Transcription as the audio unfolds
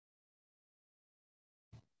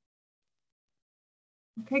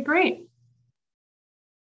Okay, great.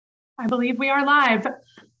 I believe we are live.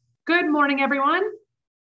 Good morning, everyone.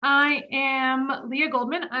 I am Leah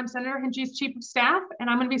Goldman. I'm Senator Hinchey's Chief of Staff, and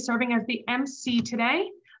I'm going to be serving as the MC today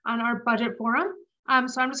on our budget forum.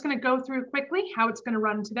 So I'm just going to go through quickly how it's going to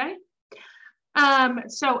run today.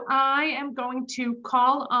 So I am going to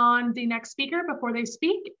call on the next speaker before they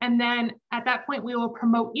speak, and then at that point, we will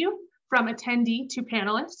promote you from attendee to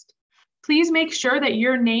panelist. Please make sure that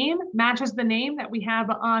your name matches the name that we have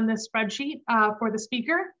on the spreadsheet for the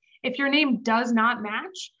speaker. If your name does not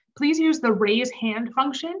match, please use the raise hand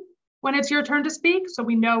function when it's your turn to speak so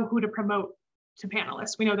we know who to promote to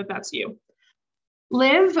panelists. We know that that's you.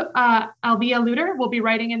 Liv Alvia-Luter will be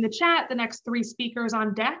writing in the chat the next 3 speakers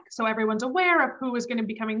on deck so everyone's aware of who is going to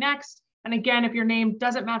be coming next. And again, if your name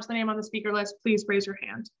doesn't match the name on the speaker list, please raise your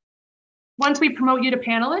hand. Once we promote you to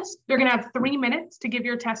panelist, you're going to have 3 minutes to give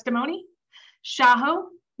your testimony. Shaho,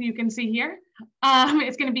 who you can see here,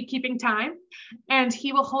 is going to be keeping time, and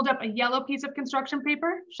he will hold up a yellow piece of construction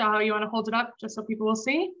paper. Shaho, you want to hold it up just so people will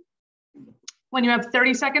see? When you have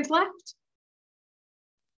 30 seconds left,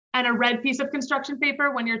 and a red piece of construction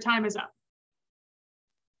paper when your time is up.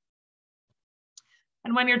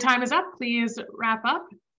 And when your time is up, please wrap up.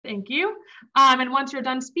 Thank you. And once you're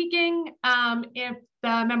done speaking, if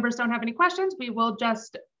the members don't have any questions, we will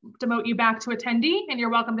just demote you back to attendee, and you're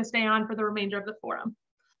welcome to stay on for the remainder of the forum.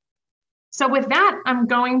 So with that, I'm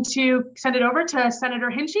going to send it over to Senator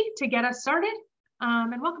Hinchey to get us started,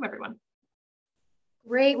 and welcome everyone.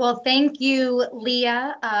 Great. Well, thank you,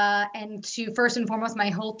 Leah, and to first and foremost, my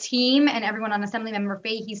whole team and everyone on Assemblymember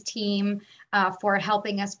Fahy's team for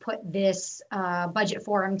helping us put this budget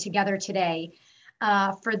forum together today.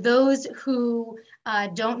 For those who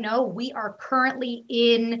don't know, we are currently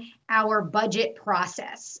in our budget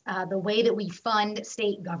process, the way that we fund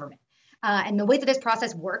state government. And the way that this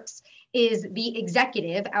process works is the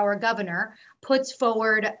executive, our governor, puts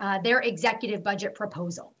forward their executive budget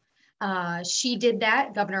proposal. She did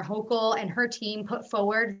that. Governor Hochul and her team put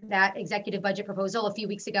forward that executive budget proposal a few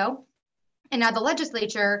weeks ago. And now the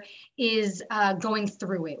legislature is going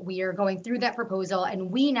through it. We are going through that proposal,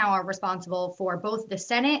 and we now are responsible for both the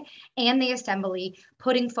Senate and the Assembly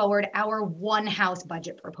putting forward our one house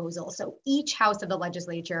budget proposal. So each house of the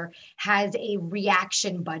legislature has a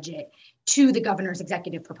reaction budget to the governor's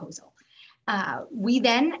executive proposal. We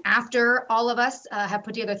then, after all of us have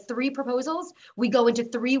put together 3 proposals, we go into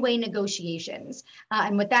 3-way negotiations.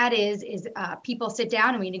 And what that is people sit down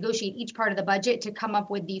and we negotiate each part of the budget to come up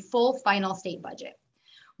with the full final state budget.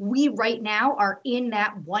 We right now are in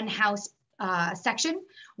that one house section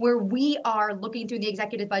where we are looking through the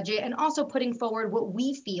executive budget and also putting forward what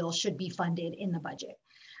we feel should be funded in the budget.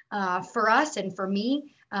 For us and for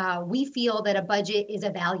me, we feel that a budget is a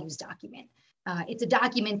values document. It's a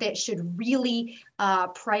document that should really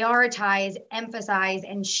prioritize, emphasize,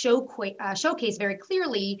 and showcase very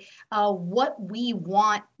clearly what we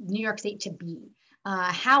want New York State to be,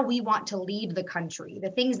 how we want to lead the country,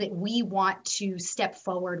 the things that we want to step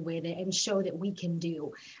forward with and show that we can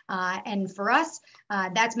do. And for us,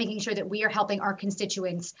 that's making sure that we are helping our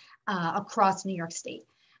constituents across New York State.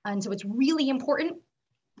 And so it's really important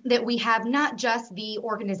that we have not just the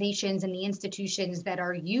organizations and the institutions that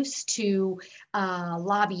are used to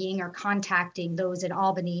lobbying or contacting those in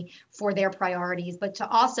Albany for their priorities, but to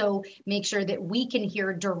also make sure that we can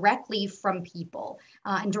hear directly from people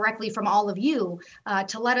and directly from all of you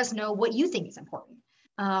to let us know what you think is important.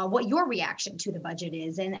 What your reaction to the budget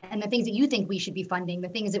is and the things that you think we should be funding, the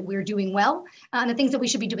things that we're doing well, and the things that we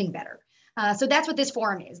should be doing better. So that's what this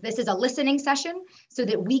forum is. This is a listening session so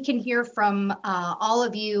that we can hear from all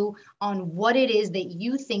of you on what it is that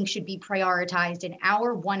you think should be prioritized in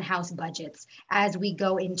our one house budgets as we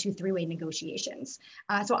go into 3-way negotiations.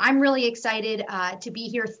 So I'm really excited to be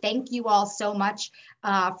here. Thank you all so much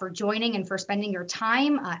for joining and for spending your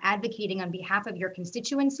time advocating on behalf of your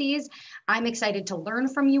constituencies. I'm excited to learn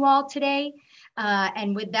from you all today.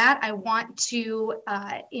 And with that, I want to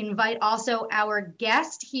invite also our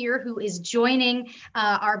guest here who is joining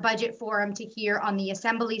our budget forum to hear on the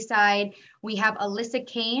Assembly side. We have Alyssa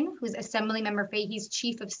Kane, who's Assemblymember Fahy's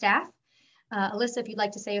Chief of Staff. Alyssa, if you'd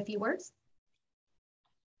like to say a few words.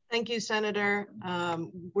 Thank you, Senator.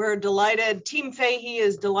 We're delighted. Team Fahy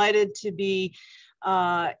is delighted to be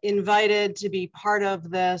invited to be part of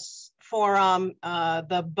this forum.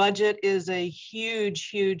 The budget is a huge,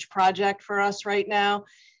 huge project for us right now.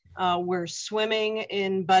 We're swimming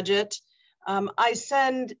in budget. I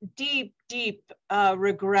send deep, deep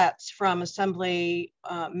regrets from Assembly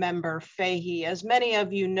Member Fahy. As many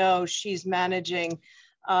of you know, she's managing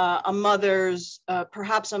a mother's,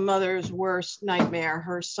 perhaps a mother's worst nightmare.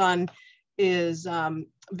 Her son is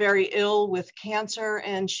very ill with cancer,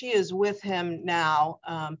 and she is with him now.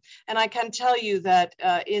 And I can tell you that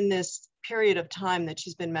in this period of time that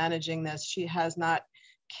she's been managing this, she has not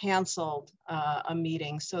canceled a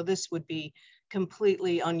meeting. So this would be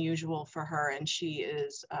completely unusual for her. And she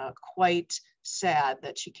is quite sad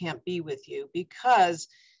that she can't be with you, because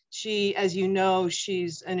she, as you know,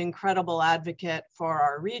 she's an incredible advocate for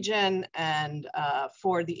our region and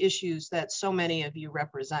for the issues that so many of you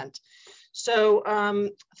represent.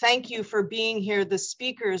 So thank you for being here. The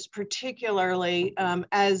speakers particularly,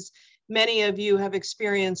 as many of you have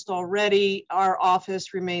experienced already, our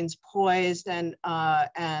office remains poised and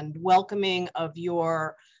welcoming of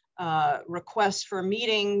your requests for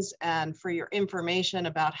meetings and for your information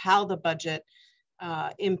about how the budget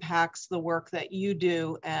impacts the work that you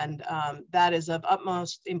do, and that is of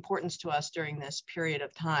utmost importance to us during this period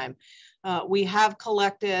of time. We have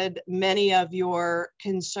collected many of your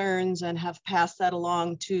concerns and have passed that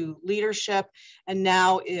along to leadership, and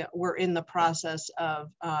now we're in the process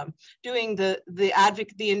of doing the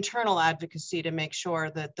internal advocacy to make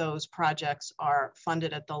sure that those projects are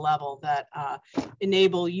funded at the level that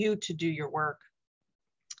enable you to do your work.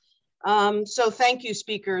 So thank you,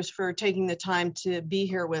 speakers, for taking the time to be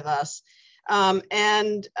here with us. You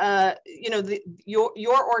know,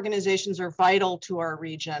 your organizations are vital to our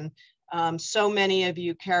region. So many of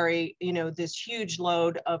you carry, you know, this huge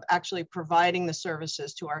load of actually providing the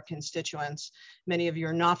services to our constituents. Many of you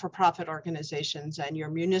are not-for-profit organizations and your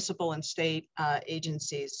municipal and state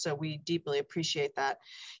agencies. So we deeply appreciate that.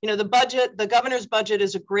 You know, the governor's budget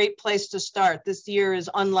is a great place to start. This year is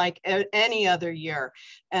unlike any other year.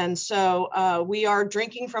 And so we are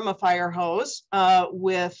drinking from a fire hose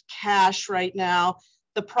with cash right now.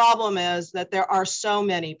 The problem is that there are so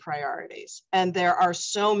many priorities and there are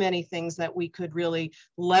so many things that we could really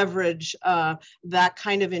leverage that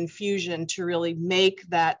kind of infusion to really make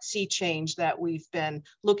that sea change that we've been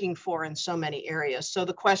looking for in so many areas. So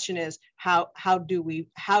the question is, how do we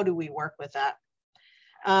work with that?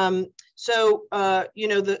 You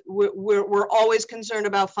know, we're always concerned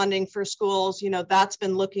about funding for schools. You know, that's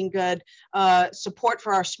been looking good. Support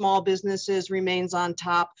for our small businesses remains on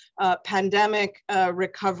top. Pandemic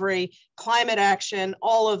recovery, climate action,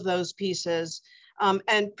 all of those pieces.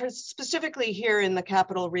 And specifically here in the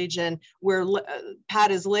Capital Region, where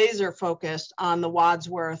Pat is laser focused on the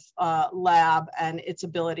Wadsworth lab and its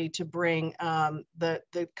ability to bring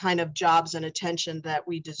the kind of jobs and attention that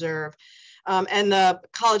we deserve. And the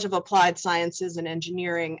College of Applied Sciences and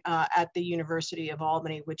Engineering at the University of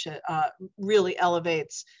Albany, which really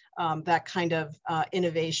elevates that kind of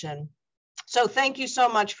innovation. So thank you so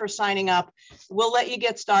much for signing up. We'll let you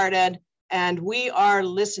get started, and we are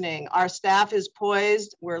listening. Our staff is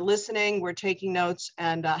poised, we're listening, we're taking notes,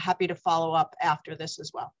 and happy to follow up after this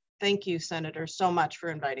as well. Thank you, Senator, so much for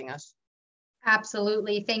inviting us.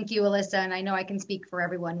 Absolutely. Thank you, Alyssa. And I know I can speak for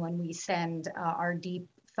everyone when we send our deep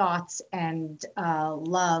thoughts and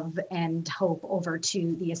love and hope over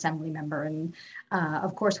to the Assembly member. And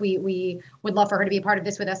of course, we would love for her to be a part of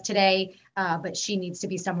this with us today, but she needs to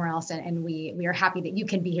be somewhere else. And we are happy that you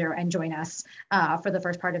can be here and join us for the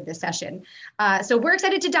first part of this session. So we're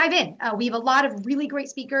excited to dive in. We have a lot of really great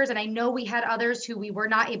speakers, and I know we had others who we were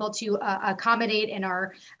not able to accommodate in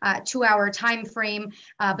our 2-hour time frame,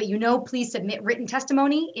 but you know, please submit written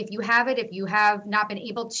testimony if you have it, if you have not been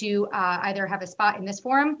able to either have a spot in this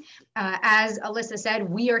forum. As Alyssa said,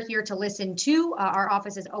 we are here to listen too. Our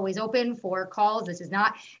office is always open for calls. This is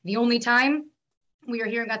not the only time we are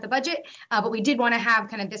hearing about the budget, but we did want to have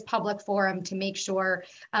kind of this public forum to make sure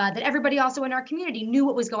that everybody also in our community knew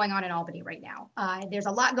what was going on in Albany right now. There's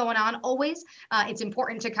a lot going on always. It's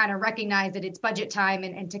important to kind of recognize that it's budget time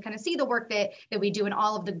and to kind of see the work that we do in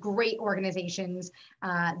all of the great organizations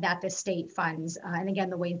that the state funds. And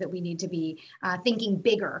again, the ways that we need to be thinking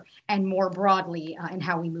bigger and more broadly in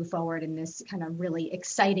how we move forward in this kind of really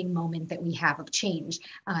exciting moment that we have of change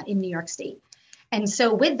in New York State. And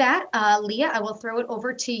so with that, Leah, I will throw it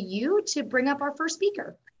over to you to bring up our first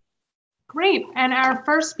speaker. Great. And our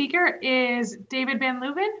first speaker is David Van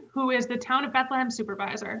Leuven, who is the Town of Bethlehem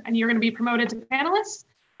Supervisor. And you're going to be promoted to panelist.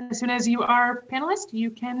 As soon as you are panelist,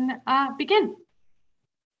 you can begin.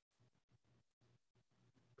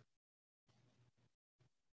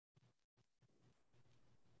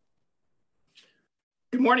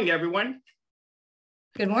 Good morning, everyone.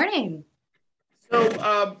 Good morning.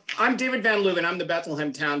 So I'm David Van Leuven. I'm the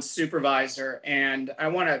Bethlehem Town Supervisor, and I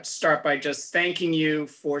want to start by just thanking you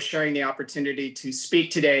for sharing the opportunity to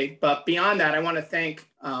speak today. But beyond that, I want to thank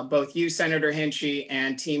both you, Senator Hinchey,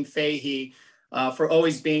 and Team Fahy for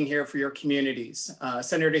always being here for your communities.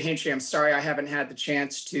 Senator Hinchey, I'm sorry I haven't had the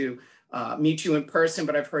chance to meet you in person,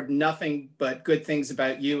 but I've heard nothing but good things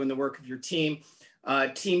about you and the work of your team.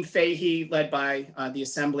 Team Fahy, led by the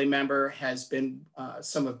Assemblymember, has been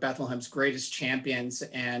some of Bethlehem's greatest champions,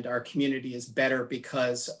 and our community is better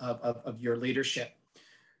because of your leadership.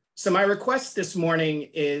 So my request this morning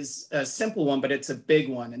is a simple one, but it's a big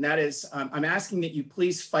one. And that is, I'm asking that you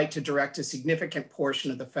please fight to direct a significant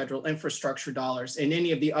portion of the federal infrastructure dollars and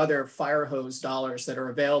any of the other fire hose dollars that are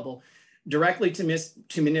available directly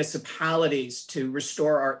to municipalities to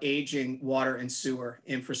restore our aging water and sewer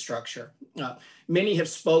infrastructure. Many have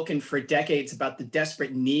spoken for decades about the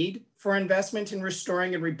desperate need for investment in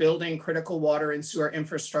restoring and rebuilding critical water and sewer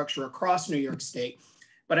infrastructure across New York State.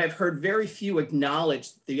 But I've heard very few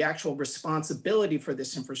acknowledge the actual responsibility for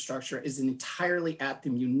this infrastructure is entirely at the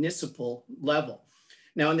municipal level.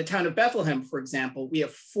 Now, in the town of Bethlehem, for example, we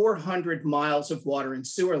have 400 miles of water and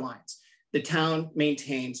sewer lines. The town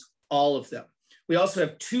maintains all of them. We also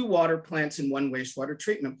have 2 water plants and 1 wastewater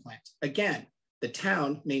treatment plant. Again, the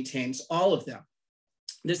town maintains all of them.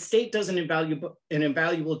 The state does an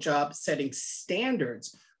invaluable job setting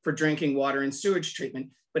standards for drinking water and sewage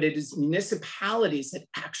treatment, but it is municipalities that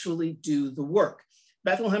actually do the work.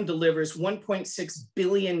 Bethlehem delivers 1.6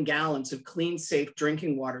 billion gallons of clean, safe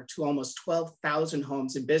drinking water to almost 12,000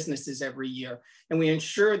 homes and businesses every year. And we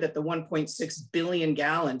ensure that the 1.6 billion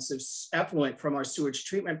gallons of effluent from our sewage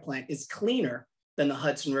treatment plant is cleaner than the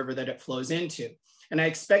Hudson River that it flows into. And I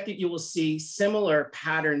expect that you will see similar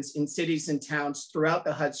patterns in cities and towns throughout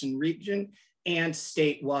the Hudson region and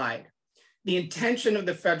statewide. The intention of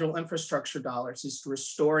the federal infrastructure dollars is to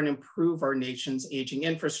restore and improve our nation's aging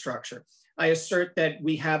infrastructure. I assert that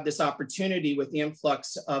we have this opportunity with the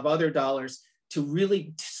influx of other dollars to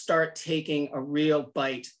really start taking a real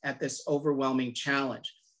bite at this overwhelming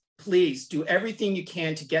challenge. Please do everything you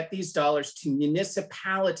can to get these dollars to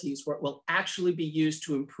municipalities where it will actually be used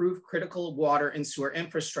to improve critical water and sewer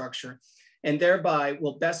infrastructure, and thereby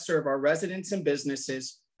will best serve our residents and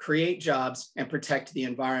businesses, create jobs, and protect the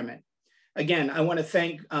environment. Again, I want to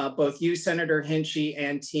thank both you, Senator Hinchey,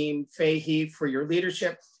 and Team Fahy for your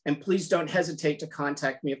leadership. And please don't hesitate to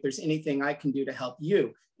contact me if there's anything I can do to help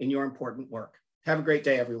you in your important work. Have a great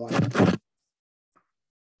day, everyone.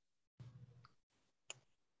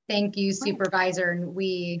 Thank you, Supervisor. And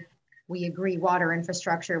we agree, water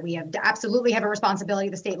infrastructure. We absolutely have a responsibility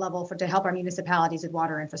at the state level to help our municipalities with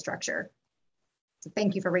water infrastructure. So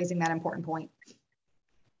thank you for raising that important point.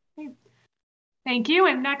 Okay. Thank you.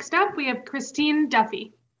 And next up, we have Christine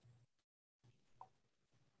Duffy.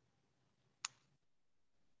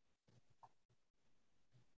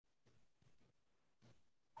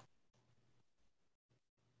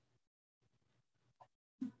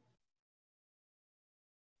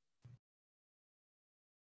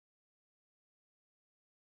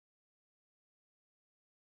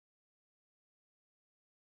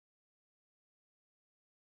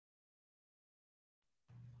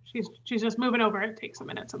 She's just moving over. It takes a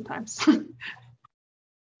minute sometimes. Good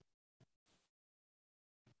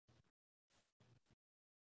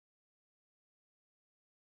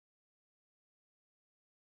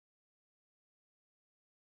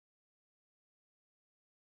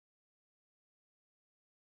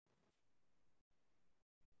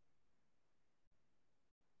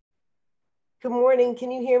morning.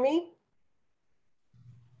 Can you hear me?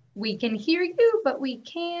 We can hear you, but we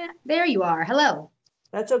can't. There you are. Hello.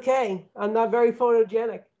 That's okay. I'm not very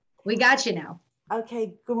photogenic. We got you now.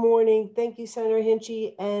 Okay. Good morning. Thank you, Senator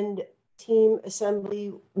Hinchey and Team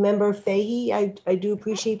Assemblymember Fahy. I do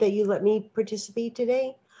appreciate that you let me participate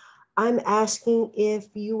today. I'm asking if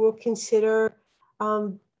you will consider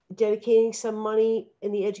dedicating some money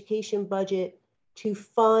in the education budget to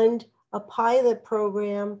fund a pilot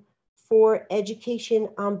program for education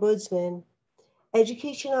ombudsmen.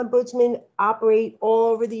 Education ombudsmen operate all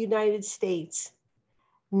over the United States.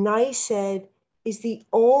 NYSED is the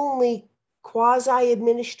only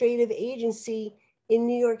quasi-administrative agency in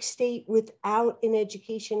New York State without an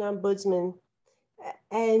education ombudsman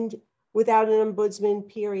and without an ombudsman,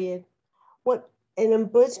 period. What an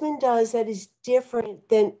ombudsman does that is different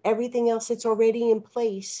than everything else that's already in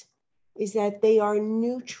place is that they are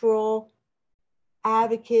neutral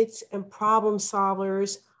advocates and problem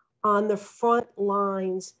solvers on the front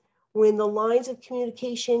lines. When the lines of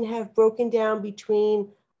communication have broken down between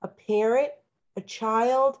a parent, a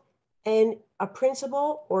child, and a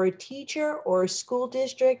principal or a teacher or a school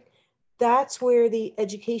district, that's where the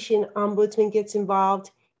education ombudsman gets involved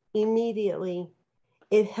immediately.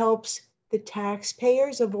 It helps the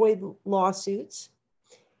taxpayers avoid lawsuits.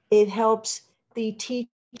 It helps the teachers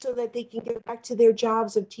so that they can get back to their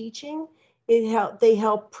jobs of teaching. They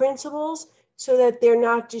help principals so that they're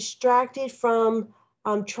not distracted from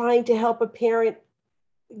trying to help a parent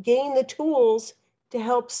gain the tools to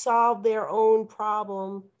help solve their own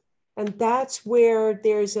problem. And that's where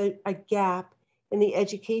there's a gap in the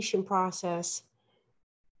education process.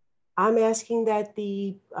 I'm asking that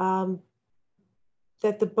the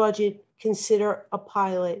budget consider a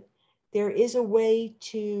pilot. There is a way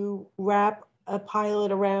to wrap a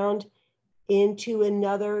pilot around into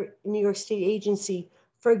another New York State agency.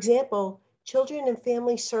 For example, Children and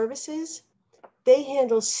Family Services, they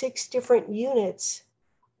handle 6 different units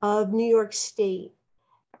of New York State.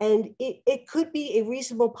 And it could be a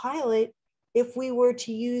reasonable pilot if we were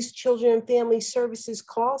to use Children and Family Services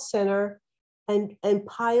call center and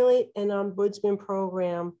pilot an ombudsman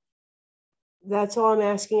program. That's all I'm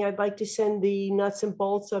asking. I'd like to send the nuts and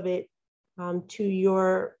bolts of it to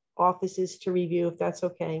your offices to review, if that's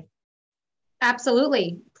okay.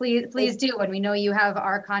 Absolutely. Please do. And we know you have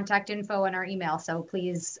our contact info and our email, so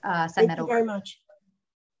please send that over. Thank you very much.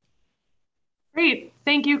 Great.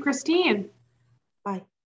 Thank you, Christine. Bye.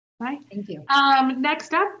 Bye. Thank you.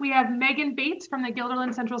 Next up, we have Megan Bates from the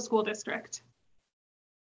Guilderland Central School District.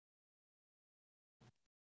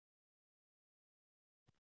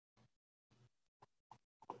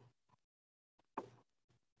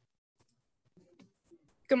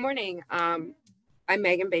 Good morning. I'm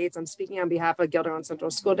Megan Bates. I'm speaking on behalf of Guilderland Central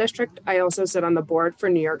School District. I also sit on the board for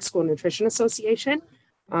New York School Nutrition Association.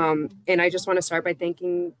 And I just want to start by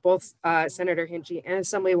thanking both Senator Hinchey and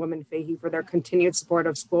Assemblywoman Fahy for their continued support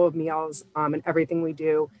of School of Meals and everything we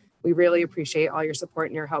do. We really appreciate all your support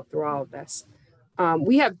and your help through all of this.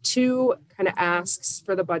 We have 2 kind of asks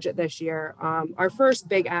for the budget this year. Our first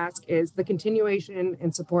big ask is the continuation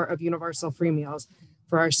and support of universal free meals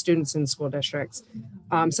for our students in school districts.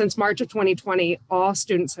 Since March of 2020, all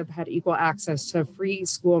students have had equal access to free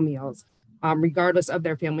school meals, regardless of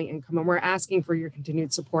their family income. And we're asking for your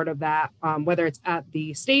continued support of that, whether it's at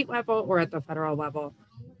the state level or at the federal level.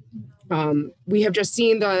 We have just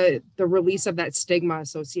seen the release of that stigma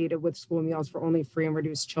associated with school meals for only free and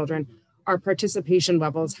reduced children. Our participation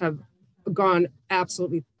levels have gone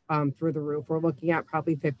absolutely through the roof. We're looking at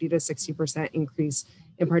probably 50 to 60% increase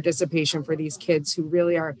in participation for these kids who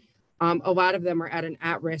really are, a lot of them are at an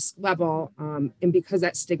at-risk level. And because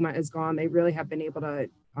that stigma is gone, they really have been able to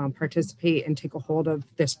participate and take a hold of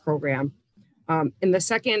this program. And the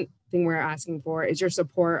second thing we're asking for is your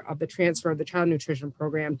support of the transfer of the child nutrition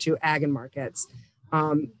program to Ag and Markets.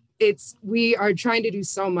 We are trying to do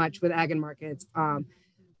so much with Ag and Markets.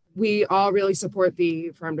 We all really support the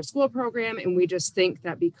Farm to School program, and we just think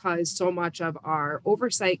that because so much of our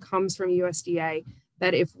oversight comes from USDA,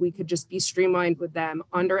 that if we could just be streamlined with them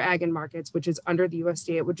under Ag and Markets, which is under the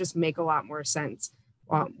USDA, it would just make a lot more sense.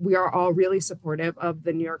 We are all really supportive of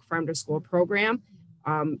the New York Farm to School program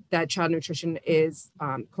that Child Nutrition is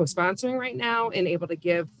co-sponsoring right now and able to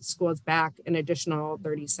give schools back an additional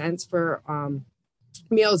 30 cents for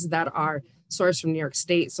meals that are sourced from New York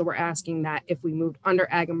State. So we're asking that if we moved under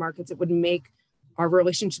Ag and Markets, it would make our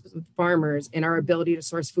relationships with farmers and our ability to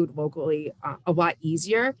source food locally a lot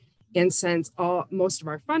easier. And since most of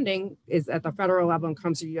our funding is at the federal level and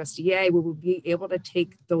comes through USDA, we will be able to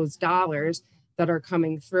take those dollars that are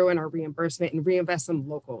coming through in our reimbursement and reinvest them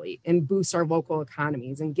locally and boost our local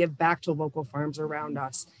economies and give back to local farms around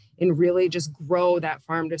us and really just grow that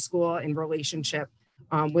farm to school and relationship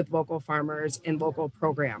with local farmers and local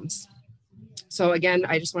programs. So again,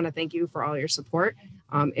 I just want to thank you for all your support,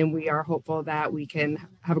 and we are hopeful that we can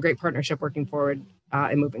have a great partnership working forward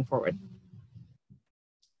and moving forward.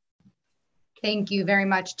 Thank you very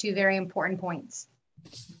much. 2 very important points.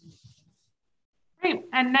 Great.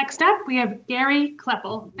 And next up, we have Gary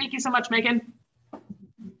Kleppel. Thank you so much, Megan.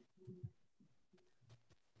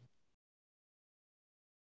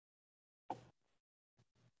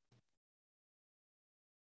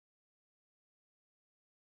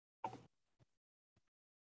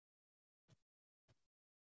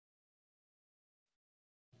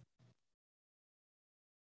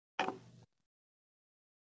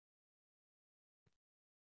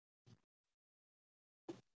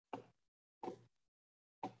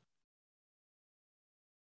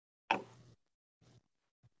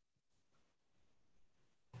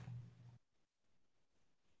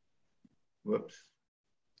 Whoops.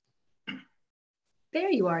 There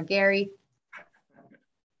you are, Gary.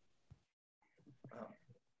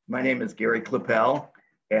 My name is Gary Kleppel,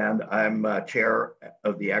 and I'm chair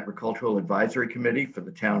of the Agricultural Advisory Committee for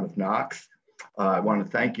the town of Knox. I want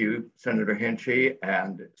to thank you, Senator Hinchey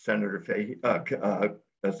and Senator Fahy,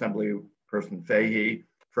 Assemblyperson Fahy,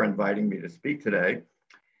 for inviting me to speak today.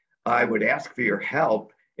 I would ask for your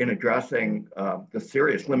help in addressing the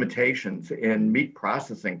serious limitations in meat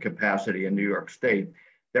processing capacity in New York State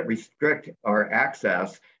that restrict our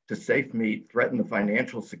access to safe meat, threaten the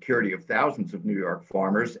financial security of thousands of New York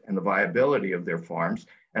farmers and the viability of their farms,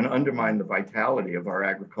 and undermine the vitality of our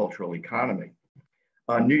agricultural economy.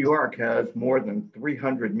 New York has more than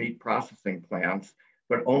 300 meat processing plants,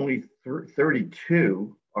 but only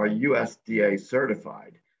 32 are USDA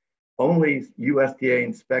certified. Only USDA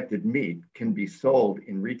inspected meat can be sold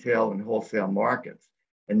in retail and wholesale markets,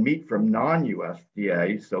 and meat from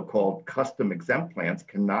non-USDA, so-called custom exempt plants,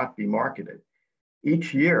 cannot be marketed.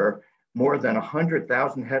 Each year, more than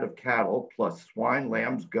 100,000 head of cattle, plus swine,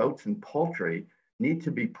 lambs, goats, and poultry, need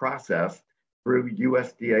to be processed through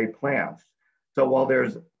USDA plants. So while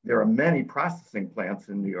there are many processing plants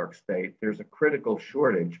in New York State, there's a critical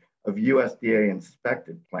shortage of USDA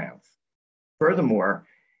inspected plants. Furthermore,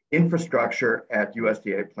 infrastructure at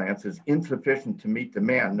USDA plants is insufficient to meet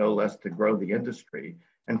demand, no less to grow the industry.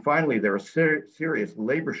 And finally, there are serious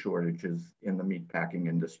labor shortages in the meatpacking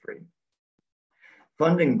industry.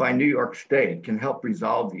 Funding by New York State can help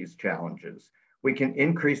resolve these challenges. We can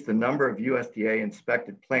increase the number of USDA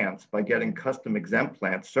inspected plants by getting custom exempt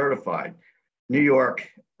plants certified. New York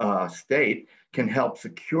State can help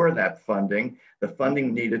secure that funding, the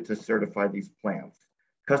funding needed to certify these plants.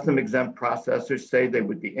 Custom exempt processors say they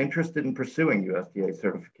would be interested in pursuing USDA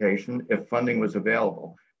certification if funding was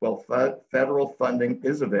available. Well, federal funding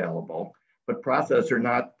is available, but processors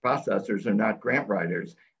are not grant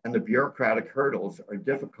writers, and the bureaucratic hurdles are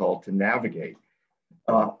difficult to navigate.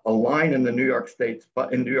 A line in the New York State's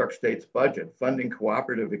budget, funding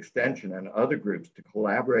cooperative extension and other groups to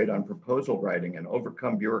collaborate on proposal writing and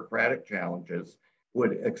overcome bureaucratic challenges,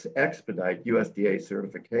 would expedite USDA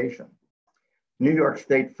certification. New York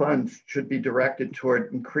State funds should be directed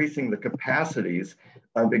toward increasing the capacities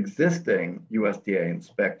of existing USDA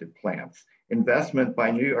inspected plants. Investment by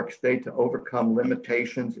New York State to overcome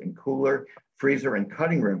limitations in cooler, freezer, and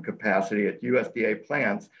cutting room capacity at USDA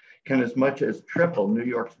plants can as much as triple New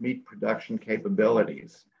York's meat production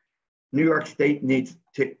capabilities. New York State needs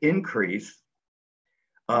to increase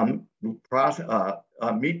the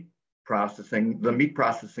meat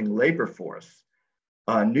processing labor force.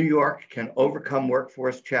 New York can overcome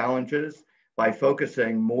workforce challenges by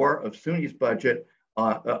focusing more of SUNY's budget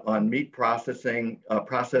on meat processing,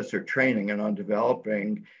 processor training, and on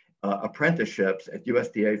developing apprenticeships at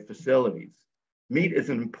USDA facilities. Meat is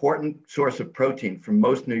an important source of protein for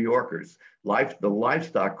most New Yorkers. The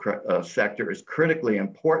livestock sector is critically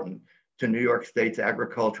important to New York State's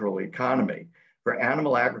agricultural economy. For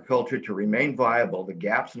animal agriculture to remain viable, the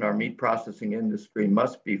gaps in our meat processing industry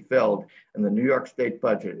must be filled, and the New York State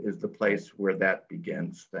budget is the place where that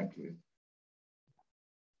begins. Thank you.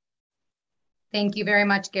 Thank you very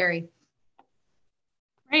much, Gary.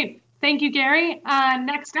 Great. Thank you, Gary.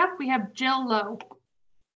 Next up, we have Jill Lowe.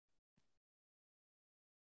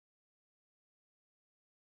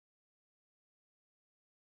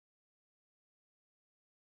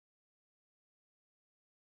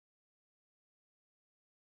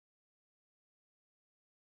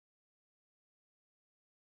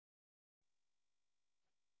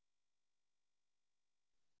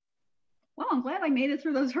 Well, I'm glad I made it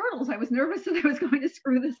through those hurdles. I was nervous that I was going to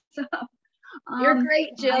screw this up. You're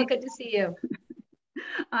great, Jill. Good to see you.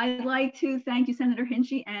 I'd like to thank you, Senator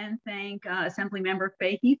Hinchey, and thank Assemblymember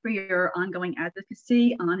Fahy for your ongoing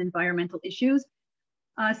advocacy on environmental issues.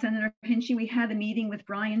 Senator Hinchey, we had a meeting with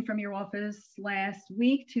Brian from your office last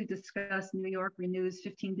week to discuss New York Renew's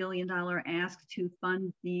 $15 billion ask to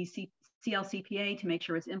fund the CLCPA to make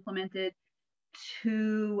sure it's implemented,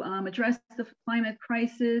 to address the climate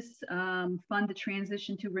crisis, fund the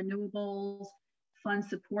transition to renewables, fund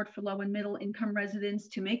support for low and middle income residents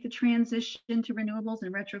to make the transition to renewables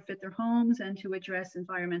and retrofit their homes, and to address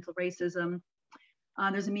environmental racism.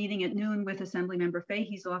 There's a meeting at noon with Assemblymember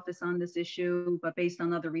Fahy's office on this issue, but based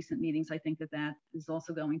on other recent meetings, I think that is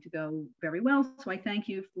also going to go very well. So I thank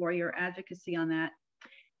you for your advocacy on that.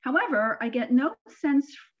 However, I get no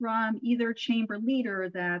sense from either chamber leader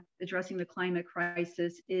that addressing the climate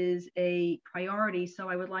crisis is a priority. So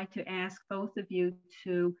I would like to ask both of you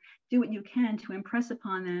to do what you can to impress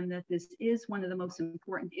upon them that this is one of the most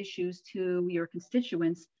important issues to your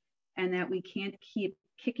constituents, and that we can't keep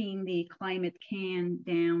kicking the climate can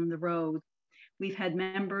down the road. We've had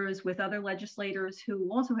members with other legislators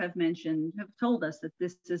who also have told us that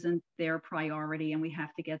this isn't their priority and we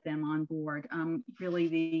have to get them on board. Really,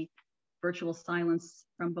 the virtual silence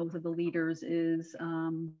from both of the leaders is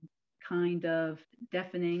kind of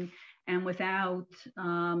deafening. And without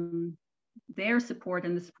their support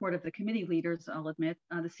and the support of the committee leaders, I'll admit,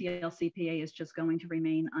 the CLCPA is just going to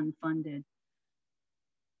remain unfunded.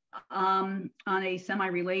 On a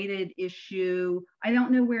semi-related issue, I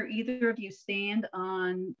don't know where either of you stand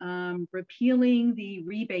on repealing the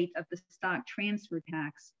rebate of the stock transfer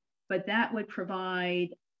tax, but that would provide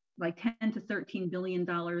like $10 to $13 billion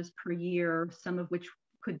per year, some of which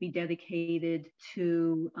could be dedicated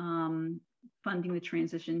to funding the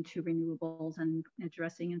transition to renewables and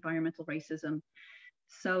addressing environmental racism.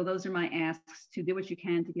 So those are my asks, to do what you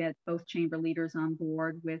can to get both chamber leaders on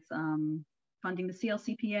board with funding the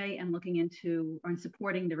CLCPA and looking into or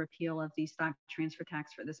supporting the repeal of the stock transfer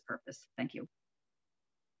tax for this purpose. Thank you.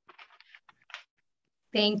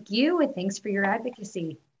 Thank you, and thanks for your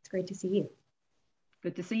advocacy. It's great to see you.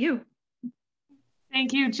 Good to see you.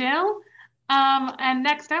 Thank you, Jill. And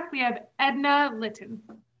next up, we have Edna Litton.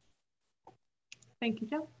 Thank you,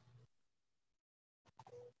 Jill.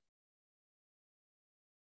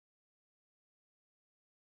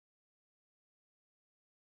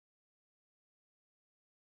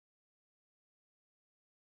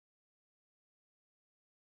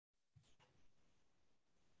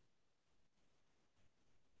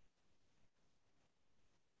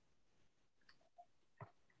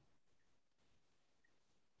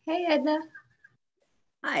 Hey, Edna.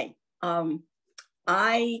 Hi.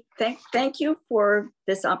 I thank you for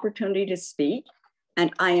this opportunity to speak,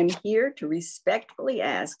 and I am here to respectfully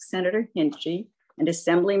ask Senator Hinchey and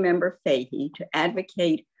Assemblymember Fahy to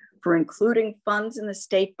advocate for including funds in the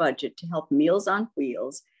state budget to help Meals on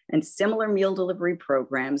Wheels and similar meal delivery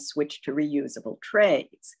programs switch to reusable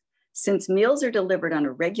trays. Since meals are delivered on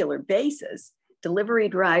a regular basis, delivery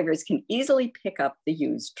drivers can easily pick up the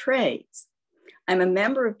used trays. I'm a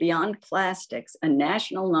member of Beyond Plastics, a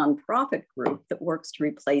national nonprofit group that works to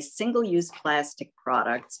replace single-use plastic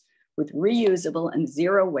products with reusable and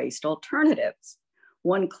zero waste alternatives.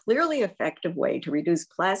 One clearly effective way to reduce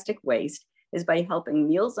plastic waste is by helping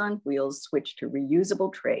Meals on Wheels switch to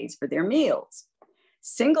reusable trays for their meals.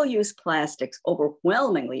 Single-use plastics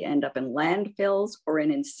overwhelmingly end up in landfills or in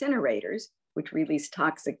incinerators, which release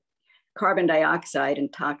toxic carbon dioxide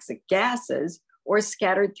and toxic gases, or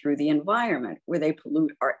scattered through the environment where they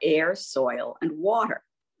pollute our air, soil, and water.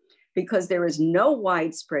 Because there is no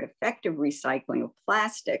widespread effective recycling of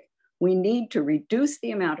plastic, we need to reduce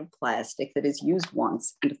the amount of plastic that is used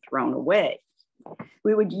once and thrown away.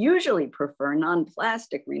 We would usually prefer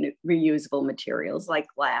non-plastic reusable materials like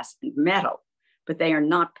glass and metal, but they are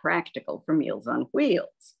not practical for Meals on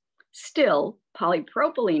Wheels. Still,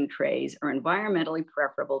 polypropylene trays are environmentally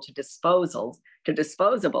preferable to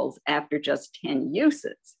disposables after just 10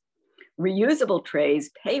 uses. Reusable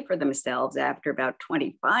trays pay for themselves after about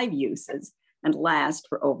 25 uses and last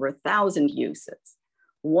for over 1,000 uses.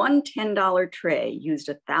 One $10 tray used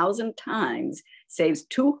 1,000 times saves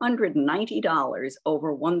 $290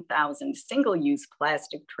 over 1,000 single-use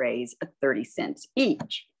plastic trays at 30 cents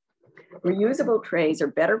each. Reusable trays are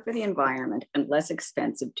better for the environment and less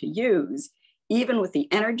expensive to use, even with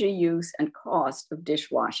the energy use and cost of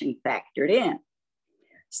dishwashing factored in.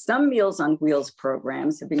 Some Meals on Wheels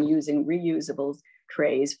programs have been using reusable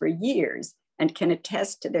trays for years and can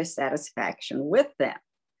attest to their satisfaction with them.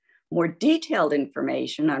 More detailed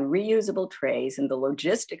information on reusable trays and the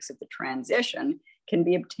logistics of the transition can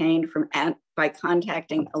be obtained by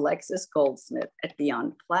contacting Alexis Goldsmith at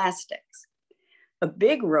Beyond Plastics. A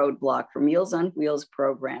big roadblock for Meals on Wheels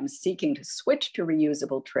programs seeking to switch to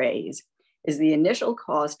reusable trays is the initial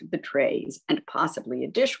cost of the trays and possibly a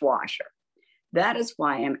dishwasher. That is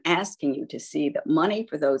why I'm asking you to see that money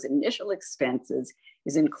for those initial expenses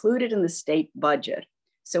is included in the state budget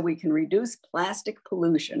so we can reduce plastic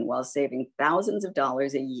pollution while saving thousands of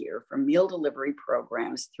dollars a year for meal delivery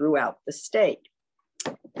programs throughout the state.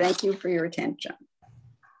 Thank you for your attention.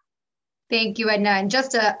 Thank you, Edna. And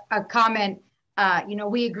just a comment,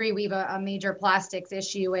 we agree we have a major plastics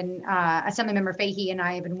issue, and Assemblymember Fahy and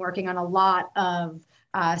I have been working on a lot of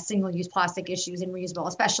single-use plastic issues and reusable,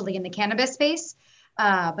 especially in the cannabis space.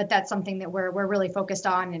 But that's something that we're really focused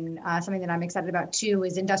on, and something that I'm excited about too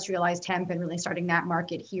is industrialized hemp and really starting that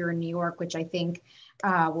market here in New York, which I think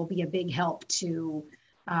will be a big help to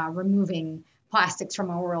removing plastics from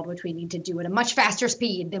our world, which we need to do at a much faster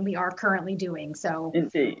speed than we are currently doing. So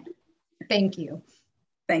indeed. Thank you.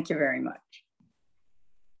 Thank you very much.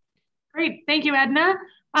 Great, thank you, Edna.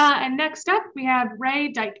 And next up, we have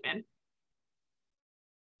Ray Dykeman.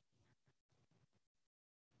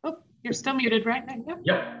 Oh, you're still muted, right?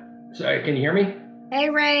 Yep. Sorry, can you hear me? Hey,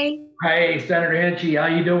 Ray. Hi, Senator Hinchey. How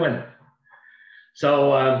you doing?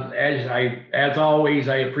 So as always,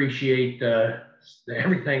 I appreciate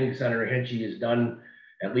everything Senator Hinchey has done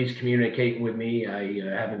at least communicating with me. I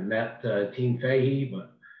haven't met Team Fahy,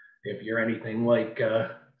 but if you're anything like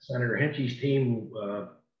Senator Hinchey's team,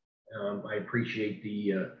 I appreciate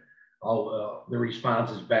all the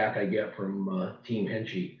responses back I get from Team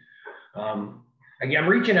Hinchey. Again, I'm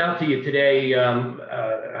reaching out to you today.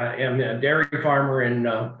 I am a dairy farmer in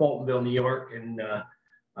Fultonville, New York, and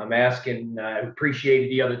I'm asking, I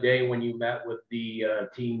appreciated the other day when you met with the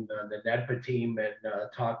team, the NEDPA team, and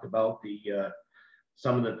talked about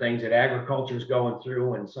some of the things that agriculture is going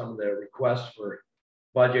through and some of the requests for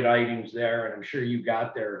budget items there. And I'm sure you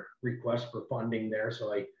got their request for funding there.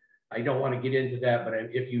 So I don't want to get into that, but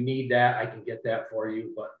if you need that, I can get that for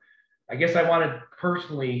you. But I guess I want to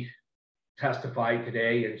personally testify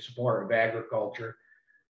today in support of agriculture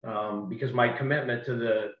because my commitment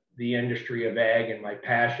to the industry of ag and my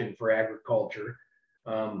passion for agriculture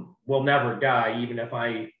will never die, even if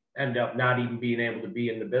I end up not even being able to be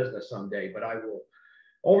in the business someday. But I will,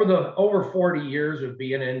 over 40 years of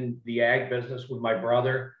being in the ag business with my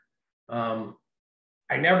brother,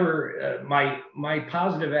 I never, my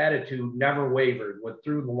positive attitude never wavered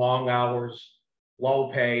through the long hours,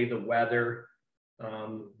 low pay, the weather,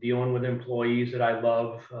 dealing with employees that I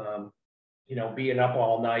love, you know, being up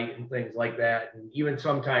all night and things like that. And even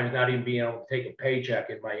sometimes not even being able to take a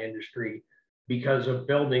paycheck in my industry because of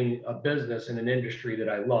building a business in an industry that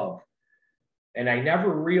I love. And I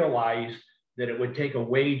never realized that it would take a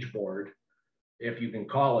wage board, if you can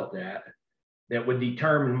call it that, that would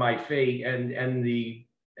determine my fate and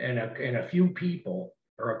a few people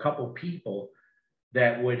or a couple people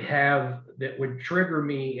that would trigger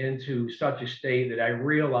me into such a state that I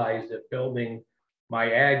realized that building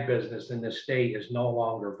my ag business in this state is no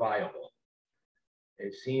longer viable.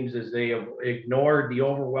 It seems as they have ignored the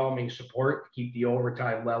overwhelming support to keep the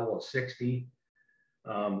overtime level of 60,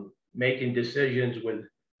 making decisions with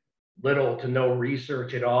little to no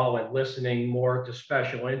research at all and listening more to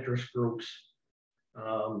special interest groups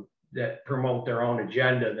that promote their own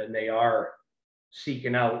agenda than they are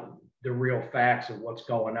seeking out the real facts of what's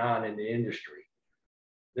going on in the industry.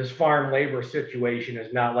 This farm labor situation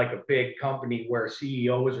is not like a big company where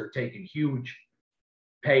CEOs are taking huge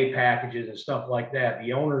pay packages and stuff like that.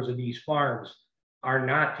 The owners of these farms are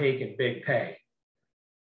not taking big pay.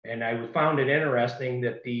 And I found it interesting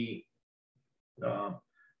that the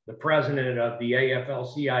president of the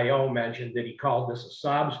AFL-CIO mentioned that he called this a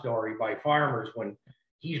sob story by farmers when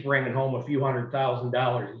he's bringing home a few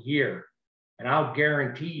 $100,000 a year. And I'll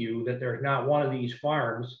guarantee you that there's not one of these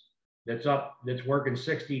farms that's working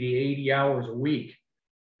 60 to 80 hours a week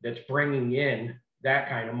that's bringing in that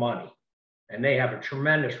kind of money. And they have a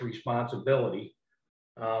tremendous responsibility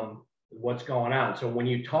what's going on. So when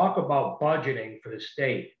you talk about budgeting for the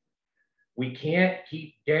state, we can't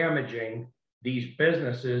keep damaging these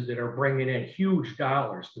businesses that are bringing in huge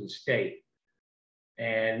dollars to the state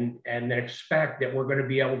and expect that we're going to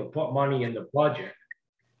be able to put money in the budget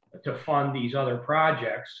to fund these other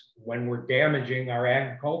projects when we're damaging our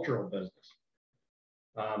agricultural business.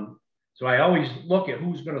 So I always look at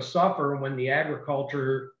who's going to suffer when the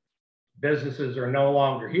agriculture businesses are no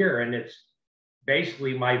longer here. And it's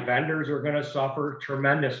basically my vendors are going to suffer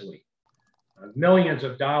tremendously. Millions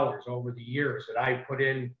of dollars over the years that I put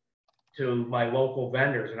in to my local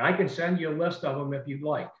vendors. And I can send you a list of them if you'd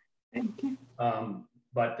like. Thank you.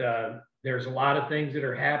 But there's a lot of things that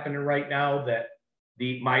are happening right now that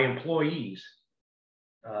my employees,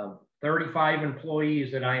 35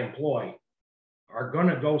 employees that I employ, are going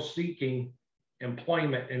to go seeking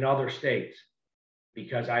employment in other states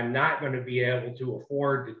because I'm not going to be able to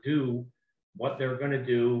afford to do what they're going to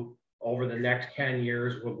do over the next 10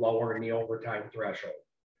 years with lowering the overtime threshold.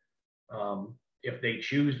 If they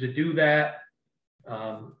choose to do that,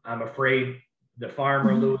 I'm afraid the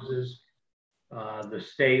farmer loses, the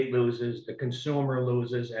state loses, the consumer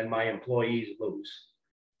loses, and my employees lose.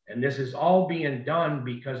 And this is all being done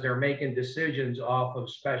because they're making decisions off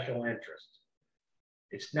of special interests.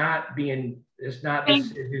 It's not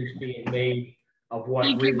decisions being made of what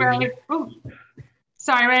Thank really. You, Ray. Oh,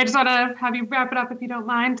 sorry, Ray, I just want to have you wrap it up if you don't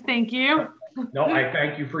mind. Thank you. No, I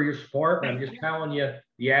thank you for your support. I'm just telling you,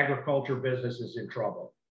 the agriculture business is in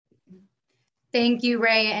trouble. Thank you,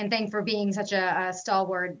 Ray, and thanks for being such a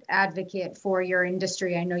stalwart advocate for your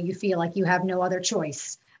industry. I know you feel like you have no other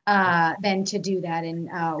choice than to do that. And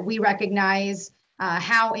we recognize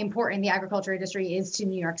how important the agriculture industry is to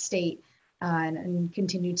New York State and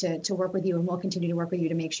continue to work with you. And we'll continue to work with you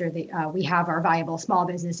to make sure that we have our viable small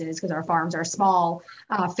businesses because our farms are small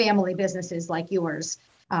family businesses like yours.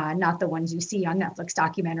 not the ones you see on Netflix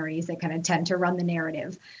documentaries that kind of tend to run the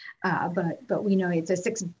narrative. But we know it's a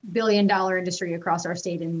 $6 billion industry across our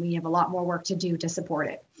state, and we have a lot more work to do to support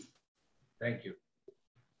it. Thank you.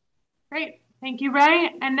 Great. Thank you,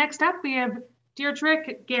 Ray. And next up, we have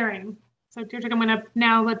Deirdre Gehring. So Deirdre, I'm going to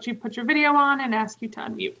now let you put your video on and ask you to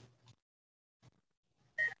unmute.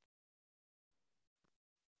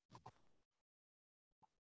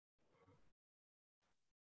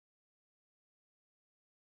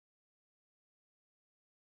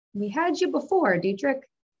 We had you before, Dietrich.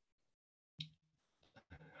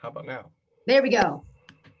 How about now? There we go.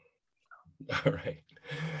 All right.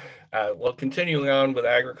 Well, continuing on with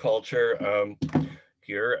agriculture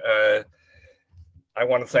here, I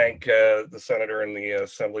want to thank the Senator and the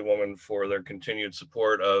Assemblywoman for their continued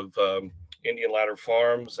support of Indian Ladder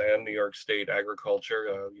Farms and New York State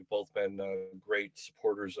agriculture. You've both been great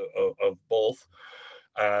supporters of both.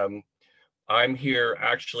 I'm here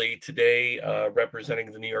actually today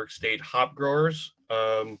representing the New York State hop growers.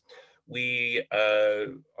 We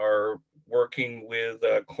are working with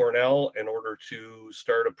Cornell in order to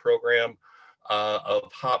start a program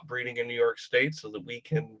of hop breeding in New York State so that we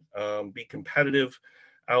can be competitive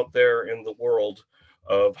out there in the world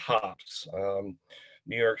of hops.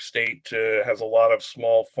 New York State has a lot of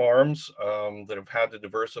small farms that have had to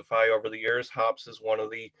diversify over the years. Hops is one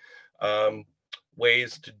of the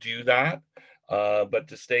ways to do that. But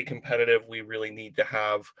to stay competitive, we really need to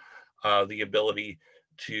have the ability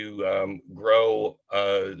to grow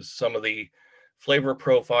some of the flavor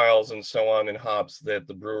profiles and so on in hops that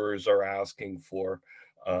the brewers are asking for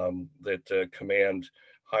that command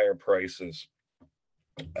higher prices.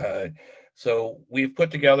 So we've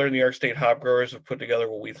put together, New York State hop growers have put together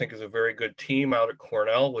what we think is a very good team out at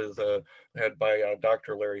Cornell with led by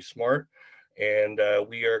Dr. Larry Smart. And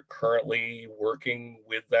we are currently working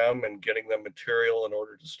with them and getting them material in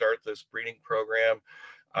order to start this breeding program.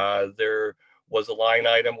 There was a line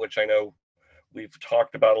item, which I know we've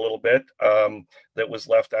talked about a little bit, that was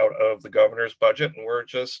left out of the governor's budget. And we're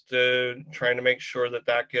just trying to make sure that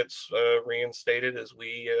that gets reinstated, as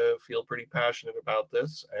we feel pretty passionate about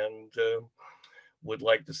this and would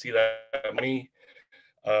like to see that money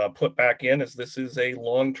put back in, as this is a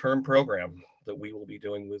long-term program that we will be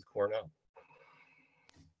doing with Cornell.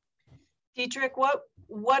 Dietrich,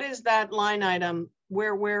 what is that line item?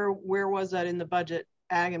 Where was that in the budget?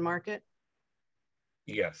 Ag and market?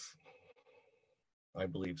 Yes, I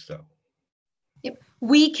believe so. Yep.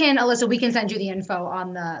 We can, Alyssa, we can send you the info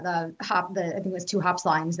on the hop, I think it was 2 hops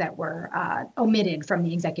lines that were omitted from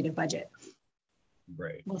the executive budget.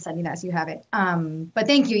 Right. We'll send you that so you have it. But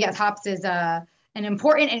thank you. Yes, hops is an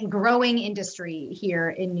important and growing industry here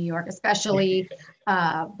in New York, especially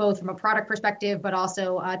both from a product perspective, but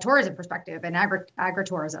also a tourism perspective and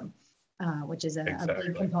agritourism, which is a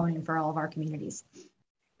big component for all of our communities.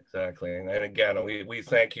 Exactly. And again, we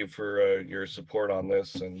thank you for your support on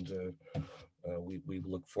this, and we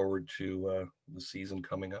look forward to the season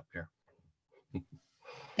coming up here.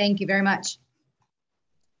 Thank you very much.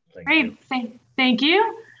 Great. Thank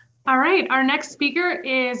you. All right. Our next speaker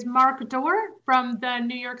is Mark Dorr from the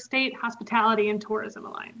New York State Hospitality and Tourism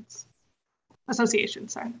Association.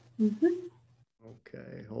 Sorry.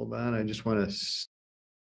 Okay, hold on. I just want to.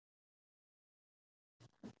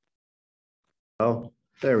 Oh,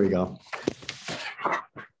 there we go.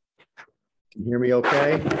 Can you hear me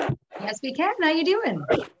okay? Yes, we can. How you doing?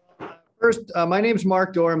 First, my name is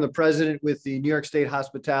Mark Dorr. I'm the president with the New York State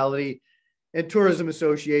Hospitality and Tourism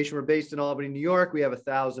Association. We're based in Albany, New York. We have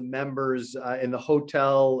 1,000 members in the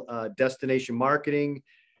hotel, destination marketing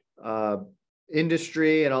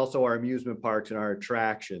industry, and also our amusement parks and our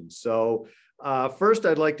attractions. So first,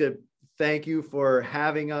 I'd like to thank you for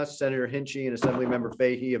having us. Senator Hinchey and Assemblymember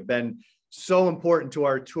Fahy have been so important to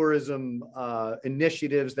our tourism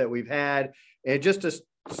initiatives that we've had. And just to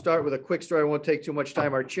start with a quick story, I won't take too much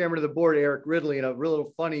time. Our chairman of the board, Eric Ridley, and a real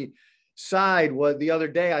little funny side was the other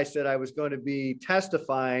day I said I was going to be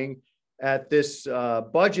testifying at this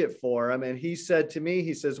budget forum, and he said to me,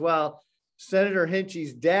 he says, well, Senator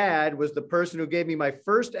Hinchey's dad was the person who gave me my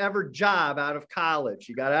first ever job out of college.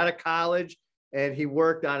 He got out of college and he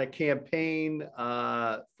worked on a campaign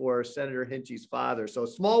for Senator Hinchey's father. So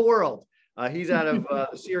small world. He's out of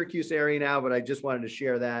the Syracuse area now, but I just wanted to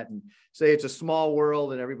share that and say it's a small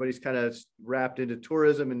world and everybody's kind of wrapped into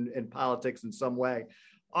tourism and politics in some way.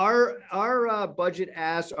 Our budget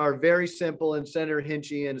asks are very simple, and Senator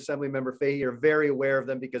Hinchey and Assemblymember Fahy are very aware of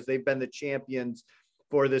them because they've been the champions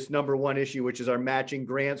for this #1 issue, which is our matching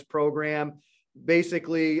grants program.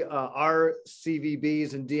 Basically, our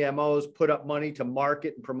CVBs and DMOs put up money to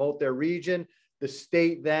market and promote their region. The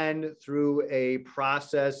state then, through a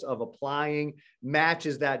process of applying,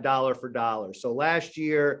 matches that dollar for dollar. So last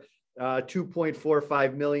year,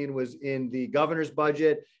 2.45 million was in the governor's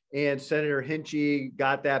budget, and Senator Hinchey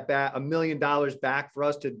got that back, $1 million back for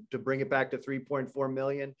us to bring it back to 3.4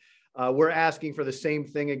 million. We're asking for the same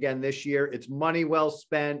thing again this year. It's money well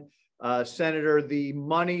spent. Senator, the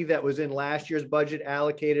money that was in last year's budget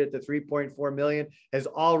allocated at the 3.4 million has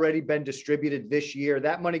already been distributed this year.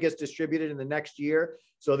 That money gets distributed in the next year.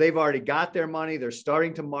 So they've already got their money. They're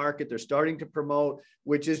starting to market. They're starting to promote,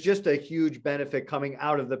 which is just a huge benefit coming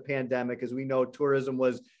out of the pandemic. As we know, tourism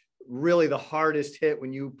was really the hardest hit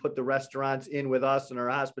when you put the restaurants in with us and our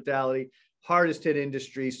hospitality, hardest hit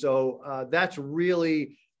industry. So that's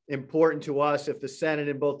really important to us. If the Senate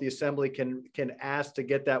and both the Assembly can ask to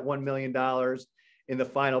get that $1 million in the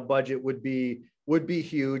final budget would be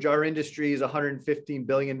huge. Our industry is a $115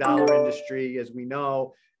 billion industry, as we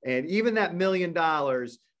know. And even that $1 million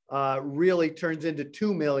really turns into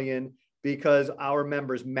 2 million because our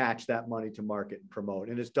members match that money to market and promote,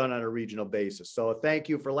 and it's done on a regional basis. So thank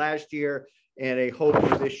you for last year and a hope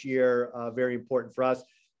for this year, very important for us.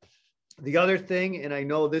 The other thing, and I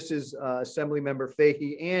know this is Assemblymember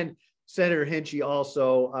Fahy and Senator Hinchey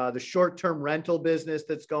also, the short-term rental business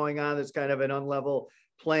that's going on, that's kind of an unlevel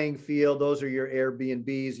playing field. Those are your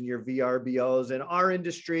Airbnbs and your VRBOs, and our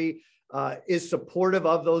industry is supportive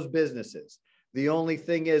of those businesses. The only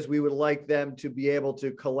thing is we would like them to be able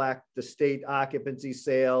to collect the state occupancy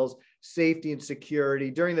sales, safety and security.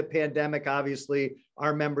 During the pandemic, obviously,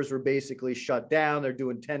 our members were basically shut down. They're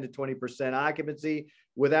doing 10 to 20% occupancy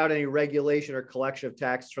without any regulation or collection of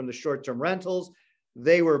taxes from the short-term rentals.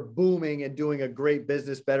 They were booming and doing a great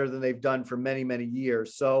business, better than they've done for many, many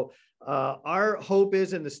years. So our hope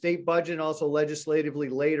is in the state budget and also legislatively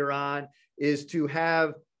later on is to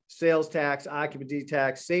have sales tax, occupancy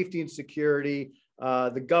tax, safety and security.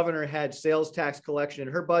 The governor had sales tax collection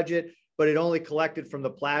in her budget, but it only collected from the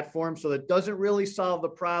platform. So that doesn't really solve the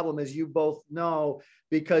problem, as you both know,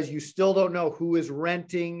 because you still don't know who is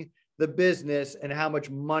renting the business and how much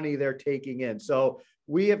money they're taking in. So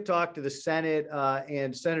we have talked to the Senate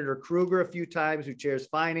and Senator Krueger a few times, who chairs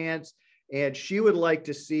finance, and she would like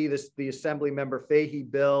to see the Assemblymember Fahy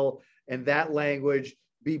bill and that language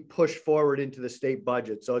be pushed forward into the state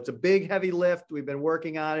budget. So it's a big, heavy lift. We've been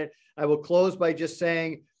working on it. I will close by just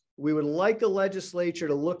saying we would like the legislature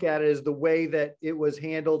to look at it as the way that it was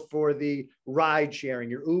handled for the ride sharing,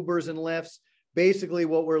 your Ubers and Lyfts. Basically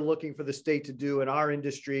what we're looking for the state to do in our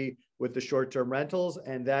industry with the short-term rentals.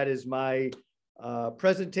 And that is my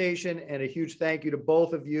presentation, and a huge thank you to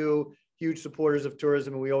both of you, huge supporters of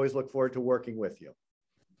tourism, and we always look forward to working with you.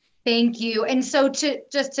 Thank you. And so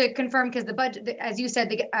just to confirm, because the budget, as you said,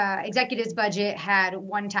 the executive's budget had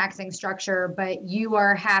one taxing structure, but you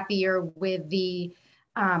are happier with the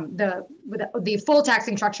full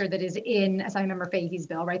taxing structure that is in Assemblymember Fahy's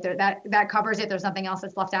bill, right? There, that covers it. There's nothing else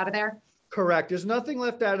that's left out of there. Correct. There's nothing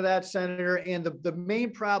left out of that, Senator. And the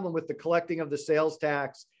main problem with the collecting of the sales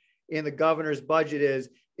tax in the governor's budget is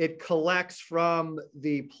it collects from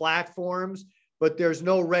the platforms, but there's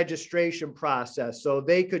no registration process. So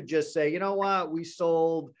they could just say, you know what, we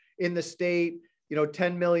sold in the state,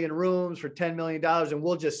 10 million rooms for $10 million, and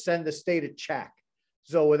we'll just send the state a check.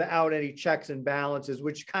 So without any checks and balances,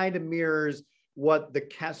 which kind of mirrors what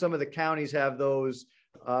some of the counties have, those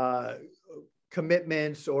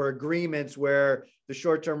commitments or agreements where the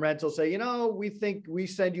short-term rentals say, we think we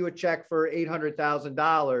send you a check for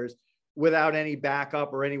 $800,000 without any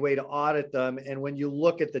backup or any way to audit them. And when you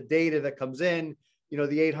look at the data that comes in,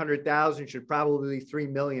 the 800,000 should probably be 3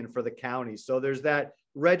 million for the county. So there's that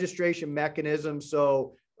registration mechanism,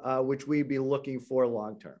 so which we'd be looking for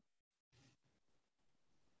long-term.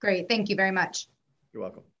 Great, thank you very much. You're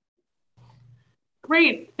welcome.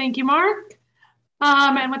 Great, thank you, Mark.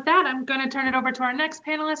 And with that, I'm going to turn it over to our next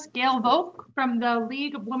panelist, Gail Volk from the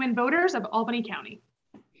League of Women Voters of Albany County.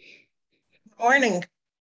 Good morning.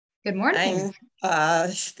 Good morning.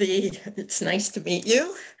 It's nice to meet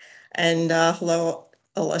you. And hello,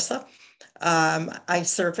 Alyssa. I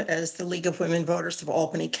serve as the League of Women Voters of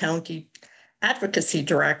Albany County Advocacy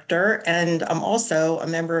Director, and I'm also a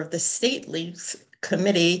member of the State League's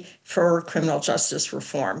Committee for Criminal Justice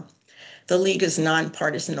Reform. The League is a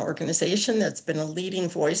nonpartisan organization that's been a leading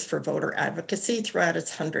voice for voter advocacy throughout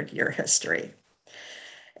its 100-year history.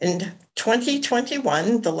 In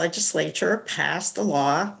 2021, the legislature passed a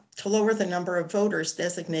law to lower the number of voters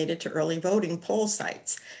designated to early voting poll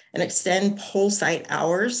sites and extend poll site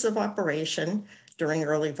hours of operation during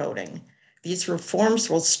early voting. These reforms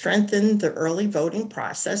will strengthen the early voting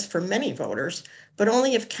process for many voters, but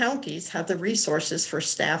only if counties have the resources for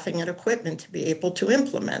staffing and equipment to be able to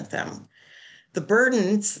implement them. The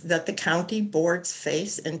burdens that the county boards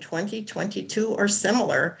face in 2022 are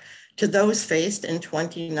similar to those faced in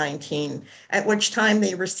 2019, at which time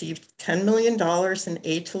they received $10 million in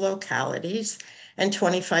aid to localities and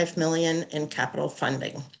 $25 million in capital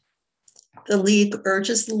funding. The League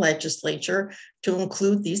urges the legislature to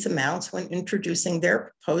include these amounts when introducing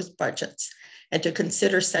their proposed budgets and to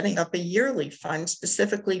consider setting up a yearly fund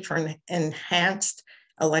specifically for enhanced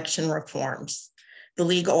election reforms. The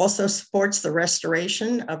League also supports the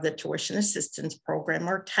restoration of the Tuition Assistance Program,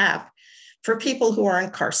 or TAP, for people who are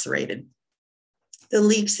incarcerated. The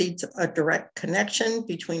League sees a direct connection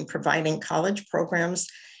between providing college programs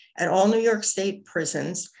at all New York State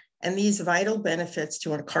prisons and these vital benefits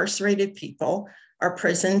to incarcerated people, our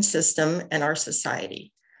prison system, and our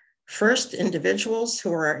society. First, individuals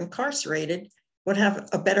who are incarcerated would have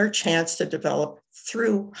a better chance to develop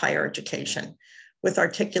through higher education. With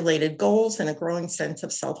articulated goals and a growing sense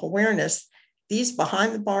of self-awareness, these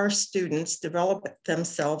behind-the-bar students develop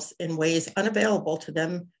themselves in ways unavailable to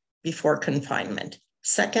them before confinement.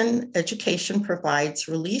 Second, education provides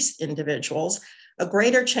released individuals a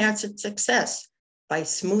greater chance at success by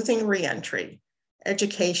smoothing reentry.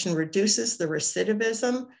 Education reduces the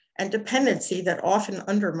recidivism and dependency that often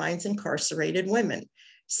undermines incarcerated women,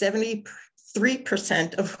 73%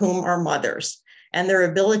 of whom are mothers, and their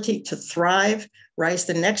ability to thrive, rise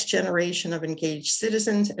the next generation of engaged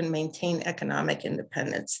citizens, and maintain economic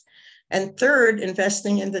independence. And third,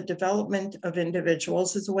 investing in the development of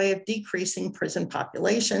individuals is a way of decreasing prison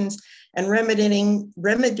populations and remedying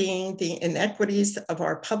the inequities of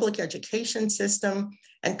our public education system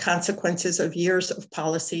and consequences of years of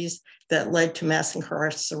policies that led to mass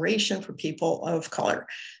incarceration for people of color.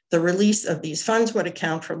 The release of these funds would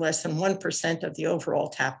account for less than 1% of the overall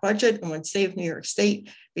TAP budget and would save New York State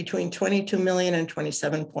between $22 million and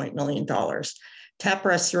 $27 million. TAP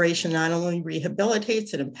restoration not only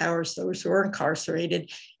rehabilitates, it empowers those who are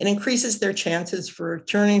incarcerated and increases their chances for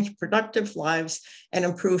returning to productive lives and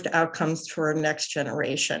improved outcomes for our next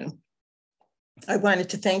generation. I wanted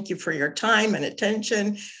to thank you for your time and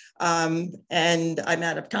attention. And I'm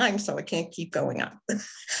out of time, so I can't keep going on.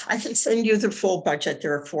 I can send you the full budget.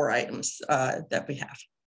 There are 4 items that we have.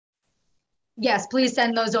 Yes, please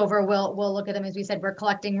send those over. We'll look at them. As we said, we're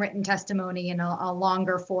collecting written testimony in a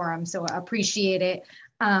longer forum, so I appreciate it.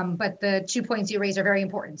 But the 2 points you raised are very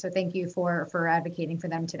important, so thank you for advocating for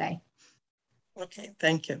them today. Okay,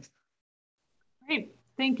 thank you. Great,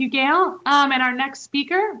 thank you, Gail. And our next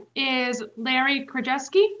speaker is Larry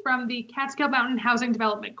Krajewski from the Catskill Mountain Housing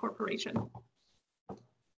Development Corporation.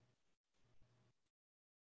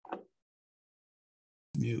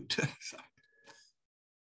 Mute.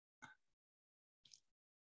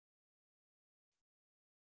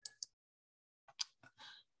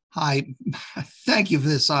 Hi, thank you for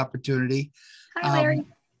this opportunity. Hi, Larry.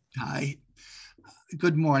 Hi,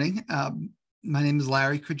 good morning. My name is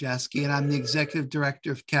Larry Krajewski, and I'm the Executive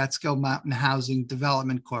Director of Catskill Mountain Housing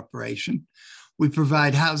Development Corporation. We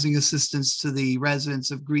provide housing assistance to the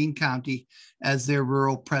residents of Greene County as their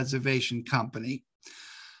rural preservation company.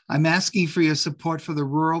 I'm asking for your support for the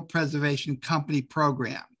Rural Preservation Company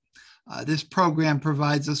program. This program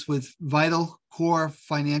provides us with vital core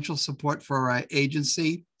financial support for our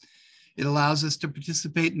agency. It allows us to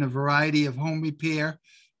participate in a variety of home repair,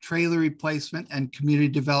 trailer replacement, and community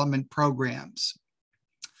development programs.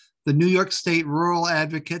 The New York State Rural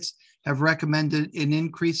Advocates have recommended an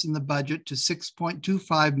increase in the budget to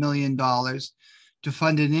 $6.25 million to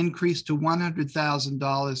fund an increase to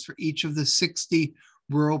 $100,000 for each of the 60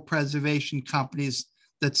 rural preservation companies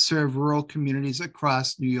that serve rural communities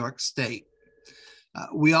across New York State.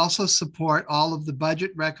 We also support all of the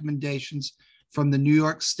budget recommendations from the New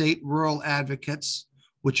York State Rural Advocates,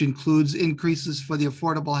 which includes increases for the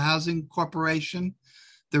Affordable Housing Corporation,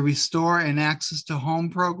 the Restore and Access to Home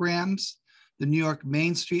programs, the New York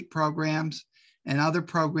Main Street programs, and other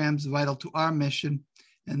programs vital to our mission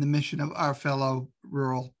and the mission of our fellow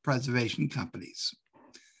rural preservation companies.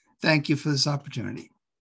 Thank you for this opportunity.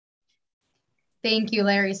 Thank you,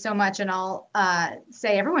 Larry, so much. And I'll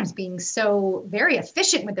say everyone's being so very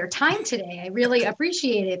efficient with their time today. I really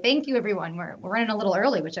appreciate it. Thank you, everyone. We're running a little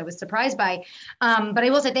early, which I was surprised by. But I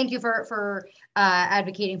will say thank you for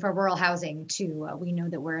advocating for rural housing too. We know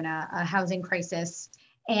that we're in a housing crisis,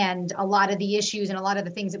 and a lot of the issues and a lot of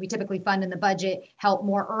the things that we typically fund in the budget help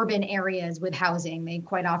more urban areas with housing. They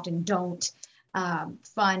quite often don't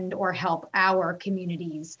fund or help our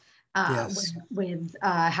communities. yes. with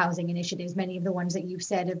housing initiatives. Many of the ones that you've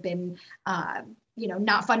said have been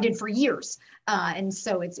not funded for years. And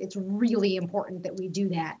so it's really important that we do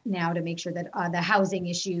that now to make sure that the housing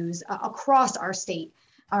issues across our state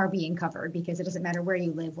are being covered, because it doesn't matter where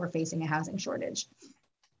you live, we're facing a housing shortage.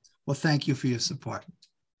 Well, thank you for your support.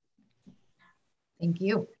 Thank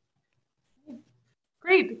you.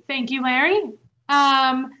 Great, thank you, Larry.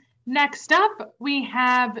 Next up, we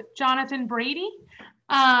have Jonathan Brady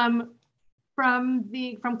from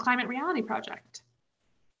Climate Reality Project.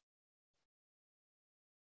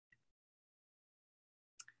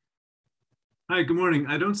 Hi, good morning.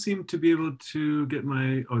 I don't seem to be able to get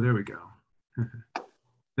my, oh, there we go.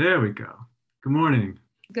 There we go. Good morning.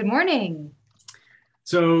 Good morning.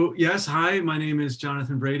 So yes, hi, my name is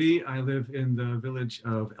Jonathan Brady. I live in the village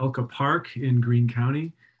of Elka Park in Greene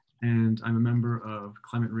County, and I'm a member of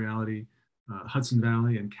Climate Reality Hudson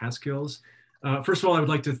Valley and Catskills. First of all, I would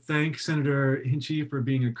like to thank Senator Hinchey for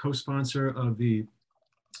being a co-sponsor of the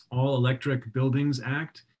All Electric Buildings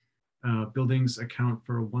Act. Buildings account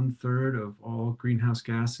for 1/3 of all greenhouse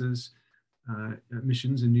gases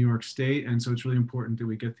emissions in New York State, and so it's really important that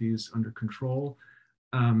we get these under control.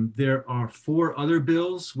 There are 4 other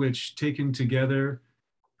bills which, taken together,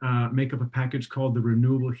 make up a package called the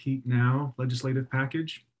Renewable Heat Now legislative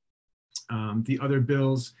package. The other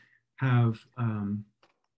bills have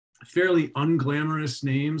fairly unglamorous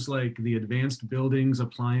names like the Advanced Buildings,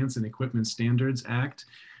 Appliance, and Equipment Standards Act.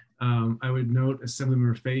 I would note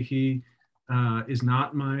Assemblymember Fahy is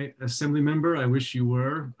not my assembly member. I wish you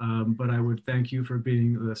were, but I would thank you for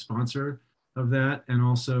being the sponsor of that, and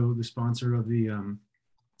also the sponsor of the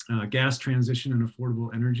Gas Transition and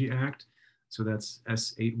Affordable Energy Act. So that's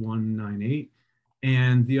S8198.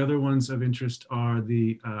 And the other ones of interest are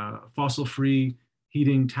the fossil-free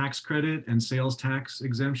heating tax credit and sales tax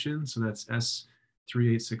exemption. So that's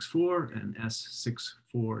S3864 and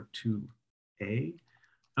S642A.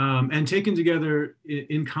 And taken together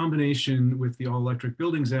in combination with the All Electric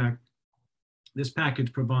Buildings Act, this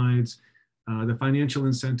package provides the financial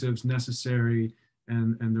incentives necessary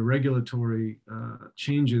and the regulatory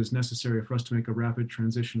changes necessary for us to make a rapid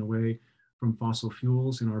transition away from fossil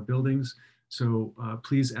fuels in our buildings. So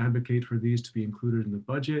please advocate for these to be included in the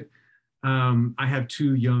budget. I have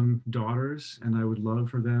 2 young daughters, and I would love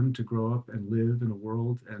for them to grow up and live in a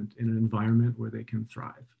world and in an environment where they can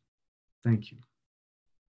thrive. Thank you.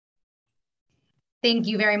 Thank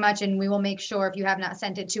you very much, and we will make sure, if you have not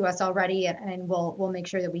sent it to us already, and we'll make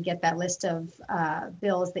sure that we get that list of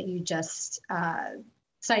bills that you just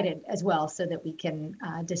cited as well, so that we can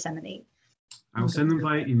disseminate. I will send them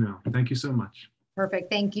via email. Thank you so much.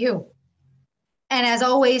 Perfect, thank you. And as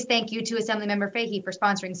always, thank you to Assemblymember Fahy for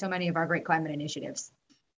sponsoring so many of our great climate initiatives.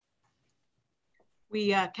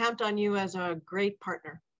 We count on you as a great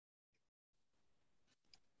partner.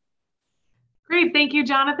 Great, thank you,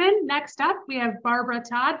 Jonathan. Next up, we have Barbara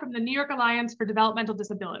Todd from the New York Alliance for Developmental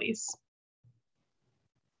Disabilities.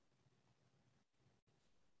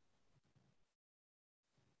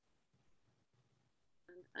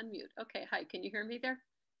 Unmute. Okay, hi, can you hear me there?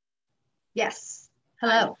 Yes,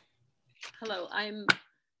 hello. Hi. Hello, I'm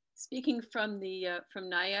speaking from the from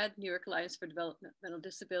NIAD, New York Alliance for Developmental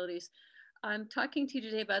Disabilities. I'm talking to you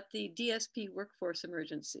today about the DSP workforce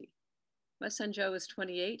emergency. My son Joe is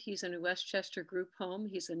 28. He's in a Westchester group home.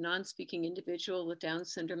 He's a non-speaking individual with Down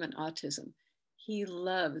syndrome and autism. He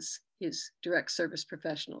loves his direct service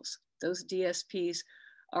professionals. Those DSPs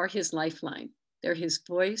are his lifeline. They're his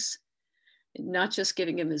voice, not just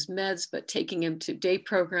giving him his meds, but taking him to day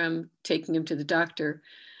program, taking him to the doctor,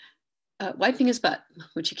 wiping his butt,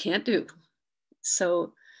 which he can't do.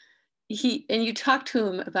 So you talk to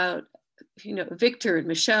him about, you know, Victor and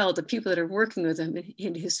Michelle, the people that are working with him,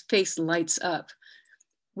 and his face lights up.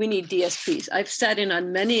 We need DSPs. I've sat in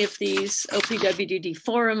on many of these OPWDD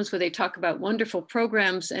forums where they talk about wonderful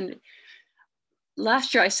programs. And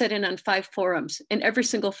last year I sat in on 5 forums. In every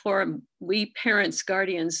single forum, we parents,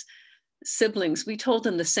 guardians, siblings, we told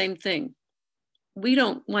them the same thing. We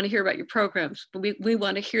don't want to hear about your programs, but we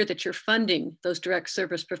want to hear that you're funding those direct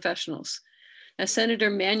service professionals. Now, Senator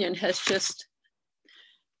Mannion has just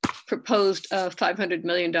proposed a $500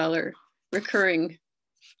 million recurring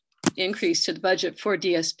increase to the budget for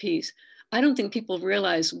DSPs. I don't think people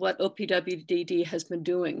realize what OPWDD has been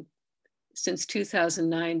doing since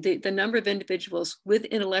 2009. The number of individuals with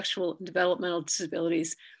intellectual and developmental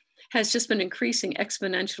disabilities has just been increasing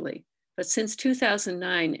exponentially. But since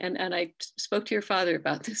 2009, and I spoke to your father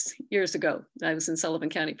about this years ago. I was in Sullivan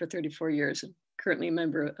County for 34 years and currently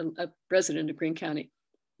a resident of Greene County.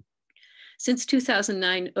 Since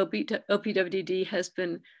 2009, OPWDD has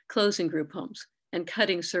been closing group homes, and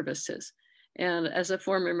cutting services. And as a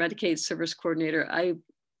former Medicaid service coordinator, I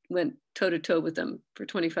went toe-to-toe with them for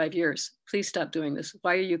 25 years. Please stop doing this.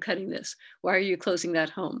 Why are you cutting this? Why are you closing that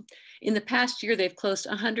home? In the past year, they've closed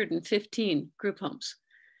 115 group homes.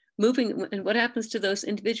 And what happens to those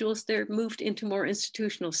individuals? They're moved into more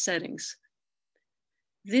institutional settings.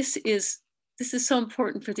 This is so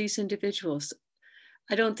important for these individuals.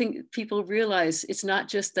 I don't think people realize it's not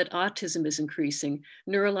just that autism is increasing.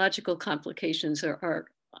 Neurological complications are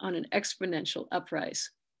on an exponential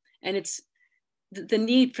uprise. And it's the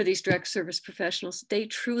need for these direct service professionals. They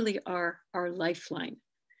truly are our lifeline.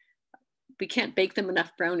 We can't bake them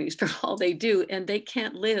enough brownies for all they do, and they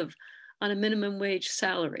can't live on a minimum wage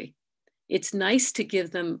salary. It's nice to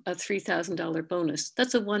give them a $3,000 bonus.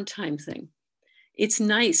 That's a one-time thing. It's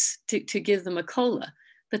nice to give them a COLA,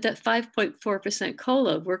 but that 5.4%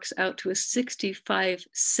 COLA works out to a 65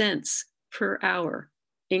 cents per hour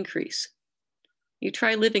increase. You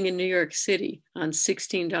try living in New York City on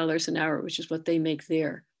 $16 an hour, which is what they make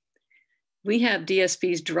there. We have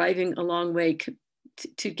DSPs driving a long way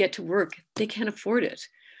to get to work. They can't afford it.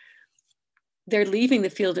 They're leaving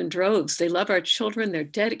the field in droves. They love our children. They're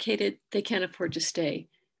dedicated. They can't afford to stay.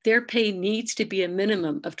 Their pay needs to be a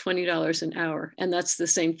minimum of $20 an hour. And that's the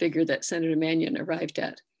same figure that Senator Mannion arrived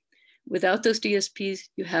at. Without those DSPs,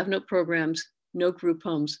 you have no programs, no group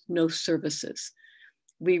homes, no services.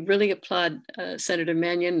 We really applaud Senator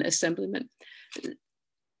Mannion, Assemblyman.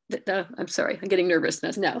 I'm sorry, I'm getting nervous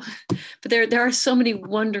now. But there are so many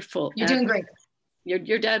wonderful. You're doing great.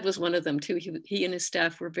 Your dad was one of them too. He and his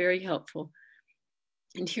staff were very helpful.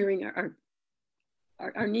 And hearing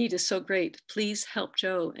our need is so great. Please help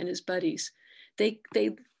Joe and his buddies. They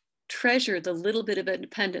treasure the little bit of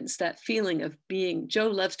independence, that feeling of being. Joe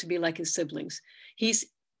loves to be like his siblings. He's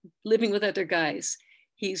living with other guys.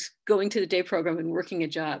 He's going to the day program and working a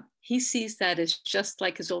job. He sees that as just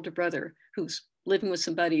like his older brother who's living with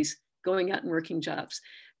some buddies, going out and working jobs.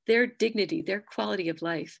 Their dignity, their quality of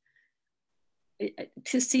life.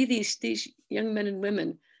 To see these young men and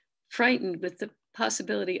women frightened with the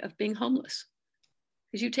possibility of being homeless.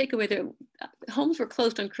 Because you take away their homes were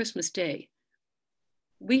closed on Christmas Day.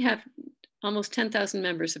 We have almost 10,000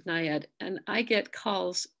 members of NIAD, and I get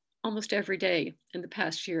calls almost every day in the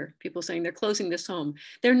past year, people saying they're closing this home.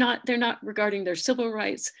 They're not regarding their civil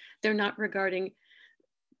rights. They're not regarding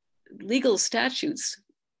legal statutes,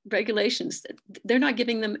 regulations. They're not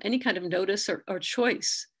giving them any kind of notice or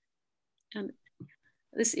choice. And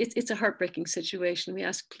it's a heartbreaking situation. We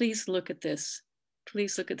ask, please look at this.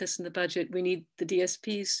 Please look at this in the budget. We need the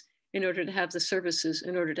DSPs in order to have the services,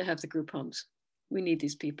 in order to have the group homes. We need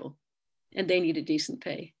these people, and they need a decent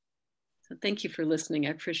pay. So thank you for listening.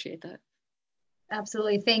 I appreciate that.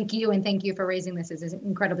 Absolutely. Thank you. And thank you for raising this. This is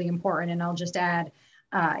incredibly important. And I'll just add,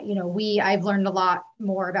 I've learned a lot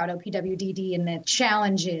more about OPWDD and the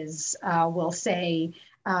challenges, we'll say,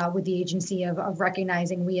 with the agency of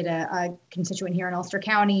recognizing. We had a constituent here in Ulster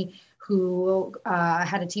County who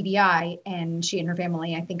had a TBI, and she and her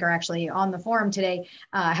family, I think, are actually on the forum today,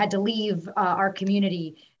 had to leave our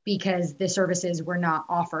community because the services were not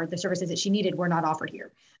offered. The services that she needed were not offered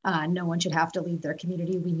here. No one should have to leave their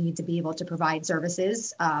community. We need to be able to provide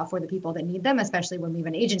services for the people that need them, especially when we have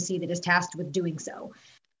an agency that is tasked with doing so.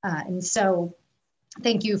 And so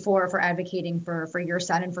thank you for advocating for your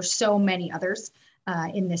son and for so many others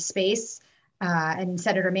in this space. And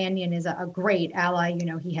Senator Mannion is a great ally.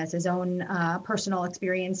 He has his own personal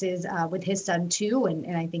experiences with his son too,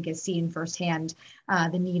 and I think has seen firsthand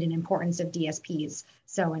the need and importance of DSPs.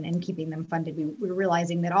 So, and keeping them funded, we're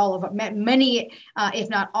realizing that many, if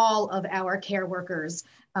not all of our care workers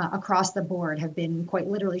across the board have been quite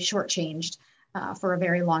literally shortchanged for a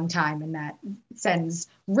very long time, and that sends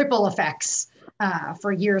ripple effects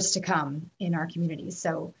for years to come in our communities.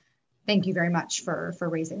 So thank you very much for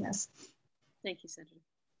raising this. Thank you, Senator.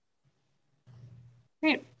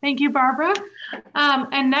 Great, thank you, Barbara.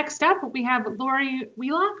 And next up, we have Lori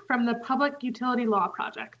Wheelock from the Public Utility Law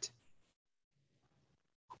Project.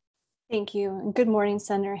 Thank you. Good morning,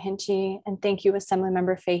 Senator Hinchey, and thank you,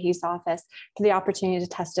 Assemblymember Fahy's office, for the opportunity to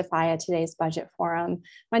testify at today's budget forum.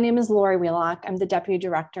 My name is Lori Wheelock. I'm the Deputy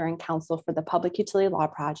Director and Counsel for the Public Utility Law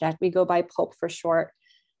Project. We go by PULP for short.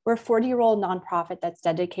 We're a 40-year-old nonprofit that's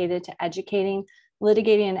dedicated to educating,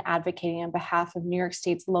 litigating, and advocating on behalf of New York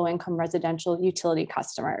State's low-income residential utility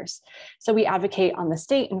customers. So we advocate on the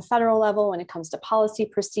state and federal level when it comes to policy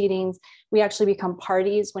proceedings. We actually become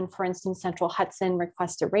parties when, for instance, Central Hudson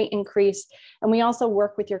requests a rate increase. And we also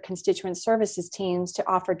work with your constituent services teams to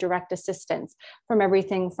offer direct assistance, from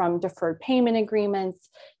everything from deferred payment agreements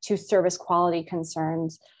to service quality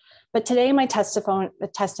concerns. But today my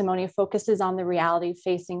testimony focuses on the reality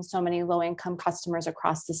facing so many low-income customers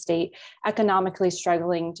across the state, economically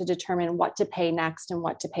struggling to determine what to pay next and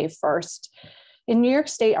what to pay first. In New York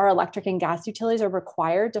State, our electric and gas utilities are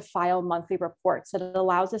required to file monthly reports that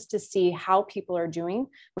allows us to see how people are doing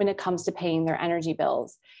when it comes to paying their energy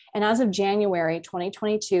bills. And as of January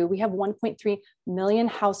 2022, we have 1.3 million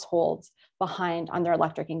households behind on their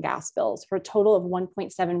electric and gas bills for a total of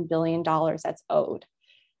 $1.7 billion that's owed.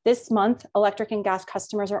 This month, electric and gas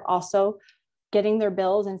customers are also getting their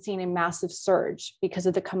bills and seeing a massive surge because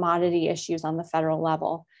of the commodity issues on the federal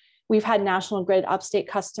level. We've had National Grid Upstate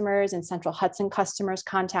customers and Central Hudson customers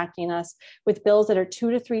contacting us with bills that are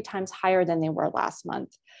 2 to 3 times higher than they were last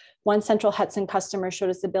month. One Central Hudson customer showed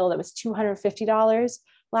us a bill that was $250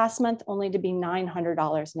 last month, only to be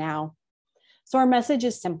 $900 now. So our message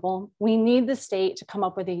is simple. We need the state to come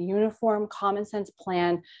up with a uniform, common sense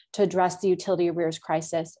plan to address the utility arrears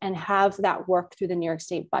crisis and have that work through the New York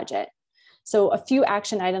State budget. So a few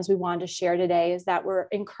action items we wanted to share today is that we're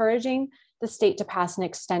encouraging the state to pass an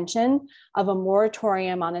extension of a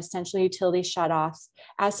moratorium on essential utility shutoffs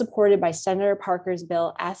as supported by Senator Parker's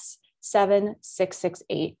bill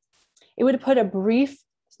S7668. It would put a brief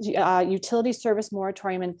utility service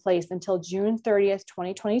moratorium in place until June 30th,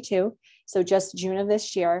 2022. So just June of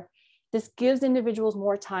this year. This gives individuals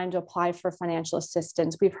more time to apply for financial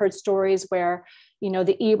assistance. We've heard stories where,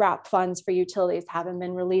 the ERAP funds for utilities haven't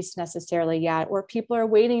been released necessarily yet, or people are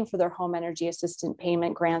waiting for their home energy assistance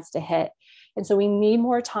payment grants to hit. And so we need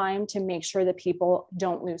more time to make sure that people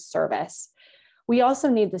don't lose service. We also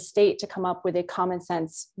need the state to come up with a common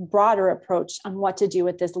sense, broader approach on what to do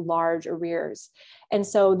with this large arrears. And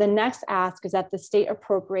so the next ask is that the state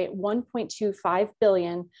appropriate $1.25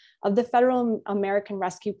 billion of the Federal American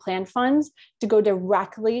Rescue Plan funds to go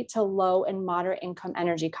directly to low and moderate income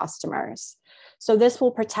energy customers. So this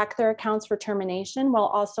will protect their accounts for termination while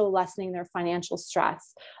also lessening their financial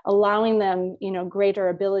stress, allowing them, greater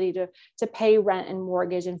ability to pay rent and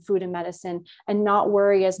mortgage and food and medicine and not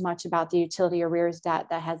worry as much about the utility arrears debt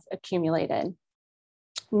that has accumulated.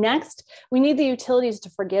 Next, we need the utilities to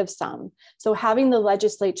forgive some. So having the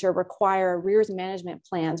legislature require arrears management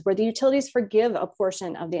plans where the utilities forgive a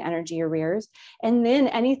portion of the energy arrears, and then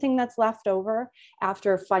anything that's left over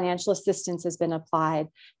after financial assistance has been applied,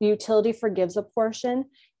 the utility forgives a portion.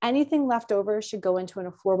 Anything left over should go into an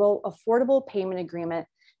affordable payment agreement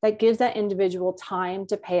that gives that individual time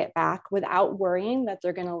to pay it back without worrying that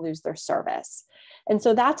they're going to lose their service. And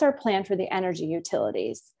so that's our plan for the energy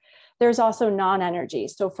utilities. There's also non-energy.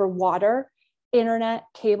 So for water, internet,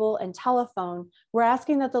 cable, and telephone, we're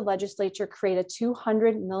asking that the legislature create a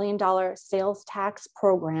 $200 million sales tax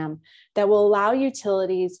program that will allow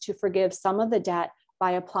utilities to forgive some of the debt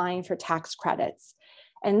by applying for tax credits.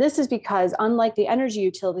 And this is because unlike the energy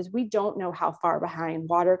utilities, we don't know how far behind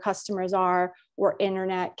water customers are or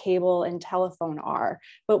internet, cable, and telephone are,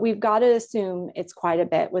 but we've got to assume it's quite a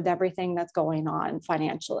bit with everything that's going on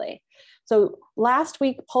financially. So last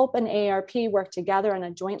week, Pulp and AARP worked together on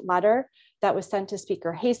a joint letter that was sent to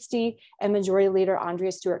Speaker Hasty and Majority Leader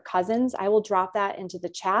Andrea Stewart-Cousins. I will drop that into the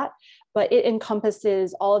chat, but it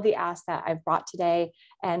encompasses all of the asks that I've brought today.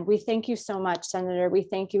 And we thank you so much, Senator. We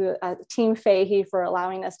thank you, Team Fahy, for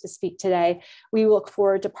allowing us to speak today. We look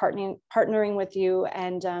forward to partnering with you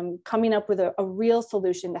and coming up with a real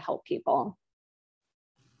solution to help people.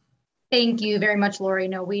 Thank you very much, Lori.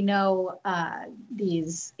 No, we know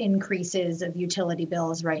these increases of utility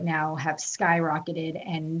bills right now have skyrocketed,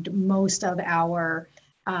 and most of our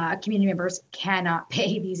community members cannot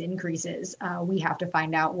pay these increases. We have to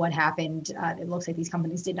find out what happened. It looks like these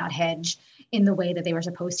companies did not hedge in the way that they were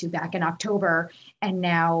supposed to back in October, and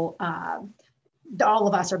now all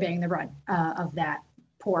of us are bearing the brunt of that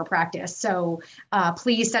poor practice. So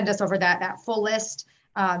please send us over that full list.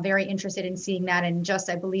 Very interested in seeing that. And just,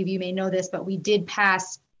 I believe you may know this, but we did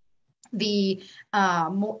pass the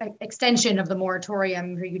extension of the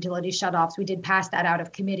moratorium for utility shutoffs. We did pass that out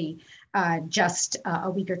of committee just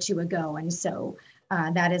a week or two ago. And so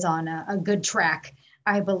that is on a good track,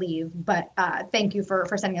 I believe. But thank you for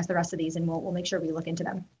sending us the rest of these, and we'll make sure we look into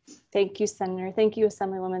them. Thank you, Senator. Thank you,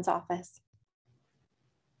 Assemblywoman's office.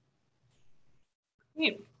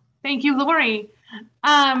 Great. Thank you, Lori.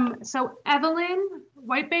 So Evelyn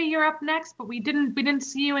White Bay, you're up next, but we didn't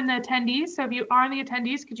see you in the attendees. So if you are in the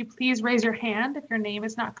attendees, could you please raise your hand if your name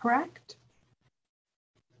is not correct?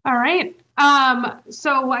 All right.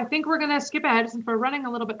 So I think we're going to skip ahead since we're running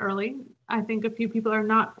a little bit early. I think a few people are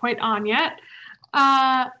not quite on yet.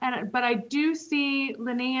 But I do see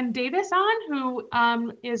Linnea Davis on,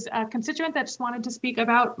 who is a constituent that just wanted to speak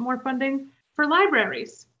about more funding for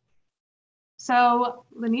libraries. So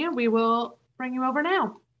Linnea, we will bring you over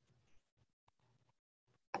now.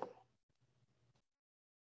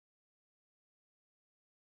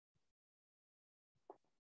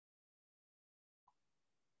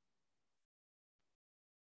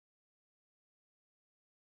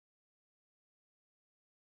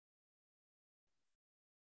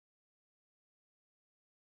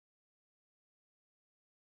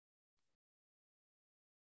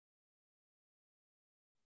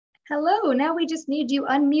 Hello, now we just need you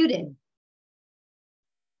unmuted.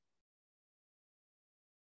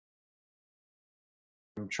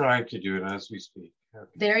 I'm trying to do it as we speak. Okay.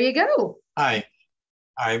 There you go. Hi,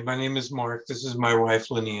 my name is Mark. This is my wife,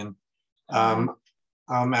 Linian. I'm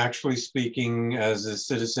actually speaking as a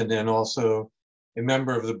citizen and also a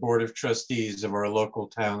member of the Board of Trustees of our local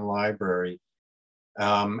town library,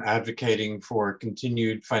 advocating for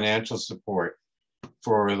continued financial support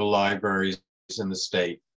for the libraries in the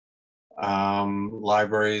state.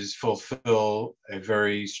 Libraries fulfill a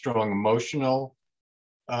very strong emotional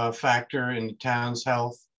factor in the town's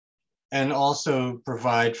health, and also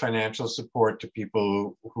provide financial support to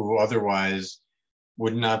people who otherwise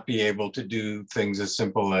would not be able to do things as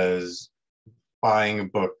simple as buying a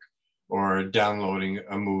book or downloading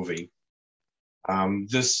a movie.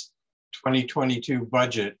 This 2022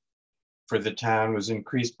 budget for the town was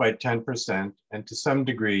increased by 10%, and to some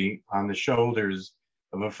degree on the shoulders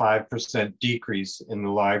of a 5% decrease in the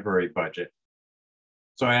library budget.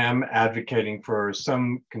 So I am advocating for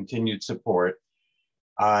some continued support.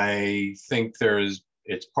 I think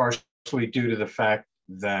it's partially due to the fact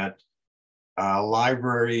that a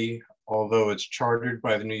library, although it's chartered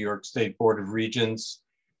by the New York State Board of Regents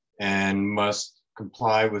and must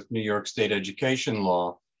comply with New York State education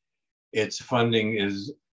law, its funding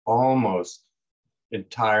is almost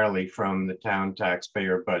entirely from the town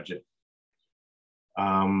taxpayer budget.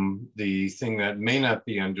 The thing that may not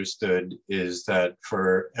be understood is that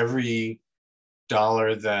for every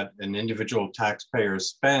dollar that an individual taxpayer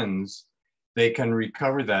spends, they can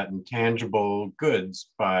recover that in tangible goods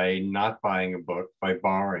by not buying a book, by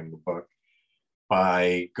borrowing a book,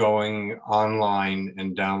 by going online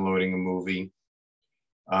and downloading a movie.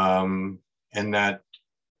 And that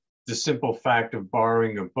the simple fact of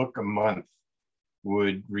borrowing a book a month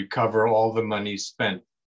would recover all the money spent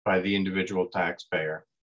by the individual taxpayer.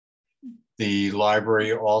 The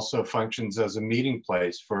library also functions as a meeting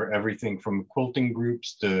place for everything from quilting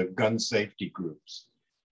groups to gun safety groups.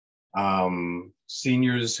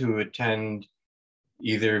 Seniors who attend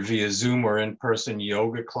either via Zoom or in-person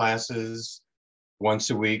yoga classes once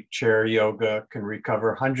a week, chair yoga, can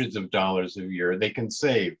recover hundreds of dollars a year. They can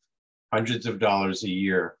save hundreds of dollars a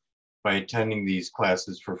year by attending these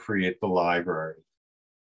classes for free at the library.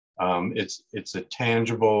 It's a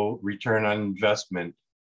tangible return on investment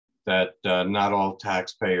that not all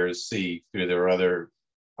taxpayers see through their other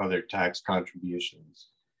tax contributions.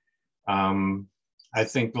 I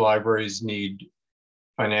think libraries need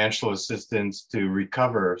financial assistance to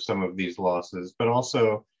recover some of these losses, but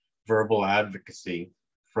also verbal advocacy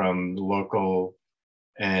from local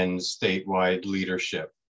and statewide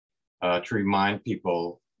leadership to remind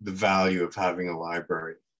people the value of having a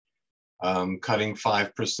library. Cutting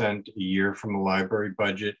 5% a year from the library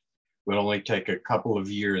budget would only take a couple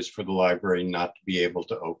of years for the library not to be able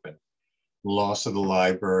to open. The loss of the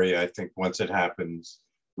library, I think once it happens,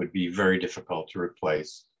 would be very difficult to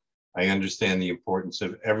replace. I understand the importance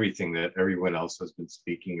of everything that everyone else has been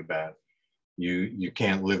speaking about. You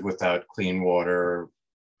can't live without clean water,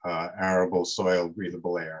 arable soil,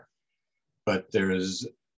 breathable air. But the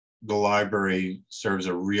library serves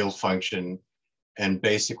a real function and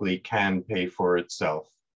basically can pay for itself.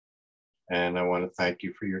 And I want to thank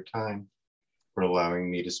you for your time, for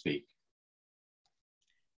allowing me to speak.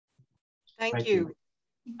 Thank you.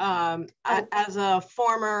 As a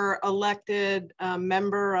former elected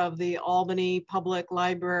member of the Albany Public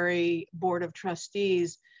Library Board of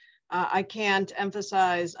Trustees, I can't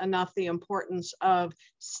emphasize enough the importance of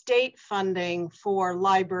state funding for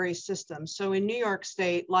library systems. So in New York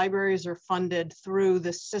State, libraries are funded through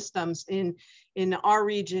the systems. In our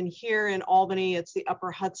region here in Albany, it's the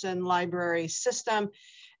Upper Hudson Library System.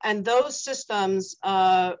 And those systems,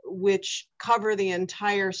 which cover the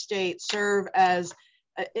entire state, serve as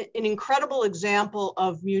an incredible example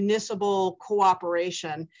of municipal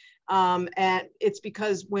cooperation. And it's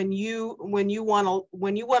because when you want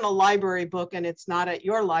a library book and it's not at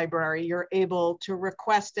your library, you're able to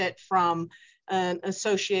request it from an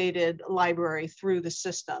associated library through the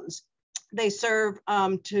systems. They serve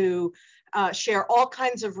to share all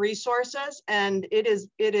kinds of resources, and it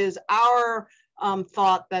is our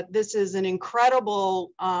thought that this is an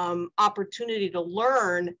incredible opportunity to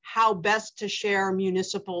learn how best to share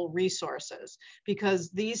municipal resources, because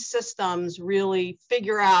these systems really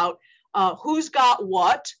figure out who's got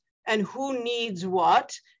what and who needs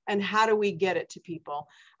what and how do we get it to people.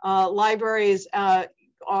 Libraries,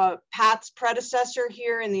 Pat's predecessor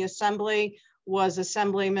here in the Assembly was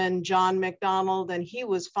Assemblyman John McDonald, and he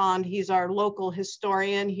was fond, he's our local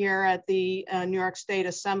historian here at the New York State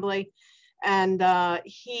Assembly. And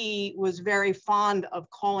he was very fond of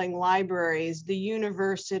calling libraries the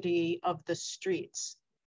university of the streets.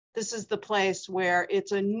 This is the place where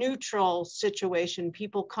it's a neutral situation.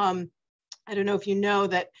 People come, I don't know if you know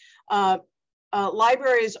that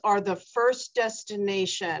libraries are the first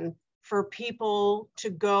destination for people to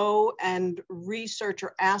go and research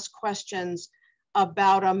or ask questions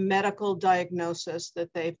about a medical diagnosis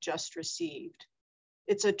that they've just received.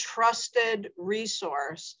 It's a trusted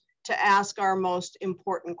resource to ask our most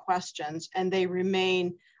important questions, and they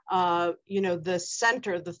remain, the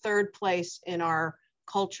center, the third place in our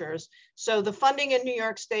cultures. So the funding in New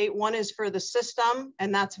York State, one is for the system,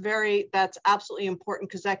 and that's absolutely important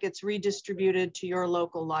because that gets redistributed to your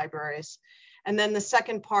local libraries. And then the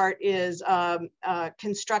second part is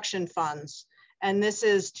construction funds. And this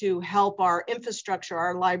is to help our infrastructure,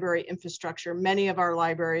 our library infrastructure. Many of our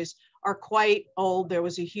libraries are quite old. There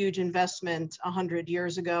was a huge investment 100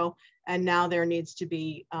 years ago, and now there needs to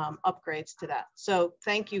be upgrades to that. So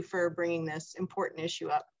thank you for bringing this important issue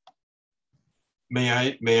up. May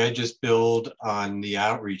I just build on the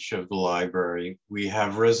outreach of the library? We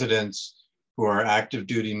have residents who are active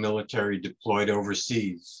duty military deployed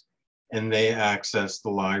overseas, and they access the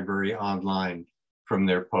library online from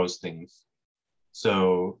their postings.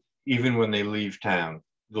 So even when they leave town,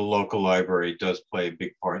 the local library does play a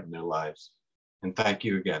big part in their lives. And thank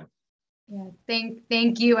you again. Yeah,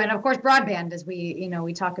 thank you. And of course, broadband, as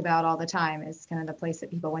we talk about all the time, is kind of the place that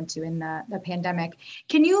people went to in the pandemic.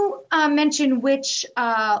 Can you mention which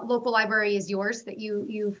local library is yours that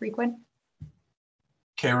you frequent?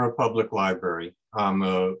 Cara Public Library. I'm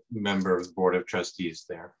a member of the Board of Trustees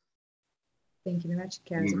there. Thank you very much.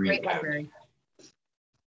 Cara is a great library.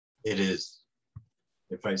 It is,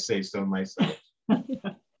 if I say so myself.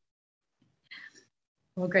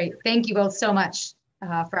 Well, great. Thank you both so much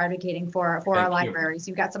for advocating for our libraries.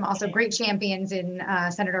 You've got some also great champions in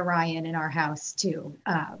Senator Ryan in our house too,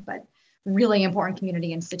 but really important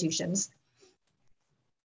community institutions.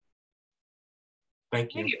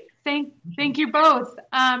 Thank you. Thank you both.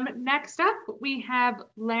 Next up, we have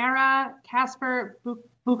Lara Casper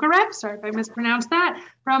Bukarev, sorry if I mispronounced that,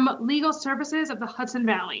 from Legal Services of the Hudson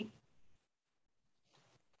Valley.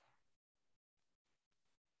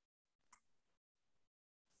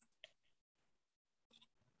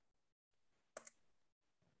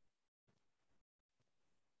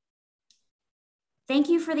 Thank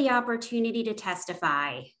you for the opportunity to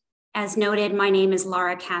testify. As noted, my name is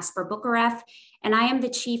Lara Casper Bukarev, and I am the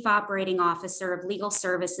Chief Operating Officer of Legal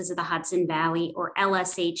Services of the Hudson Valley, or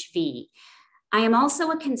LSHV. I am also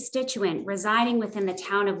a constituent residing within the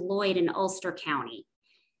town of Lloyd in Ulster County.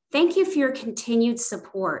 Thank you for your continued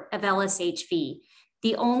support of LSHV,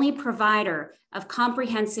 the only provider of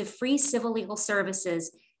comprehensive free civil legal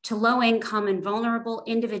services to low-income and vulnerable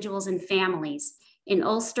individuals and families in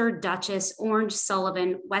Ulster, Dutchess, Orange,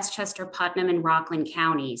 Sullivan, Westchester, Putnam, and Rockland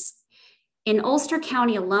counties. In Ulster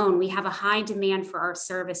County alone, we have a high demand for our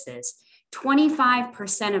services.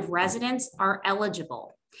 25% of residents are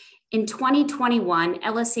eligible. In 2021,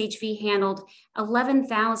 LSHV handled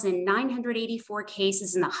 11,984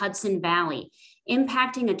 cases in the Hudson Valley,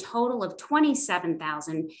 impacting a total of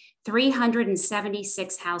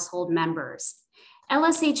 27,376 household members.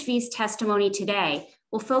 LSHV's testimony today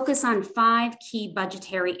will focus on 5 key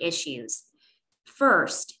budgetary issues.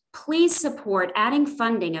 First, please support adding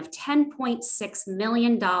funding of $10.6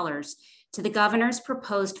 million to the governor's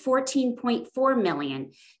proposed $14.4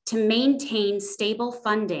 million to maintain stable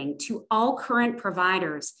funding to all current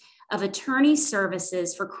providers of attorney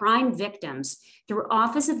services for crime victims through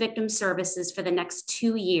Office of Victim Services for the next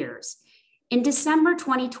 2 years. In December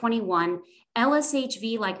 2021,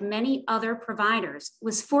 LSHV, like many other providers,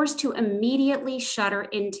 was forced to immediately shutter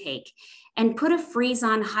intake and put a freeze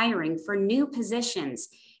on hiring for new positions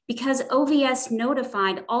because OVS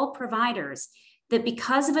notified all providers that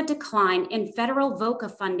because of a decline in federal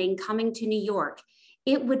VOCA funding coming to New York,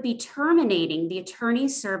 it would be terminating the attorney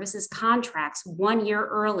services contracts 1 year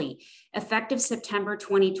early, effective September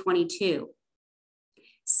 2022.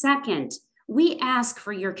 Second, we ask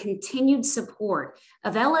for your continued support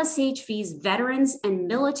of LSHV's Veterans and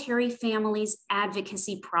Military Families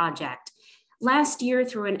Advocacy Project. Last year,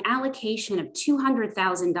 through an allocation of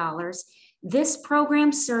 $200,000, this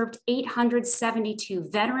program served 872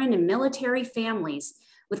 veteran and military families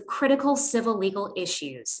with critical civil legal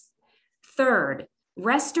issues. Third,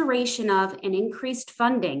 restoration of and increased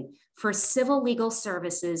funding for civil legal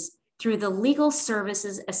services through the Legal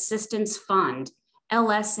Services Assistance Fund,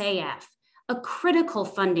 LSAF, a critical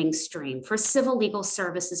funding stream for civil legal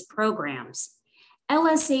services programs.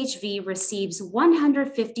 LSHV receives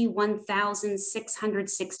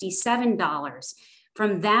 $151,667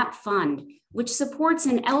 from that fund, which supports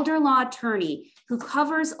an elder law attorney who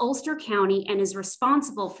covers Ulster County and is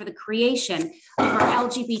responsible for the creation of our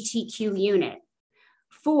LGBTQ unit.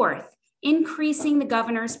 Fourth, increasing the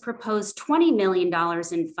governor's proposed $20 million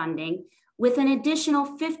in funding with an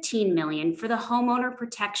additional $15 million for the Homeowner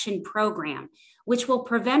Protection Program, which will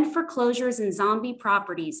prevent foreclosures in zombie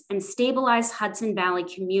properties and stabilize Hudson Valley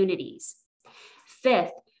communities.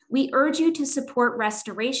 Fifth, we urge you to support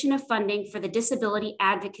restoration of funding for the Disability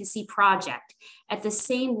Advocacy Project at the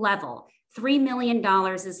same level, $3 million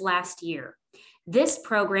as last year. This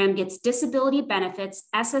program gets disability benefits,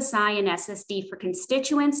 SSI and SSD for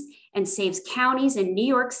constituents and saves counties and New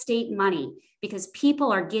York State money because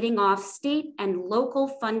people are getting off state and local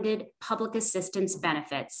funded public assistance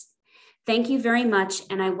benefits. Thank you very much,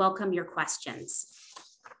 and I welcome your questions.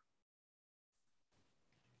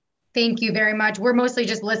 Thank you very much. We're mostly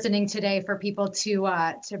just listening today for people to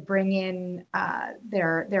bring in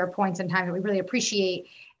their points and time. We really appreciate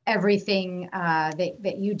everything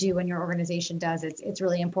that you do and your organization does. It's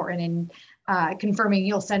really important in confirming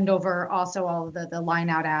you'll send over also all of the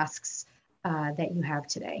line out asks that you have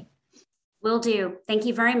today. Will do. Thank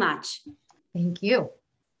you very much. Thank you.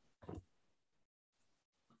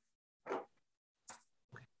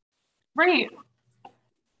 Great.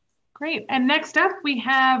 Great. And next up, we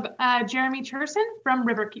have Jeremy Cherson from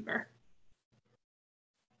Riverkeeper.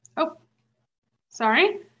 Oh,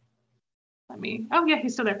 sorry. Oh yeah,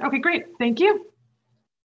 he's still there. Okay, great. Thank you.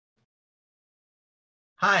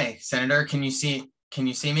 Hi, Senator. Can you see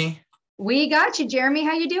me? We got you, Jeremy.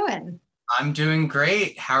 How you doing? I'm doing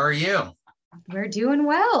great. How are you? We're doing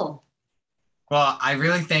well. Well, I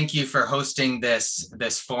really thank you for hosting this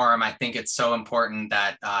forum. I think it's so important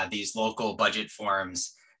that these local budget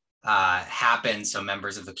forums happen so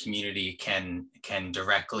members of the community can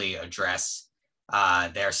directly address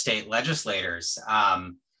their state legislators.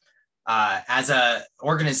 As an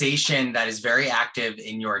organization that is very active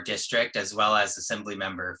in your district, as well as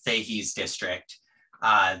Assemblymember Fahy's district,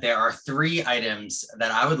 there are 3 items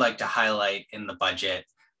that I would like to highlight in the budget,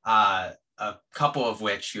 a couple of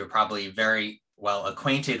which you're probably very well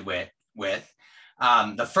acquainted with.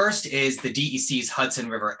 The first is the DEC's Hudson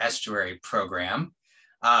River Estuary Program,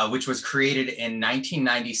 which was created in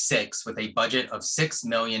 1996 with a budget of $6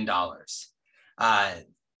 million.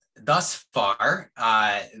 Thus far,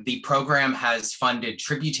 the program has funded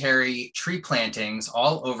tributary tree plantings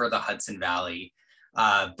all over the Hudson Valley,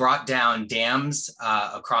 brought down dams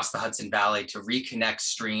across the Hudson Valley to reconnect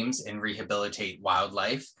streams and rehabilitate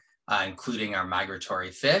wildlife, including our migratory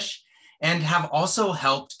fish, and have also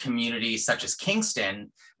helped communities such as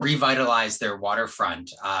Kingston revitalize their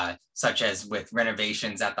waterfront, such as with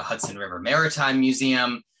renovations at the Hudson River Maritime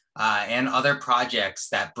Museum, and other projects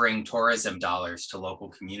that bring tourism dollars to local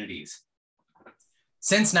communities.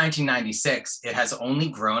 Since 1996, it has only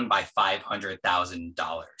grown by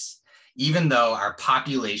 $500,000, even though our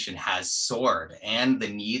population has soared and the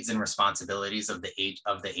needs and responsibilities of the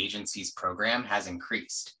agency's program has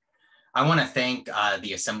increased. I want to thank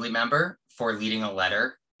the Assemblymember for leading a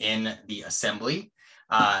letter in the Assembly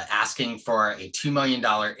asking for a $2 million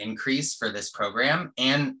increase for this program,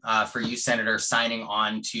 and for you, Senator, signing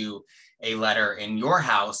on to a letter in your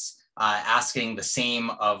House asking the same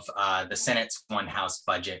of the Senate's one House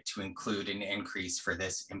budget to include an increase for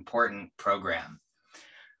this important program.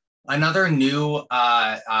 Another new,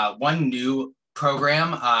 one new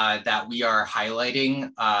program that we are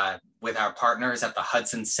highlighting with our partners at the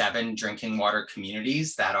Hudson 7 drinking water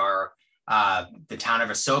communities that are the town of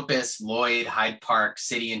Esopus, Lloyd, Hyde Park,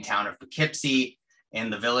 city and town of Poughkeepsie,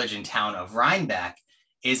 and the village and town of Rhinebeck,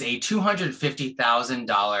 is a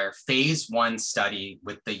 $250,000 phase 1 study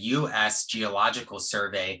with the U.S. Geological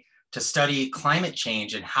Survey to study climate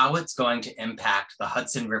change and how it's going to impact the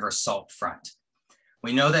Hudson River salt front.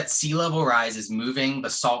 We know that sea level rise is moving the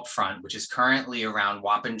salt front, which is currently around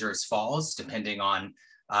Wappingers Falls, depending on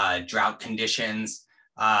drought conditions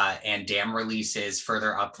and dam releases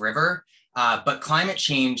further upriver. But climate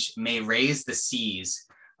change may raise the seas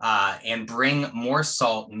and bring more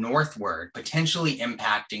salt northward, potentially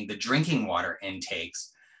impacting the drinking water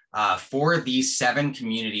intakes for these 7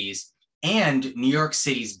 communities and New York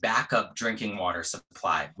City's backup drinking water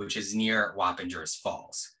supply, which is near Wappingers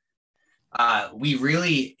Falls. We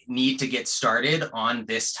really need to get started on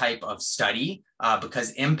this type of study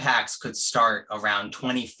because impacts could start around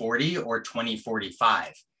 2040 or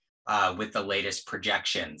 2045 with the latest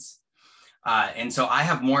projections. And so I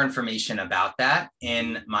have more information about that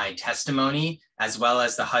in my testimony, as well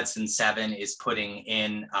as the Hudson 7 is putting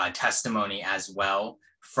in testimony as well,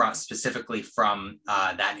 specifically from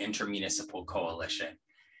that intermunicipal coalition.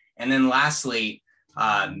 And then lastly,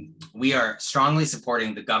 we are strongly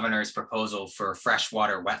supporting the governor's proposal for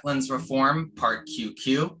freshwater wetlands reform, Part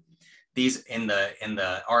QQ. These in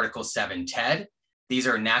the Article 7 TED. These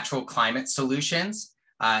are natural climate solutions.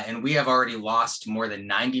 And we have already lost more than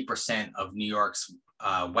 90% of New York's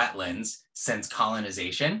wetlands since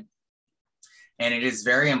colonization. And it is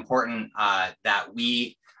very important that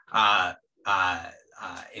we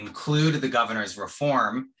include the governor's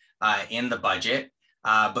reform in the budget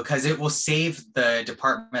because it will save the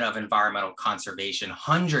Department of Environmental Conservation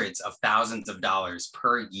hundreds of thousands of dollars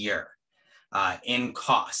per year in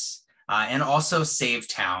costs and also save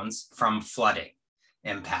towns from flooding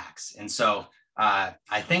impacts. And so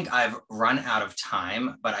I think I've run out of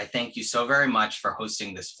time, but I thank you so very much for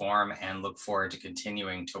hosting this forum and look forward to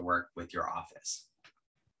continuing to work with your office.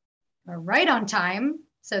 We're right on time.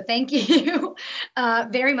 So thank you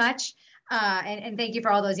very much. And thank you for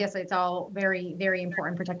all those. Yes, it's all very, very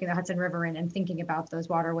important. Protecting the Hudson River and thinking about those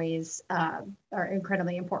waterways are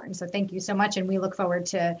incredibly important. So thank you so much. And we look forward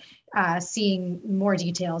to seeing more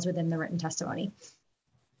details within the written testimony.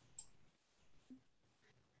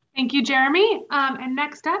 Thank you, Jeremy. And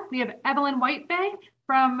next up, we have Evelyn Whitebay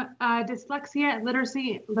from Dyslexia and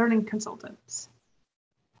Literacy Learning Consultants.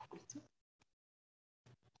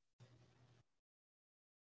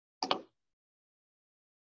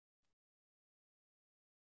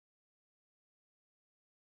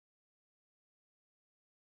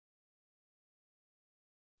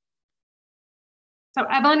 So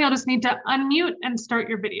Evelyn, you'll just need to unmute and start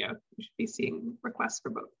your video. You should be seeing requests for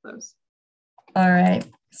both of those. All right.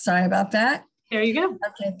 Sorry about that. There you go.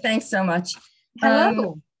 Okay. Thanks so much.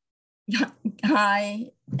 Hello. Hi.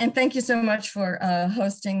 And thank you so much for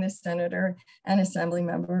hosting this Senator and Assembly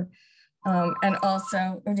member. And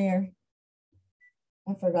also, oh dear,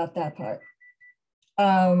 I forgot that part.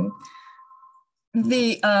 I'll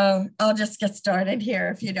just get started here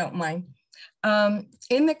if you don't mind.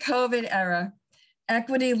 In the COVID era,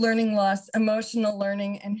 equity, learning loss, emotional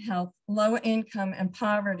learning and health, low income and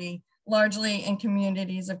poverty, largely in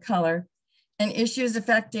communities of color, and issues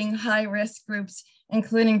affecting high-risk groups,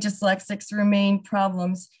 including dyslexics, remain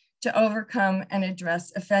problems to overcome and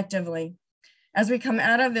address effectively. As we come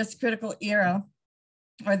out of this critical era,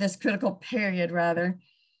 or this critical period rather,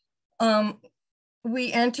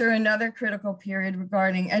 we enter another critical period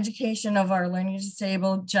regarding education of our learning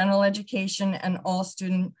disabled, general education, and all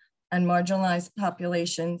student and marginalized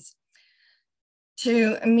populations.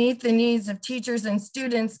 To meet the needs of teachers and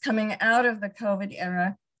students coming out of the COVID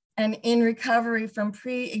era and in recovery from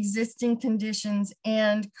pre-existing conditions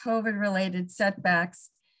and COVID-related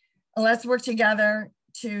setbacks, let's work together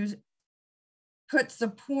to put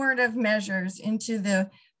supportive measures into the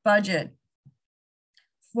budget,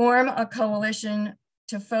 form a coalition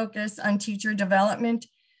to focus on teacher development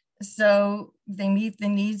so they meet the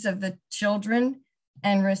needs of the children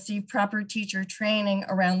and receive proper teacher training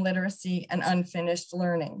around literacy and unfinished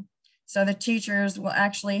learning. So the teachers will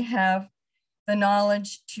actually have the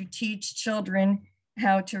knowledge to teach children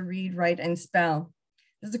how to read, write, and spell.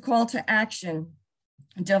 There's a call to action,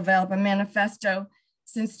 develop a manifesto,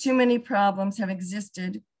 since too many problems have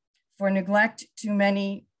existed for neglect, too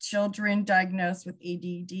many children diagnosed with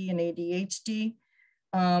ADD and ADHD,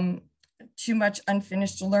 too much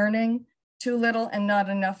unfinished learning, too little and not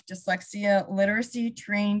enough dyslexia literacy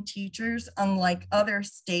trained teachers, unlike other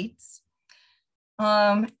states,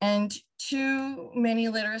 and too many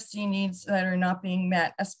literacy needs that are not being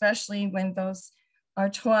met, especially when those are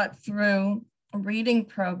taught through reading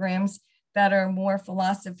programs that are more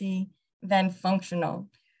philosophy than functional.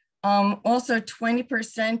 Also,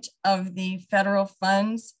 20% of the federal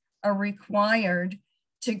funds are required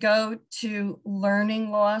to go to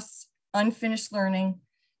learning loss, unfinished learning,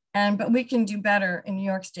 but we can do better in New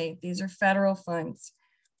York State. These are federal funds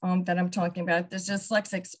that I'm talking about. The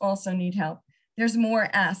dyslexics also need help. There's more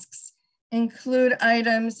asks. Include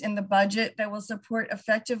items in the budget that will support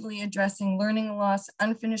effectively addressing learning loss,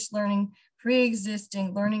 unfinished learning,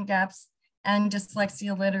 pre-existing learning gaps, and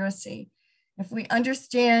dyslexia literacy. If we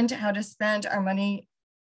understand how to spend our money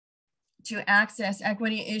to access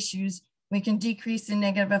equity issues, we can decrease the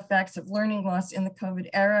negative effects of learning loss in the COVID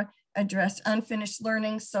era address unfinished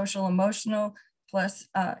learning, social emotional plus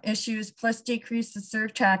issues, plus decrease the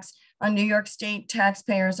surtax on New York State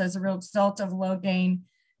taxpayers as a result of low gain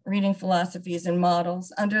reading philosophies and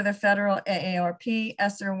models. Under the federal AARP,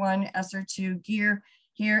 ESSER 1, ESSER 2, GEAR,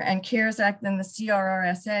 HERE, and CARES Act, and the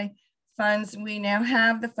CRRSA funds, we now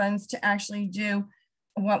have the funds to actually do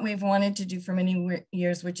what we've wanted to do for many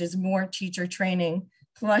years, which is more teacher training,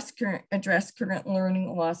 plus address current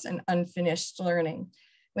learning loss and unfinished learning.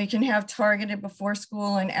 We can have targeted before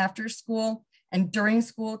school and after school and during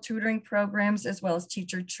school tutoring programs, as well as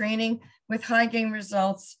teacher training with high gain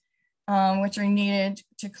results, which are needed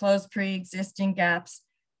to close pre-existing gaps.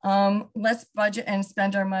 Let's budget and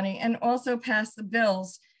spend our money, and also pass the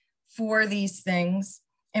bills for these things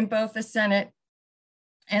in both the Senate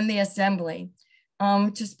and the Assembly,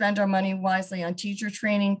 to spend our money wisely on teacher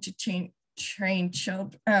training, to train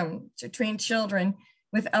children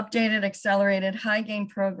with updated, accelerated, high gain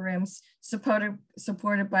programs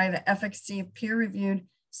supported by the efficacy of peer-reviewed,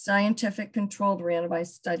 scientific controlled randomized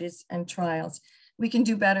studies and trials. We can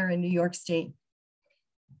do better in New York State.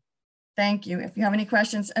 Thank you. If you have any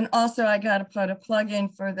questions, and also I got to put a plug in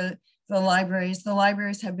for the libraries. The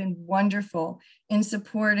libraries have been wonderful in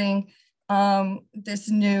supporting this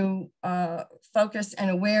new focus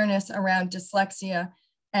and awareness around dyslexia.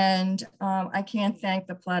 And I can't thank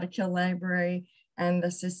the Plattekill Library and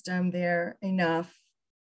the system there enough.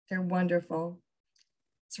 They're wonderful.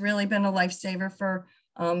 It's really been a lifesaver for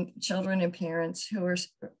children and parents who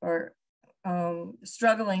are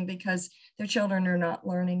struggling because their children are not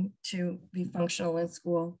learning to be functional in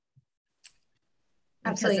school.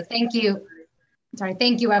 Absolutely, thank you. Sorry,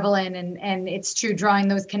 thank you, Evelyn. And it's true, drawing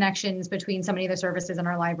those connections between so many of the services in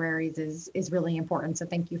our libraries is really important. So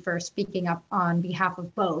thank you for speaking up on behalf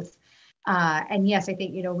of both. And yes, I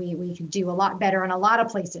think, we can do a lot better in a lot of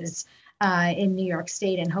places in New York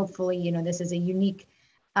State. And hopefully, this is a unique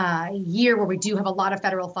year where we do have a lot of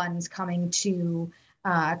federal funds coming to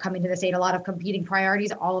the state, a lot of competing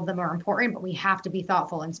priorities. All of them are important, but we have to be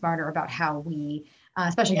thoughtful and smarter about how we,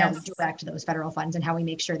 especially how we direct those federal funds and how we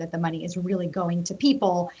make sure that the money is really going to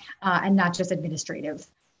people and not just administrative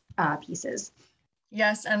pieces.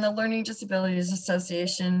 Yes, and the Learning Disabilities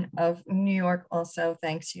Association of New York also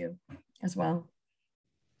thanks you as well.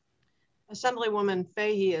 Assemblywoman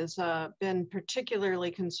Fahy has been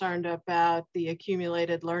particularly concerned about the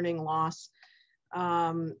accumulated learning loss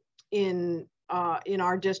in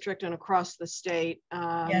our district and across the state,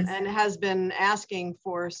 and has been asking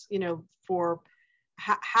for, for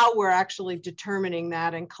how we're actually determining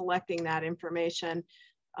that and collecting that information.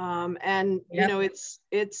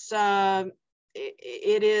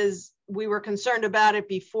 We were concerned about it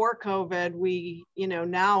before COVID.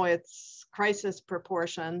 Now it's crisis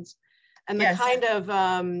proportions, and the kind of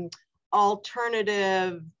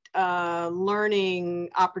alternative learning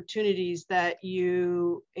opportunities that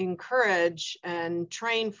you encourage and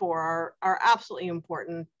train for are absolutely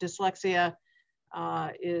important. Dyslexia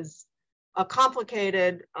is a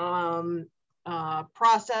complicated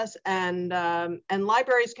process, and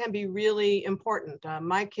libraries can be really important.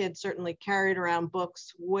 My kid certainly carried around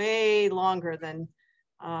books way longer than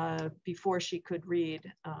before she could read,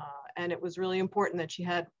 and it was really important that she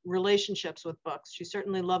had relationships with books. She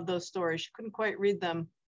certainly loved those stories. She couldn't quite read them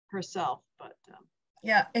herself, but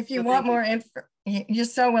yeah, if you want more info, you're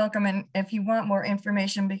so welcome. And if you want more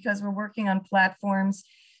information, because we're working on platforms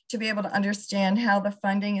to be able to understand how the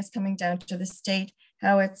funding is coming down to the state,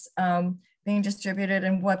 how it's being distributed,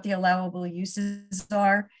 and what the allowable uses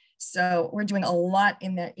are. So we're doing a lot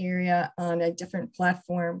in that area on a different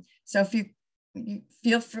platform. So if you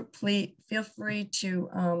feel free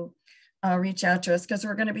to reach out to us, because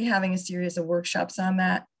we're going to be having a series of workshops on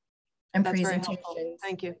that and that's presentations.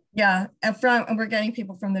 Thank you. Yeah, and we're getting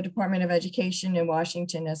people from the Department of Education in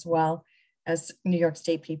Washington as well as New York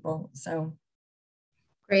State people. So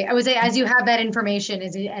great. I would say, as you have that information,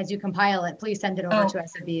 as you compile it, please send it over to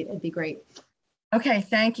us. It'd be great. Okay,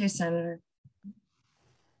 thank you, Senator.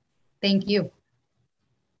 Thank you.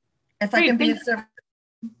 If I can be of service.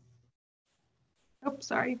 Oh,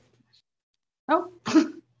 sorry. Oh,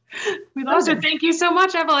 we lost her. Thank you so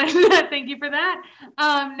much, Evelyn. Thank you for that.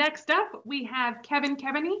 Next up, we have Kevin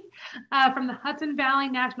Keveney from the Hudson Valley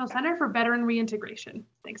National Center for Veteran Reintegration.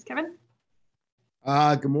 Thanks, Kevin.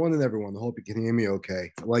 Good morning, everyone. I hope you can hear me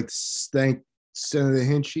okay. I'd like to thank Senator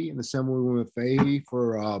Hinchey and Assemblywoman Fahy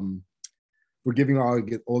for giving our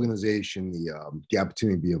organization the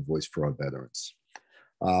opportunity to be a voice for our veterans.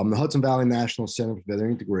 The Hudson Valley National Center for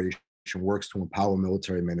Veteran Integration works to empower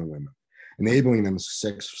military men and women, enabling them to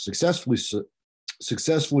successfully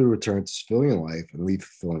successfully return to civilian life and lead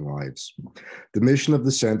fulfilling lives. The mission of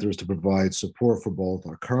the center is to provide support for both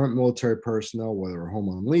our current military personnel, whether home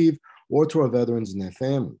on leave, or to our veterans and their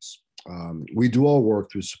families. We do our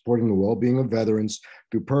work through supporting the well-being of veterans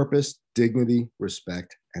through purpose, dignity,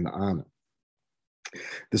 respect, and honor.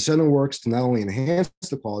 The center works to not only enhance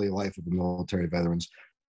the quality of life of the military veterans,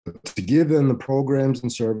 but to give them the programs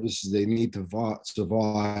and services they need to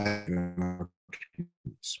survive in our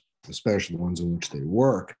communities, especially the ones in which they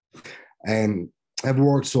work and have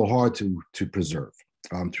worked so hard to preserve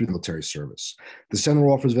through the military service. The center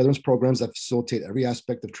offers veterans programs that facilitate every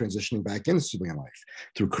aspect of transitioning back into civilian life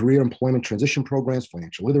through career employment transition programs,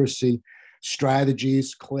 financial literacy,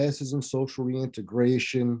 strategies, classes in social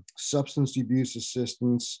reintegration, substance abuse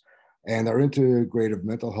assistance, and our integrative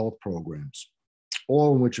mental health programs,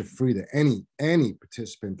 all in which are free to any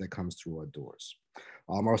participant that comes through our doors.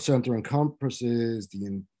 Our center encompasses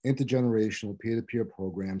the intergenerational peer-to-peer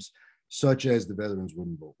programs, such as the Veterans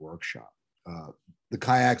Wooden Boat Workshop. The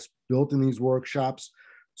kayaks built in these workshops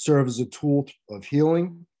serve as a tool of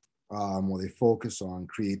healing, where they focus on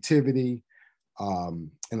creativity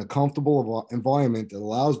in a comfortable environment that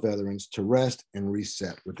allows veterans to rest and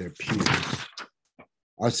reset with their peers.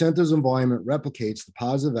 Our center's environment replicates the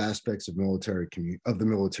positive aspects of the military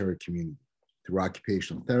community through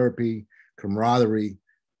occupational therapy, camaraderie,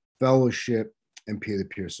 fellowship, and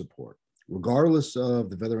peer-to-peer support. Regardless of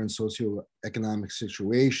the veteran's socioeconomic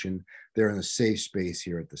situation, they're in a safe space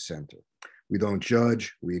here at the center. We don't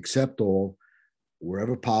judge, we accept all.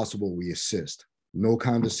 Wherever possible, we assist. No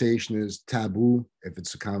conversation is taboo if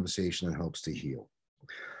it's a conversation that helps to heal.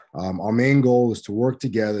 Our main goal is to work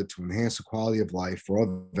together to enhance the quality of life for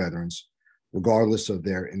other veterans, regardless of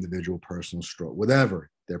their individual personal struggle, whatever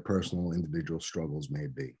their personal individual struggles may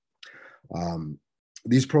be.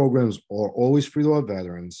 These programs are always free to our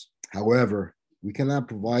veterans. However, we cannot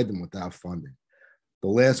provide them without funding. The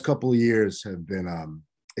last couple of years have been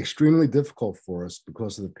extremely difficult for us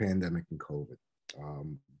because of the pandemic and COVID.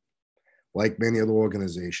 Like many other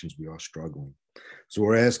organizations, we are struggling. So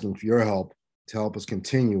we're asking for your help to help us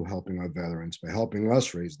continue helping our veterans by helping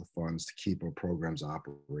us raise the funds to keep our programs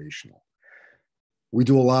operational. We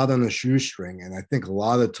do a lot on the shoestring, and I think a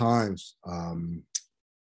lot of times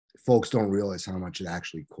folks don't realize how much it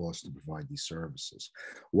actually costs to provide these services.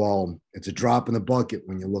 Well, it's a drop in the bucket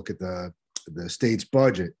when you look at the state's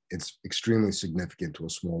budget. It's extremely significant to a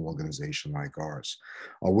small organization like ours.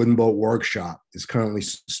 Our Wooden Boat Workshop is currently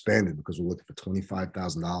suspended because we're looking for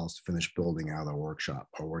 $25,000 to finish building out our workshop,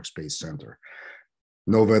 our workspace center.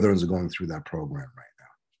 No veterans are going through that program right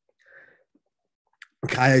now.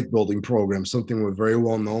 Kayak building program, something we're very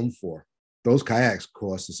well known for. Those kayaks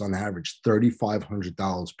cost us on average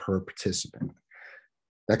 $3,500 per participant.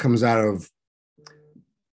 That comes out of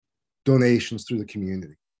donations through the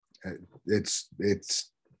community. It's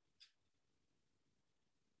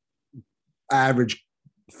average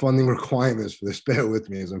funding requirements for this. Bear with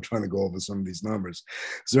me as I'm trying to go over some of these numbers.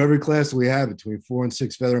 So every class we have between 4 and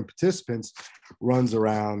 6 veteran participants runs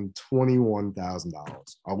around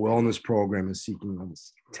 $21,000. Our wellness program is seeking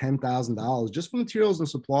almost $10,000 just for materials and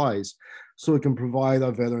supplies, so we can provide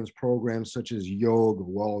our veterans programs such as yoga,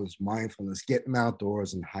 wellness, mindfulness, getting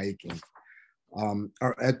outdoors and hiking.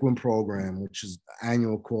 Our Equine program, which is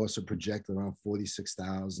annual costs are projected around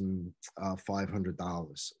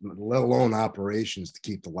 $46,500, let alone operations to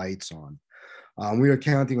keep the lights on. We are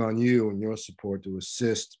counting on you and your support to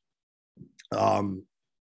assist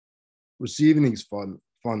receiving these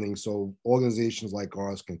funding so organizations like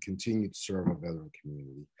ours can continue to serve our veteran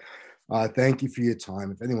community. Thank you for your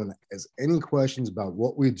time. If anyone has any questions about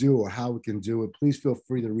what we do or how we can do it, please feel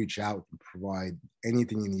free to reach out and provide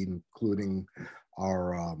anything you need, including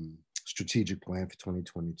our strategic plan for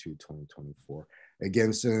 2022-2024.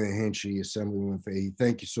 Again, Senator Hinchey, Assemblymember Fahy,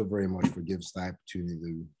 thank you so very much for giving us the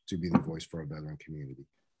opportunity to be the voice for our veteran community.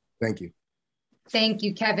 Thank you. Thank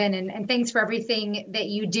you, Kevin, and thanks for everything that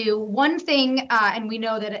you do. One thing, and we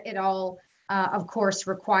know that it all of course,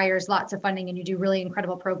 requires lots of funding, and you do really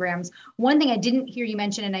incredible programs. One thing I didn't hear you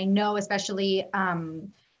mention, and I know especially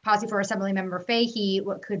policy for Assemblymember Fahy,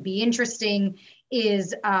 what could be interesting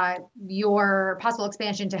is your possible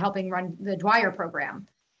expansion to helping run the Dwyer program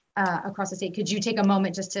across the state. Could you take a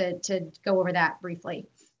moment just to go over that briefly?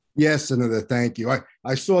 Yes, Senator, thank you.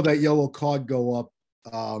 I saw that yellow card go up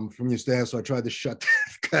from your staff, so I tried to shut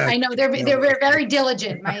that. I know they're very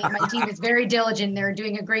diligent. My team is very diligent. They're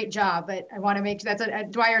doing a great job, but I want to make sure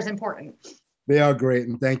Dwyer's important. They are great,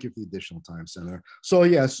 and thank you for the additional time, Senator. So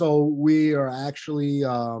yeah, so we are actually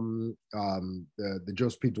the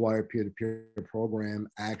Joseph P. Dwyer peer-to-peer program.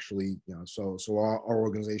 Actually, so our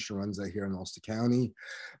organization runs that here in Ulster County.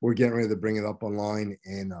 We're getting ready to bring it up online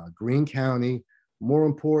in Greene County. More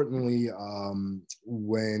importantly,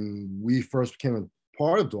 when we first became a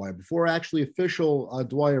part of Dwyer, before actually official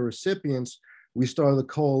Dwyer recipients, we started a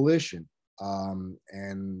coalition,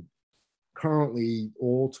 and currently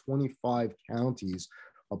all 25 counties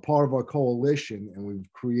are part of our coalition, and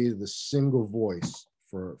we've created a single voice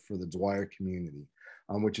for the Dwyer community,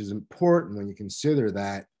 which is important when you consider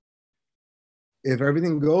that if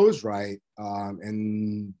everything goes right,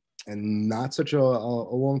 and not such a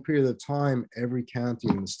long period of time, every county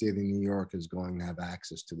in the state of New York is going to have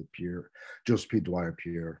access to the Joseph P. Dwyer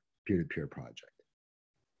peer-to-peer project.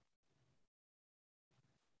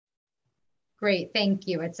 Great, thank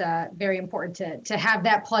you. It's very important to have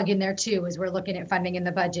that plug in there too, as we're looking at funding in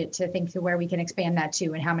the budget, to think to where we can expand that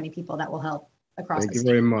to and how many people that will help across the state. Thank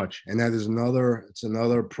you very much. And that is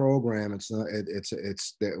another program.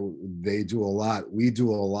 They do a lot. We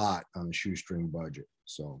do a lot on the shoestring budget.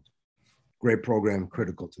 So great program,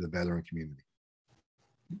 critical to the veteran community.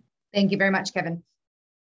 Thank you very much, Kevin.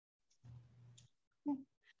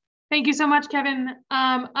 Thank you so much, Kevin.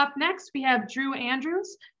 Up next, we have Drew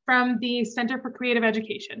Andrews from the Center for Creative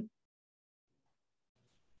Education.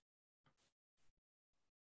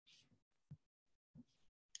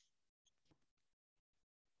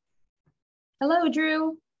 Hello,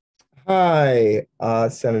 Drew. Hi,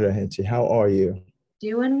 Senator Hinchey. How are you?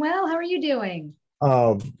 Doing well. How are you doing?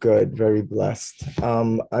 Oh, good. Very blessed.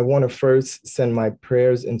 I want to first send my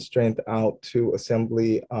prayers and strength out to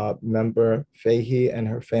Assembly member Fahy and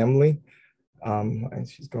her family. And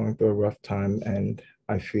she's going through a rough time, and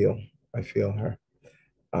I feel her.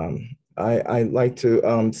 I'd like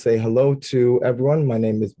to say hello to everyone. My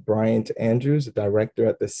name is Bryant Andrews, Director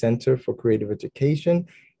at the Center for Creative Education,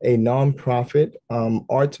 a nonprofit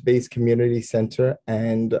arts-based community center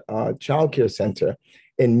and childcare center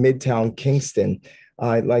in Midtown Kingston.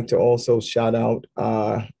 I'd like to also shout out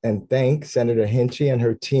and thank Senator Hinchey and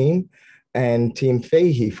her team and Team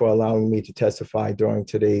Fahy for allowing me to testify during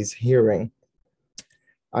today's hearing.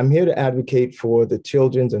 I'm here to advocate for the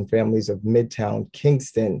children and families of Midtown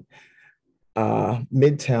Kingston,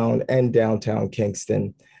 Midtown and downtown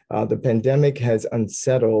Kingston. The pandemic has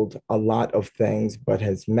unsettled a lot of things, but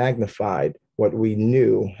has magnified what we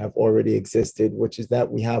knew have already existed, which is that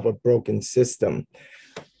we have a broken system.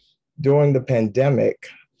 During the pandemic,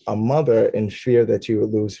 a mother, in fear that she would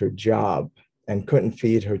lose her job and couldn't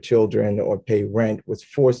feed her children or pay rent, was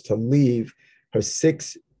forced to leave her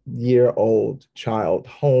 6-year-old child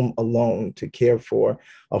home alone to care for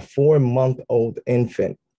a 4-month-old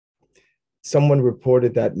infant. Someone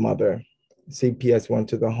reported that mother. CPS went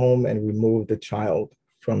to the home and removed the child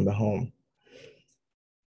from the home.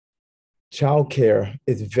 Childcare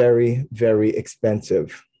is very, very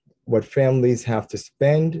expensive. What families have to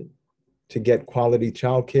spend to get quality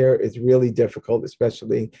childcare is really difficult,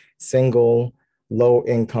 especially single,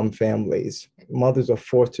 low-income families. Mothers are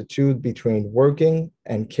forced to choose between working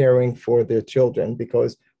and caring for their children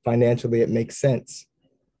because financially it makes sense.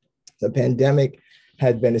 The pandemic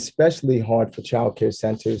had been especially hard for childcare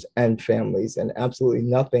centers and families, and absolutely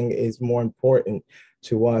nothing is more important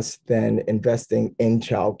to us than investing in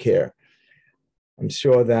childcare. I'm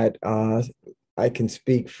sure that I can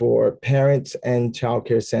speak for parents and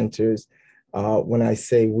childcare centers when I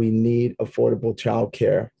say we need affordable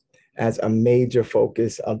childcare as a major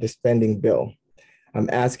focus of the spending bill. I'm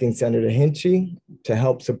asking Senator Hinchey to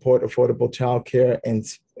help support affordable childcare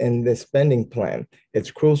in the spending plan. It's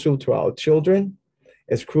crucial to our children.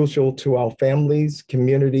 It's crucial to our families,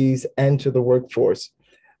 communities, and to the workforce.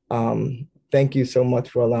 Thank you so much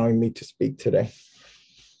for allowing me to speak today.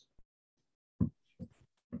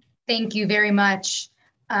 Thank you very much.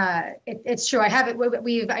 It's true. I have it.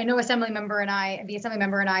 I know the Assembly member and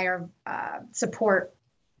I are support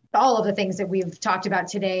all of the things that we've talked about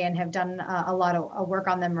today and have done a lot of work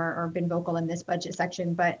on them or been vocal in this budget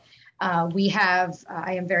section. But I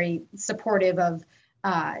am very supportive of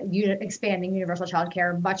expanding universal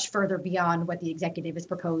childcare much further beyond what the executive has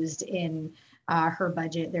proposed in her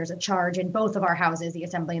budget. There's a charge in both of our houses, the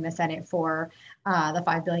Assembly and the Senate, for the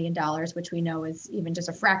 $5 billion, which we know is even just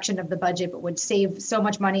a fraction of the budget, but would save so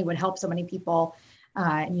much money, would help so many people.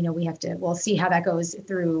 We'll see how that goes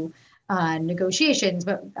through negotiations,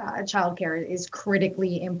 but childcare is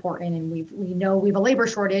critically important, and we know we have a labor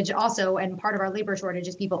shortage also, and part of our labor shortage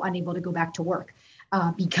is people unable to go back to work.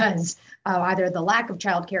 because either the lack of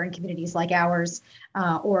childcare in communities like ours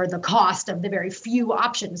or the cost of the very few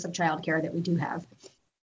options of childcare that we do have.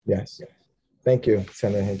 Yes. Thank you,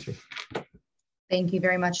 Senator Hinchey. Thank you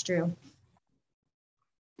very much, Drew.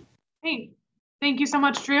 Hey, thank you so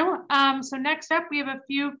much, Drew. So next up, we have a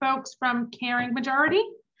few folks from Caring Majority.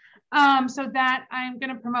 So that I'm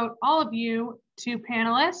going to promote all of you to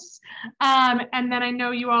panelists. And then I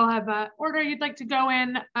know you all have an order you'd like to go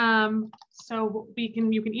in. So you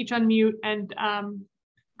can each unmute and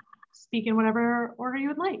speak in whatever order you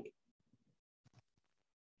would like.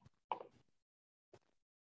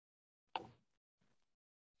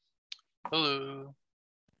 Hello.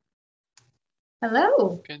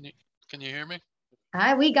 Hello. Can you hear me?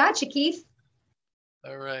 Hi, we got you, Keith.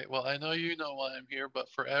 All right. Well, I know you know why I'm here, but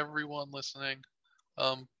for everyone listening,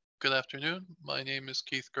 good afternoon. My name is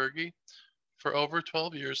Keith Gerge. For over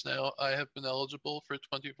 12 years now, I have been eligible for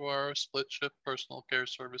 24-hour split shift personal care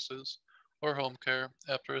services or home care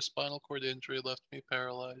after a spinal cord injury left me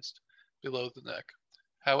paralyzed below the neck.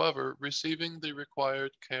 However, receiving the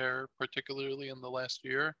required care, particularly in the last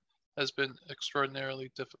year, has been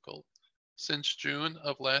extraordinarily difficult. Since June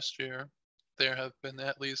of last year, there have been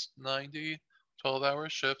at least 90 12-hour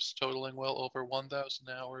shifts totaling well over 1,000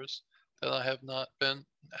 hours that I have not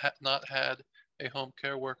had a home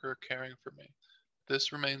care worker caring for me.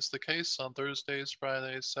 This remains the case on Thursdays,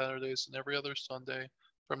 Fridays, Saturdays, and every other Sunday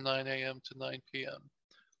from 9 a.m. to 9 p.m.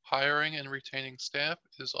 Hiring and retaining staff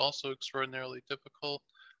is also extraordinarily difficult.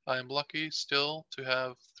 I am lucky still to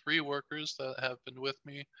have 3 workers that have been with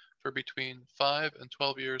me for between 5 and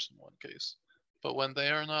 12 years in one case. But when they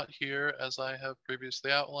are not here, as I have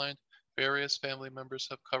previously outlined, various family members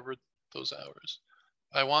have covered those hours.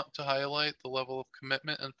 I want to highlight the level of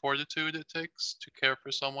commitment and fortitude it takes to care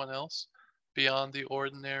for someone else beyond the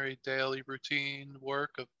ordinary daily routine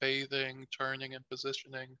work of bathing, turning and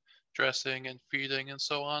positioning, dressing and feeding and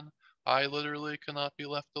so on. I literally cannot be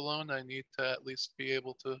left alone. I need to at least be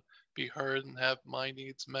able to be heard and have my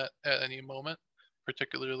needs met at any moment,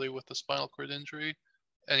 particularly with a spinal cord injury.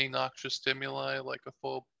 Any noxious stimuli like a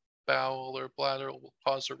full bowel or bladder will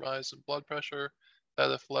cause a rise in blood pressure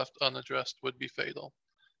that, if left unaddressed, would be fatal.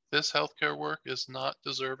 This healthcare work is not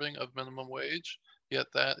deserving of minimum wage, yet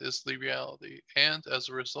that is the reality. And as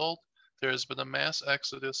a result, there has been a mass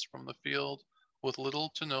exodus from the field with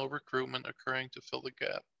little to no recruitment occurring to fill the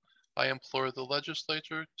gap. I implore the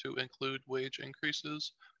legislature to include wage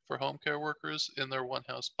increases for home care workers in their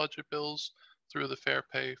one-house budget bills through the Fair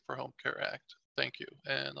Pay for Home Care Act. Thank you,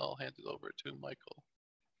 and I'll hand it over to Michael.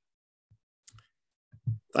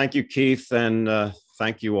 Thank you, Keith, and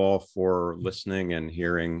thank you all for listening and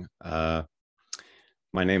hearing. My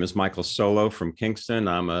name is Michael Solo from Kingston.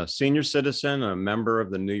 I'm a senior citizen, a member of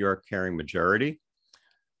the New York Caring Majority.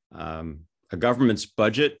 A government's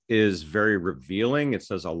budget is very revealing. It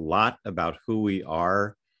says a lot about who we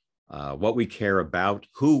are, what we care about,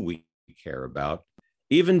 who we care about,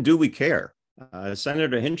 even do we care.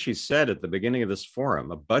 Senator Hinchey said at the beginning of this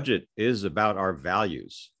forum, a budget is about our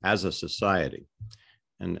values as a society.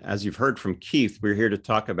 And as you've heard from Keith, we're here to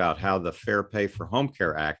talk about how the Fair Pay for Home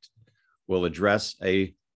Care Act will address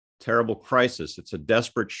a terrible crisis. It's a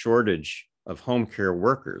desperate shortage of home care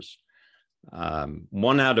workers.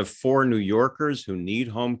 1 out of 4 New Yorkers who need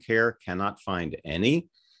home care cannot find any.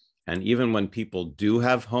 And even when people do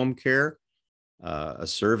have home care, a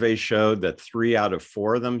survey showed that 3 out of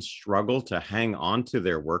 4 of them struggle to hang on to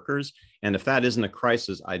their workers. And if that isn't a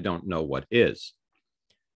crisis, I don't know what is.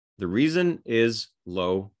 The reason is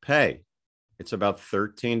low pay. It's about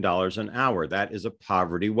 $13 an hour. That is a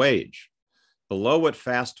poverty wage, below what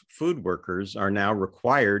fast food workers are now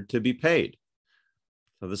required to be paid.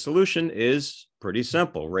 So the solution is pretty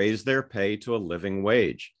simple: raise their pay to a living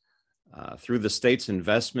wage. Through the state's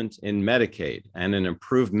investment in Medicaid and an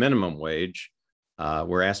improved minimum wage,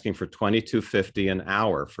 we're asking for $22.50 an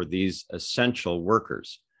hour for these essential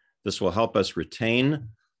workers. This will help us retain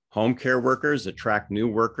home care workers, attract new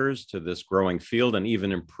workers to this growing field, and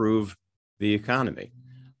even improve the economy.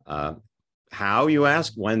 How, you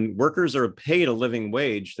ask? When workers are paid a living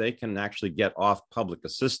wage, they can actually get off public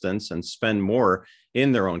assistance and spend more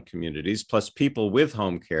in their own communities. Plus, people with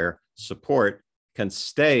home care support can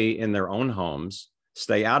stay in their own homes,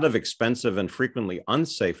 stay out of expensive and frequently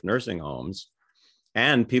unsafe nursing homes,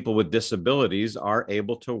 and people with disabilities are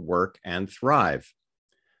able to work and thrive.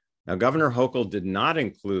 Now, Governor Hochul did not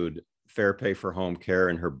include Fair Pay for Home Care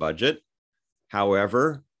in her budget.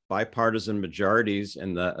 However, bipartisan majorities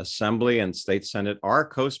in the Assembly and State Senate are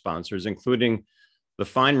co-sponsors, including the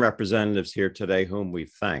fine representatives here today, whom we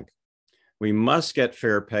thank. We must get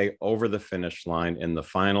fair pay over the finish line in the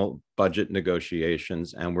final budget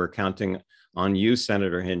negotiations, and we're counting on you,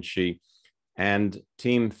 Senator Hinchey, and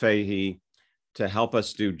Team Fahy to help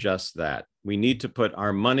us do just that. We need to put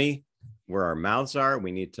our money where our mouths are.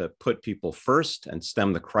 We need to put people first and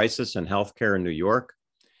stem the crisis in healthcare in New York.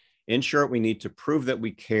 In short, we need to prove that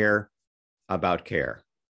we care about care.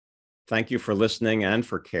 Thank you for listening and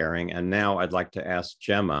for caring. And now I'd like to ask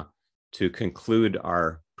Gemma to conclude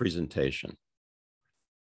our presentation.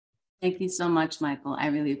 Thank you so much, Michael. I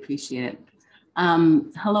really appreciate it.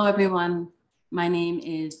 Hello, everyone. My name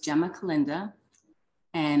is Gemma Kalinda,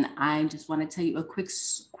 and I just want to tell you a quick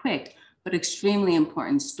but extremely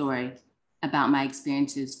important story about my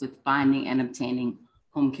experiences with finding and obtaining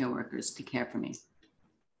home care workers to care for me.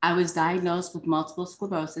 I was diagnosed with multiple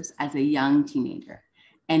sclerosis as a young teenager,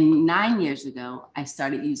 and 9 years ago, I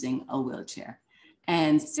started using a wheelchair.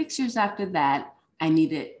 And 6 years after that, I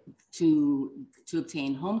needed to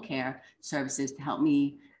obtain home care services to help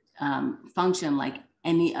me function like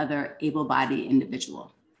any other able-bodied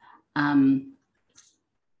individual.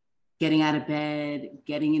 Getting out of bed,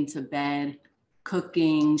 getting into bed,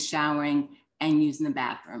 cooking, showering, and using the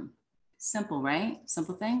bathroom. Simple, right?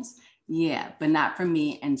 Simple things? Yeah, but not for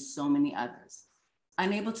me and so many others.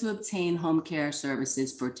 Unable to obtain home care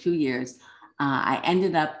services for 2 years, I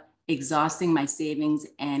ended up exhausting my savings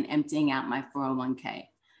and emptying out my 401k.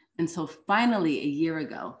 Until finally a year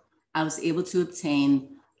ago, I was able to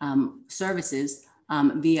obtain services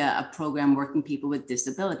via a program working people with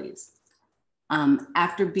disabilities.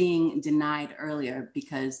 After being denied earlier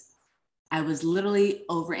because I was literally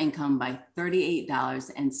over income by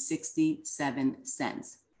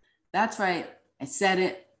 $38.67. That's right, I said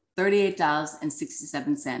it,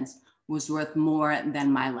 $38.67 was worth more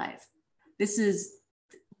than my life. This is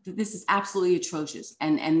absolutely atrocious.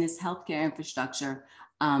 And this healthcare infrastructure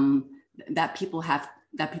that people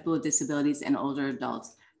with disabilities and older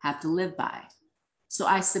adults have to live by. So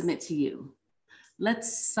I submit to you,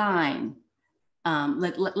 let's sign,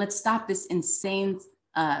 let's stop this insane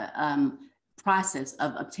process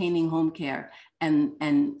of obtaining home care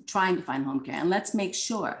and trying to find home care. And let's make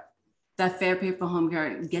sure that fair pay for home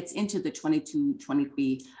care gets into the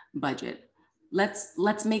 22-23 budget.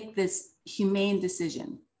 Let's make this humane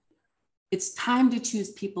decision. It's time to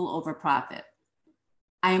choose people over profit.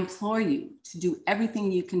 I implore you to do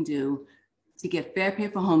everything you can do to get fair pay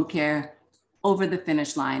for home care over the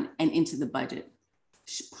finish line and into the budget.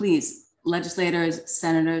 Please, legislators,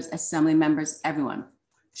 senators, assembly members, everyone,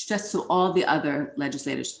 stress to all the other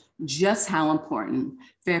legislators just how important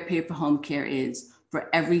fair pay for home care is for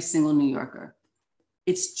every single New Yorker.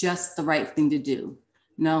 It's just the right thing to do.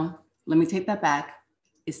 No, let me take that back.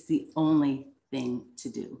 It's the only thing to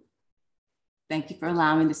do. Thank you for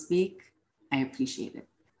allowing me to speak. I appreciate it.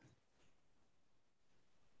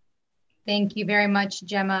 Thank you very much,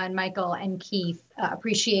 Gemma and Michael and Keith.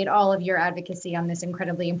 Appreciate all of your advocacy on this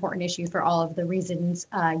incredibly important issue for all of the reasons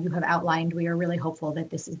you have outlined. We are really hopeful that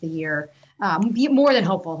this is the year, more than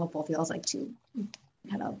hopeful, hopeful feels like too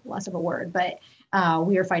kind of less of a word, but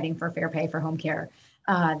we are fighting for fair pay for home care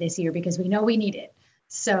this year because we know we need it.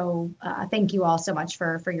 So thank you all so much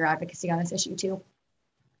for your advocacy on this issue too.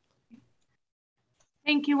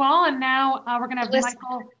 Thank you all. And now we're going to have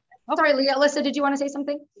Michael. Oh, sorry, Leah. Alyssa, did you want to say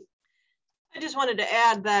something? I just wanted to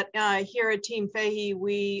add that here at Team Fahy,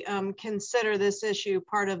 we consider this issue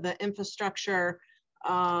part of the infrastructure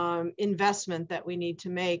investment that we need to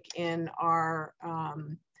make in our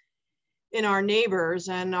neighbors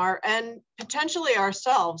and potentially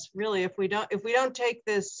ourselves. Really, if we don't take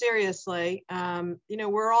this seriously, you know,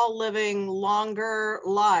 we're all living longer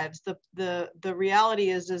lives. The reality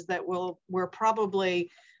is that we're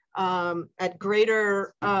probably at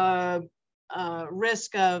greater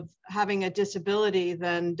risk of having a disability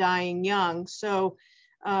than dying young. So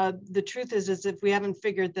the truth is if we haven't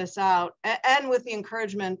figured this out, and with the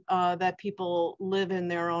encouragement that people live in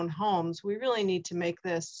their own homes, we really need to make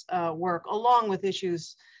this work, along with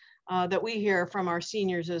issues that we hear from our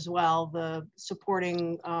seniors as well, the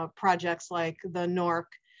supporting projects like the NORC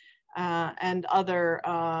and other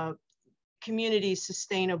community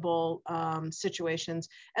sustainable situations,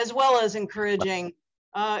 as well as encouraging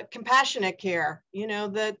compassionate care, you know,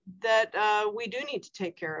 that we do need to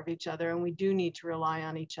take care of each other and we do need to rely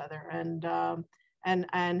on each other, and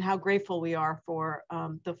how grateful we are for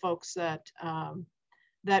the folks that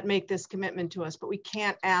make this commitment to us. But we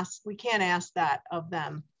can't ask that of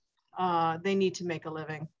them. They need to make a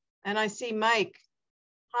living. And I see Mike.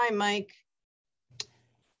 Hi, Mike.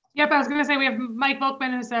 Yep, I was going to say we have Mike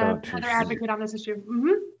Volkman, who's another advocate on this issue. Mm-hmm.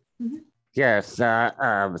 Mm-hmm. Yes,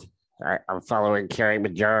 I'm following Caring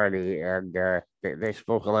Majority, and they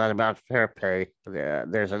spoke a lot about fair pay.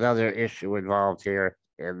 There's another issue involved here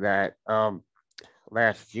in that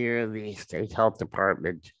last year the state health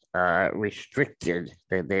department restricted,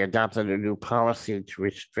 they adopted a new policy to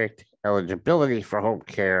restrict eligibility for home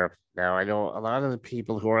care. Now, I know a lot of the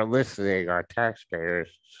people who are listening are taxpayers,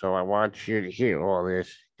 so I want you to hear all this,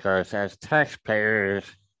 because as taxpayers,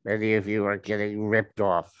 many of you are getting ripped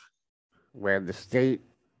off when the state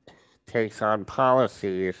takes on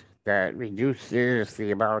policies that reduces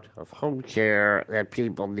the amount of home care that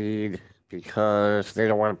people need because they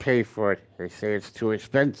don't want to pay for it. They say it's too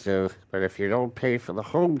expensive, but if you don't pay for the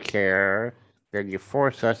home care, then you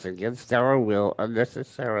force us against our will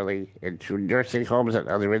unnecessarily into nursing homes and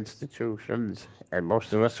other institutions. And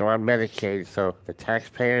most of us are on Medicaid, so the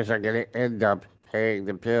taxpayers are going to end up paying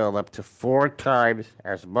the bill up to 4 times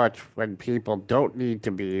as much when people don't need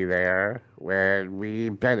to be there, when we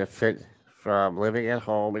benefit from living at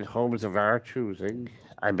home in homes of our choosing.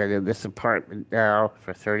 I've been in this apartment now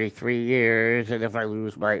for 33 years, and if I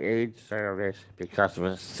lose my aid service because of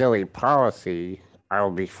a silly policy, I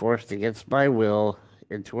will be forced against my will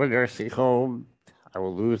into a nursing home. I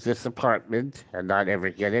will lose this apartment and not ever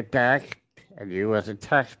get it back, and you as a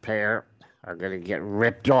taxpayer are going to get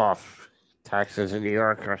ripped off. Taxes in New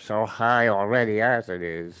York are so high already as it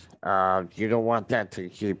is. You don't want that to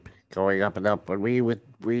keep going up and up. But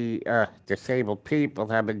we disabled people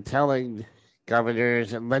have been telling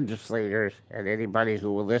governors and legislators and anybody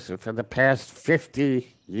who will listen for the past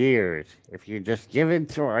 50 years, if you just give in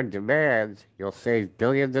to our demands, you'll save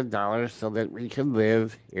billions of dollars so that we can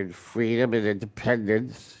live in freedom and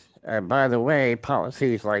independence. And by the way,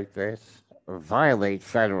 policies like this violate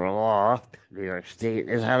federal law. New York State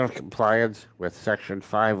is out of compliance with Section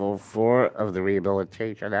 504 of the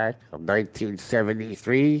Rehabilitation Act of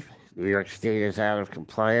 1973. New York State is out of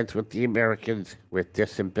compliance with the Americans with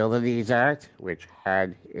Disabilities Act, which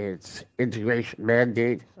had its integration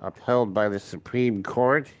mandate upheld by the Supreme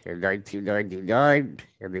Court in 1999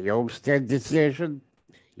 in the Olmstead decision.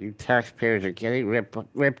 You taxpayers are getting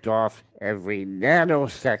ripped off every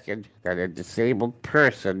nanosecond that a disabled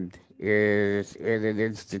person is in an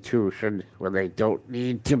institution where they don't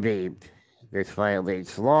need to be. This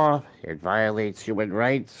violates law, it violates human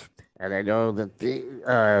rights, and I know that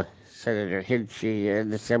the Senator Hinchey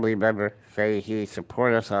and Assemblymember Fahy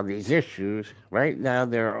support us on these issues. Right now,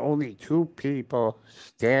 there are only 2 people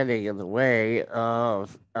standing in the way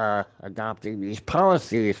of adopting these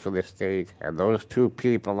policies for the state, and those 2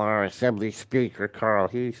 people are Assembly Speaker Carl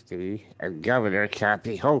Heastie and Governor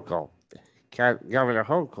Kathy Hochul. Governor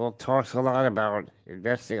Hochul talks a lot about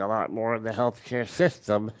investing a lot more in the healthcare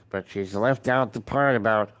system, but she's left out the part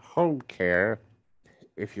about home care.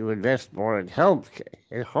 If you invest more in home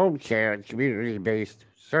care and community-based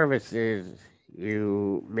services,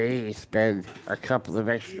 you may spend a couple of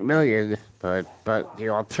extra million, but the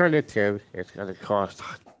alternative is going to cost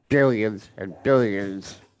billions and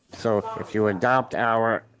billions. So if you adopt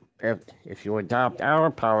our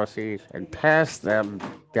policies and pass them,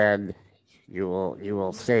 then you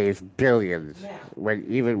will save billions.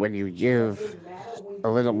 Even when you give a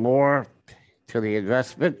little more to the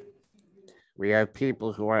investment, we have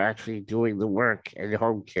people who are actually doing the work in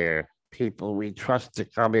home care, people we trust to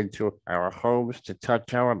come into our homes to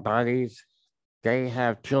touch our bodies. They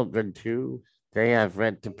have children too. They have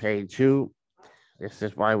rent to pay too. This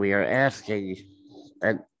is why we are asking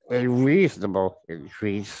a reasonable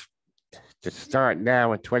increase to start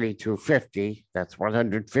now at $22.50. That's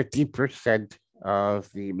 150%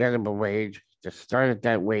 of the minimum wage. To start at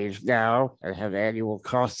that wage now and have annual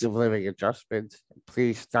cost of living adjustments.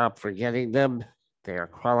 Please stop forgetting them. They are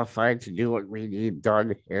qualified to do what we need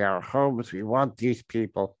done in our homes. We want these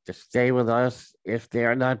people to stay with us. If they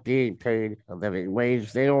are not being paid a living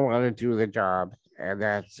wage, they don't want to do the job. And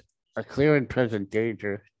that's a clear and present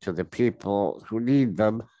danger to the people who need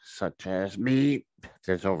them, such as me.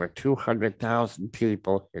 There's over 200,000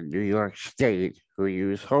 people in New York State who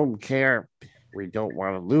use home care. We don't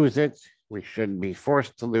want to lose it. We shouldn't be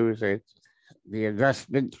forced to lose it. The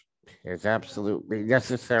investment is absolutely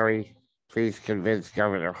necessary. Please convince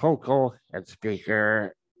Governor Hochul and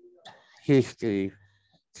Speaker Heastie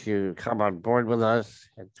to come on board with us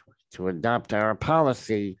and to adopt our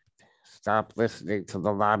policy. Stop listening to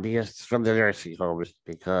the lobbyists from the nursing homes,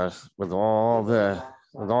 because with all the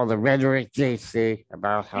rhetoric they say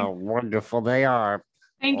about how wonderful they are,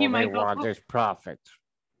 Thank you, all they Michael. want is profit.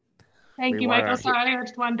 Thank you, Michael. Sorry, I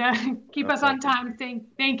just wanted to keep us on time.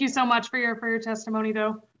 Thank you so much for your testimony,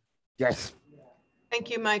 though. Yes.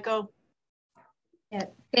 Thank you, Michael. Yeah,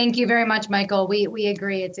 thank you very much, Michael. We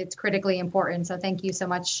agree it's critically important. So thank you so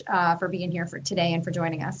much for being here for today and for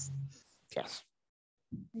joining us. Yes.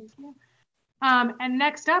 Thank you. And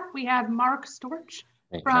next up, we have Mark Storch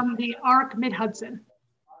from the ARC Mid-Hudson.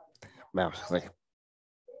 Absolutely.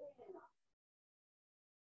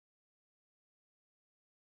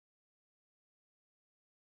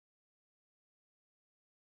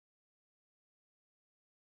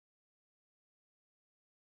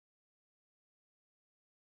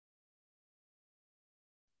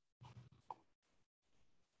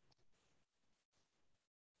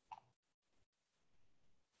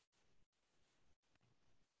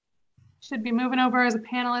 Should be moving over as a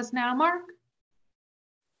panelist now, Mark.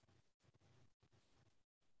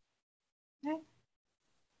 Okay.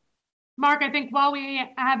 Mark, I think while we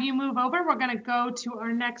have you move over, we're going to go to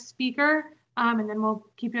our next speaker, and then we'll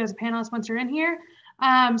keep you as a panelist once you're in here.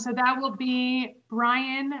 So that will be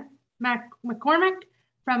Brian McCormick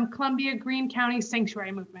from Columbia Greene County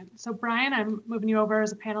Sanctuary Movement. So Brian, I'm moving you over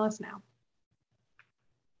as a panelist now.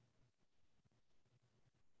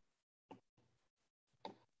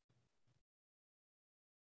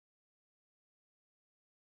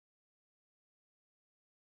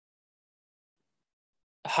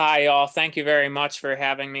 Hi, all. Thank you very much for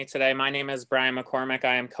having me today. My name is Brian McCormick.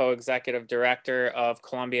 I am co-executive director of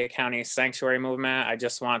Columbia County Sanctuary Movement. I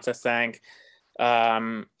just want to thank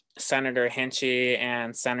Senator Hinchey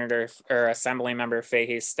and Assemblymember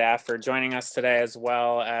Fahy's staff for joining us today, as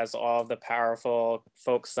well as all of the powerful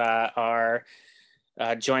folks that are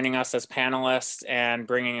joining us as panelists and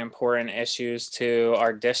bringing important issues to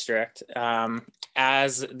our district.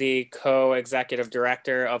 As the co-executive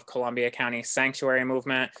director of Columbia County Sanctuary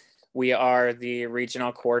Movement, we are the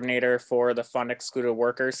regional coordinator for the Fund Excluded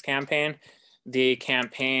Workers campaign. The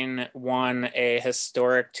campaign won a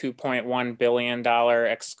historic $2.1 billion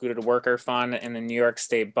excluded worker fund in the New York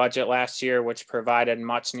State budget last year, which provided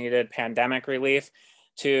much needed pandemic relief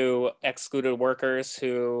to excluded workers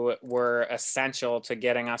who were essential to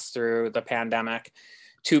getting us through the pandemic.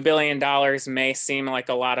 $2 billion may seem like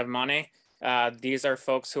a lot of money. These are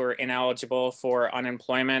folks who are ineligible for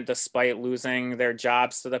unemployment despite losing their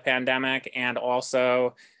jobs to the pandemic, and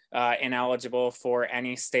also ineligible for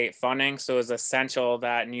any state funding. So it's essential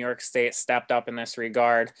that New York State stepped up in this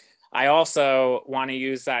regard. I also want to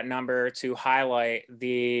use that number to highlight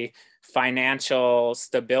the financial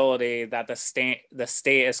stability that the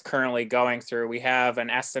state is currently going through. We have an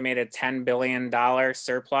estimated $10 billion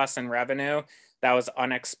surplus in revenue that was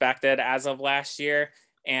unexpected as of last year,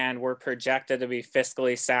 and we're projected to be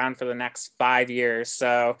fiscally sound for the next 5 years.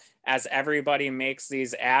 So as everybody makes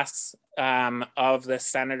these asks of the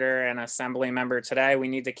senator and assembly member today, we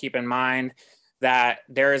need to keep in mind that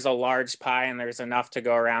there is a large pie and there's enough to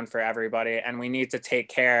go around for everybody. And we need to take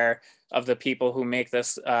care of the people who make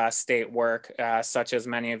this state work, such as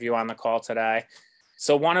many of you on the call today.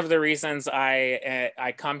 So one of the reasons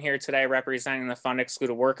I come here today representing the Fund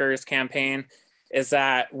Excluded Workers campaign is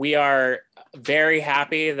that we are very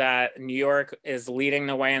happy that New York is leading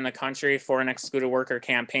the way in the country for an excluded worker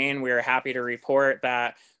campaign. We are happy to report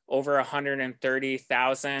that over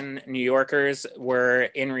 130,000 New Yorkers were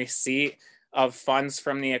in receipt of funds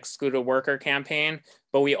from the excluded worker campaign.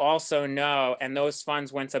 But we also know, and those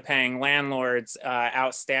funds went to paying landlords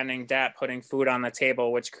outstanding debt, putting food on the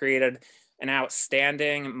table, which created an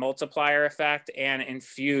outstanding multiplier effect and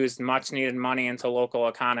infused much needed money into local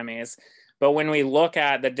economies. But when we look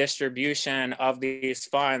at the distribution of these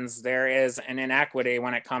funds, there is an inequity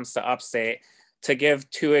when it comes to upstate. To give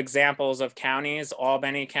two examples of counties,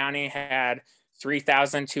 Albany County had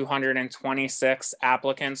 3,226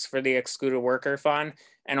 applicants for the excluded worker fund,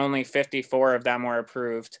 and only 54 of them were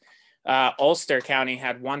approved. Ulster County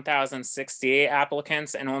had 1,068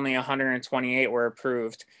 applicants and only 128 were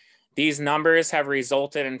approved. These numbers have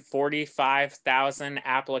resulted in 45,000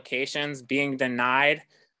 applications being denied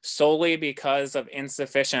solely because of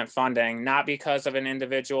insufficient funding, not because of an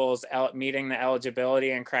individual's meeting the eligibility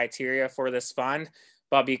and criteria for this fund,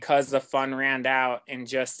 but because the fund ran out in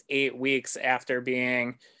just 8 weeks after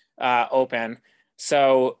being open.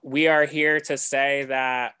 So we are here to say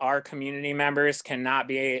that our community members cannot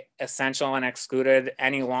be essential and excluded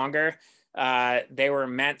any longer. They were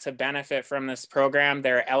meant to benefit from this program.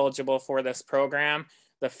 They're eligible for this program.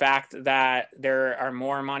 The fact that there are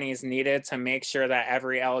more monies needed to make sure that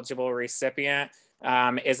every eligible recipient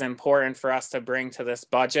is important for us to bring to this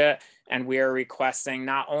budget. And we are requesting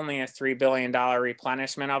not only a $3 billion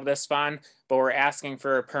replenishment of this fund, but we're asking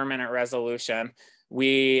for a permanent resolution.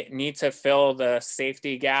 We need to fill the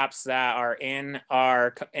safety gaps that are in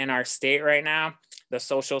our state right now, the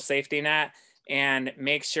social safety net. and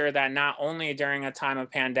make sure that not only during a time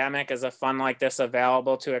of pandemic is a fund like this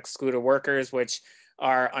available to excluded workers, which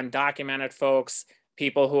are undocumented folks,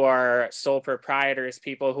 people who are sole proprietors,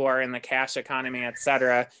 people who are in the cash economy, et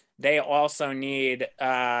cetera, they also need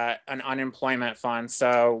an unemployment fund.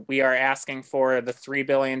 So we are asking for the $3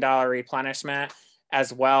 billion replenishment,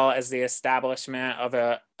 as well as the establishment of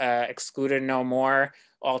a excluded no more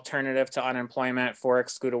alternative to unemployment for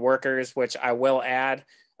excluded workers, which I will add.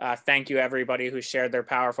 Thank you everybody who shared their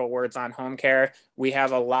powerful words on home care. We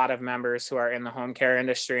have a lot of members who are in the home care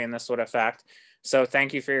industry and this would affect. So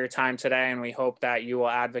thank you for your time today, and we hope that you will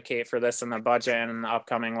advocate for this in the budget and in the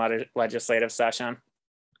upcoming legislative session.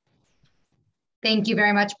 Thank you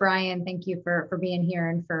very much, Brian. Thank you for being here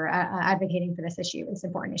and for advocating for this issue, this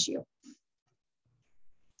important issue.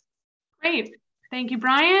 Great. Thank you,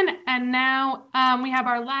 Brian. And now we have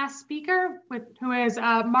our last speaker, who is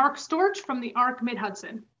Mark Storch from the ARC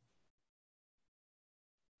Mid-Hudson.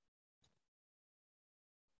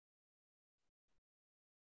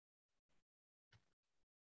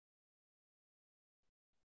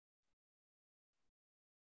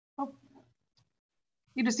 Oh.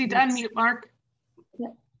 You just need to unmute, Mark.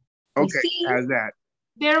 Okay, how's that?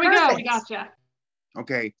 There we go, we gotcha.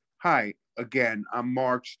 Okay, hi, again, I'm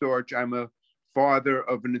Mark Storch. I'm a father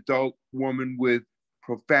of an adult woman with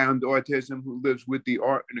profound autism who lives with the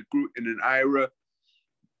ARC in a group in an IRA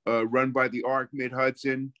run by the ARC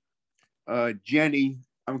Mid-Hudson. Jenny,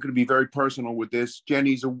 I'm going to be very personal with this.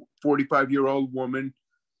 Jenny's a 45-year-old woman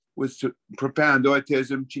with profound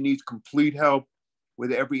autism. She needs complete help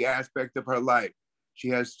with every aspect of her life. She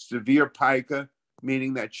has severe pica,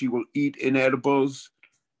 meaning that she will eat inedibles,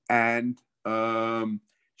 and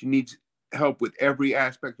she needs help with every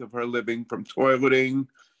aspect of her living, from toileting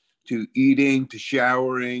to eating to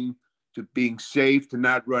showering to being safe to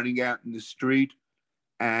not running out in the street.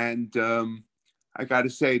 And I got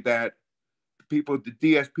to say that the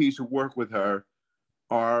DSPs who work with her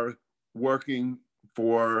are working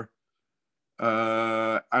for,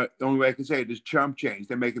 the only way I can say it is chump change.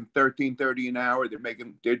 They're making $13.30 an hour.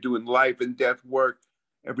 They're doing life and death work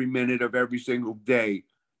every minute of every single day.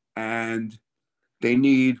 And they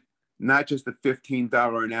need not just a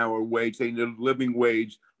 $15 an hour wage, they need a living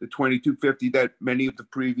wage, the $22.50 that many of the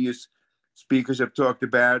previous speakers have talked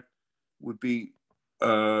about would be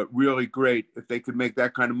really great. If they could make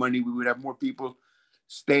that kind of money, we would have more people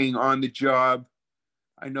staying on the job.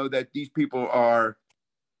 I know that these people are,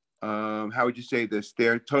 how would you say this?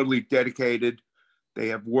 They're totally dedicated. They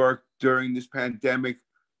have worked during this pandemic,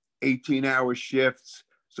 18-hour shifts.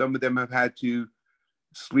 Some of them have had to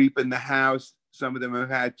sleep in the house. Some of them have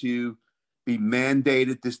had to be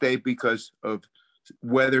mandated to stay because of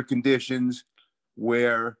weather conditions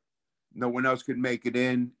where no one else could make it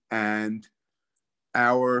in. And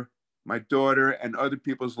my daughter and other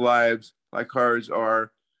people's lives like hers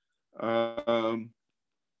are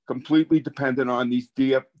completely dependent on these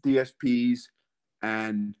DSPs,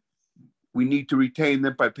 and we need to retain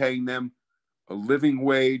them by paying them a living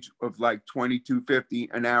wage of like $22.50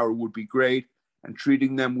 an hour would be great, and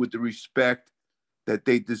treating them with the respect that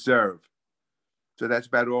they deserve. So that's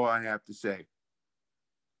about all I have to say.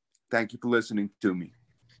 Thank you for listening to me.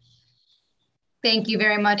 Thank you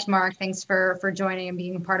very much, Mark. Thanks for joining and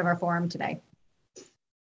being part of our forum today.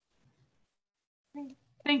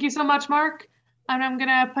 Thank you so much, Mark. And I'm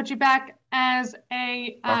gonna put you back as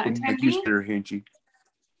a attendee. Thank you, Senator Hinchey.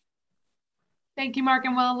 Thank you, Mark,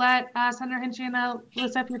 and we'll let Senator Hinchey and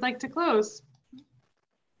Alyssa, if you'd like to close.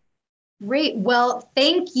 Great. Well,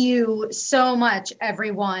 thank you so much,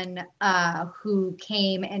 everyone who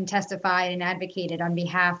came and testified and advocated on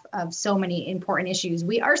behalf of so many important issues.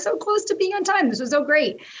 We are so close to being on time. This was so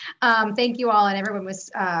great. Thank you all, and everyone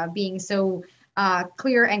was being so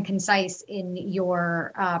clear and concise in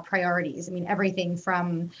your priorities. I mean, everything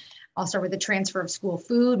from, I'll start with the transfer of school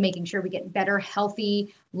food, making sure we get better,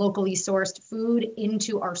 healthy, locally sourced food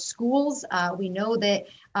into our schools. We know that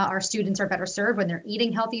our students are better served when they're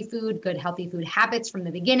eating healthy food, good healthy food habits from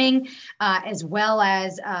the beginning, as well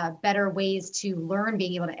as better ways to learn,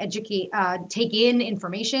 being able to educate, take in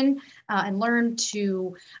information and learn,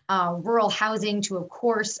 to rural housing, to, of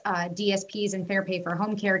course, DSPs and fair pay for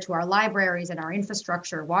home care, to our libraries and our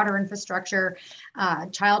infrastructure, water infrastructure,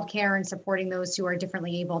 childcare, and supporting those who are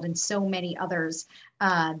differently abled, and so many others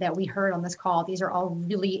that we heard on this call. These are all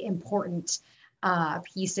really important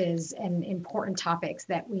pieces and important topics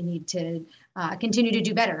that we need to continue to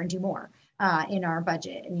do better and do more in our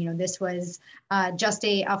budget. And, you know, this was just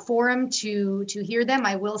a forum to hear them.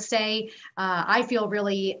 I will say I feel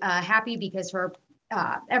really happy because for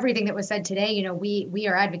everything that was said today, you know, we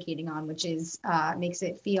are advocating on, which is makes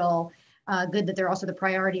it feel good that they're also the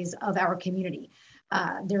priorities of our community.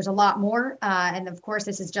 There's a lot more, and of course,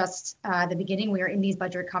 this is just the beginning. We are in these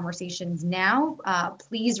budget conversations now.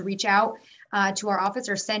 Please reach out to our office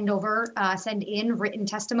or send in written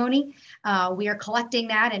testimony. We are collecting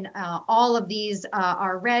that, and all of these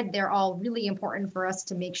are read. They're all really important for us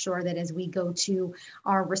to make sure that as we go to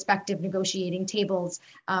our respective negotiating tables,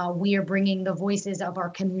 we are bringing the voices of our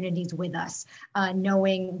communities with us,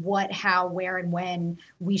 knowing what, how, where, and when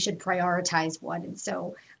we should prioritize what. And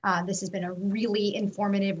so this has been a really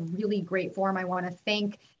informative, really great forum. I want to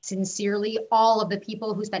thank sincerely all of the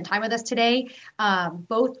people who spent time with us today,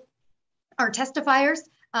 both our testifiers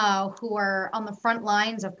who are on the front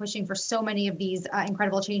lines of pushing for so many of these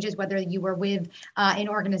incredible changes, whether you were with an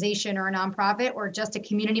organization or a nonprofit or just a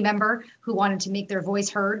community member who wanted to make their voice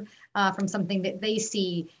heard from something that they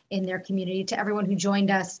see in their community, to everyone who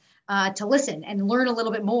joined us to listen and learn a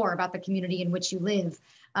little bit more about the community in which you live,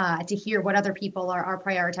 to hear what other people are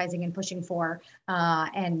prioritizing and pushing for,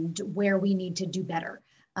 and where we need to do better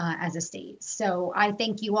as a state. So I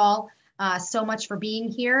thank you all so much for being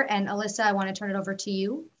here. And Alyssa, I want to turn it over to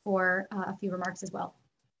you for a few remarks as well.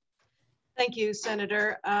 Thank you,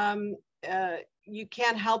 Senator. You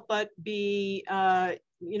can't help but be,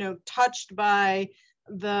 touched by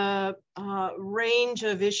the range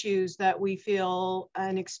of issues that we feel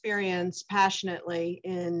and experience passionately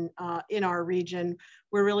in our region.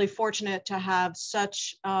 We're really fortunate to have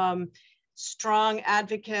such strong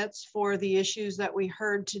advocates for the issues that we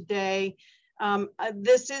heard today.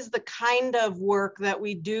 This is the kind of work that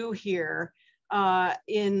we do here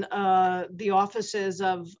in the offices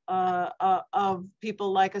of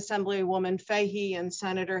people like Assemblywoman Fahy and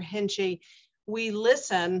Senator Hinchey. We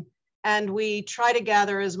listen and we try to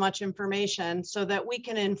gather as much information so that we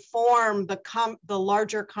can inform the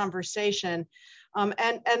larger conversation.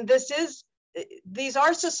 And these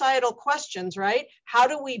are societal questions, right? How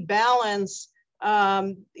do we balance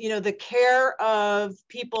the care of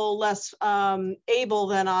people less able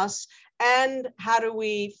than us, and how do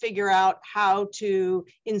we figure out how to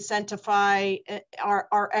incentivize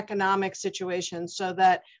our economic situation so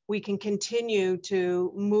that we can continue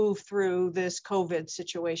to move through this COVID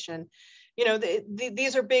situation?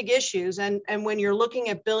 These are big issues, and when you're looking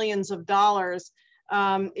at billions of dollars,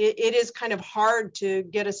 it is kind of hard to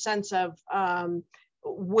get a sense of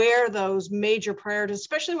where those major priorities,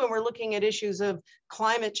 especially when we're looking at issues of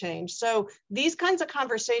climate change. So these kinds of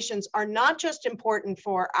conversations are not just important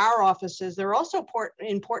for our offices, they're also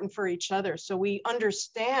important for each other. So we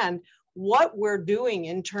understand what we're doing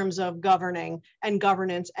in terms of governing and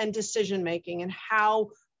governance and decision-making, and how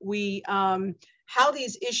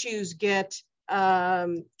these issues get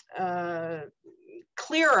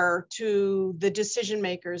clearer to the decision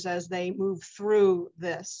makers as they move through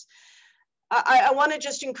this. I want to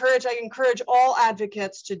just encourage all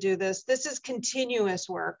advocates to do this. This is continuous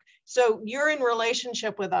work. So you're in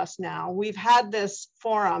relationship with us now. We've had this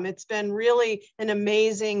forum. It's been really an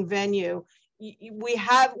amazing venue.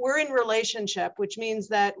 We're in relationship, which means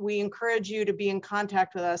that we encourage you to be in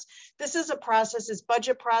contact with us. This is a process, it's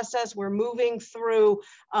budget process. We're moving through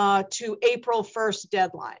to April 1st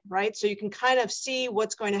deadline, right? So you can kind of see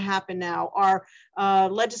what's going to happen now. Our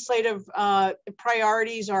legislative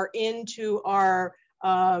priorities are into our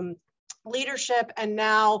leadership, and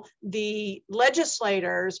now the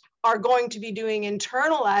legislators are going to be doing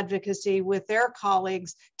internal advocacy with their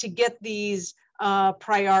colleagues to get these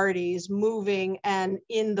priorities moving and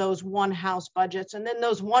in those one house budgets. And then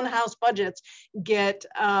those one house budgets get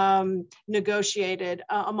negotiated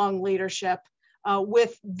among leadership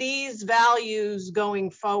with these values going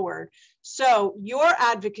forward. So your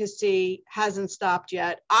advocacy hasn't stopped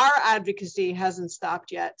yet. Our advocacy hasn't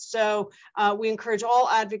stopped yet. So we encourage all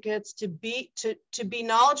advocates to be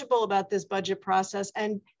knowledgeable about this budget process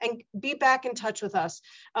and be back in touch with us.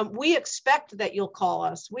 We expect that you'll call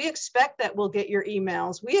us. We expect that we'll get your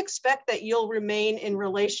emails. We expect that you'll remain in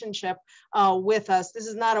relationship with us. This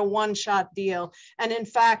is not a one-shot deal. And in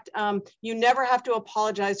fact, you never have to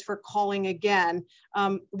apologize for calling again.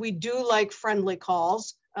 We do like friendly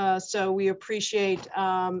calls. So we appreciate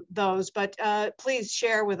those, but please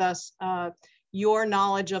share with us your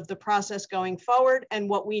knowledge of the process going forward and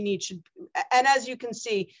what we need to, and as you can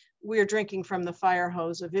see, we're drinking from the fire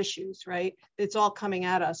hose of issues, right? It's all coming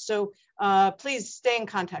at us. So please stay in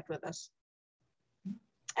contact with us.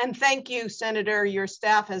 And thank you, Senator. Your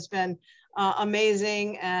staff has been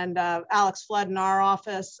amazing, and Alex Flood in our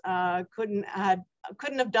office couldn't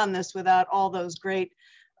have done this without all those great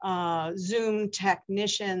Zoom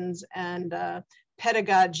technicians and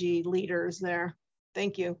pedagogy leaders there.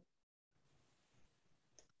 Thank you.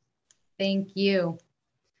 Thank you.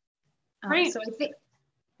 Great. So I think,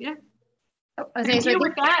 yeah. Oh, Thank you.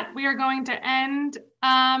 With that, we are going to end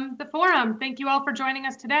the forum. Thank you all for joining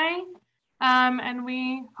us today. And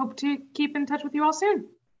we hope to keep in touch with you all soon.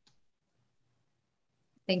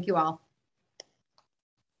 Thank you all.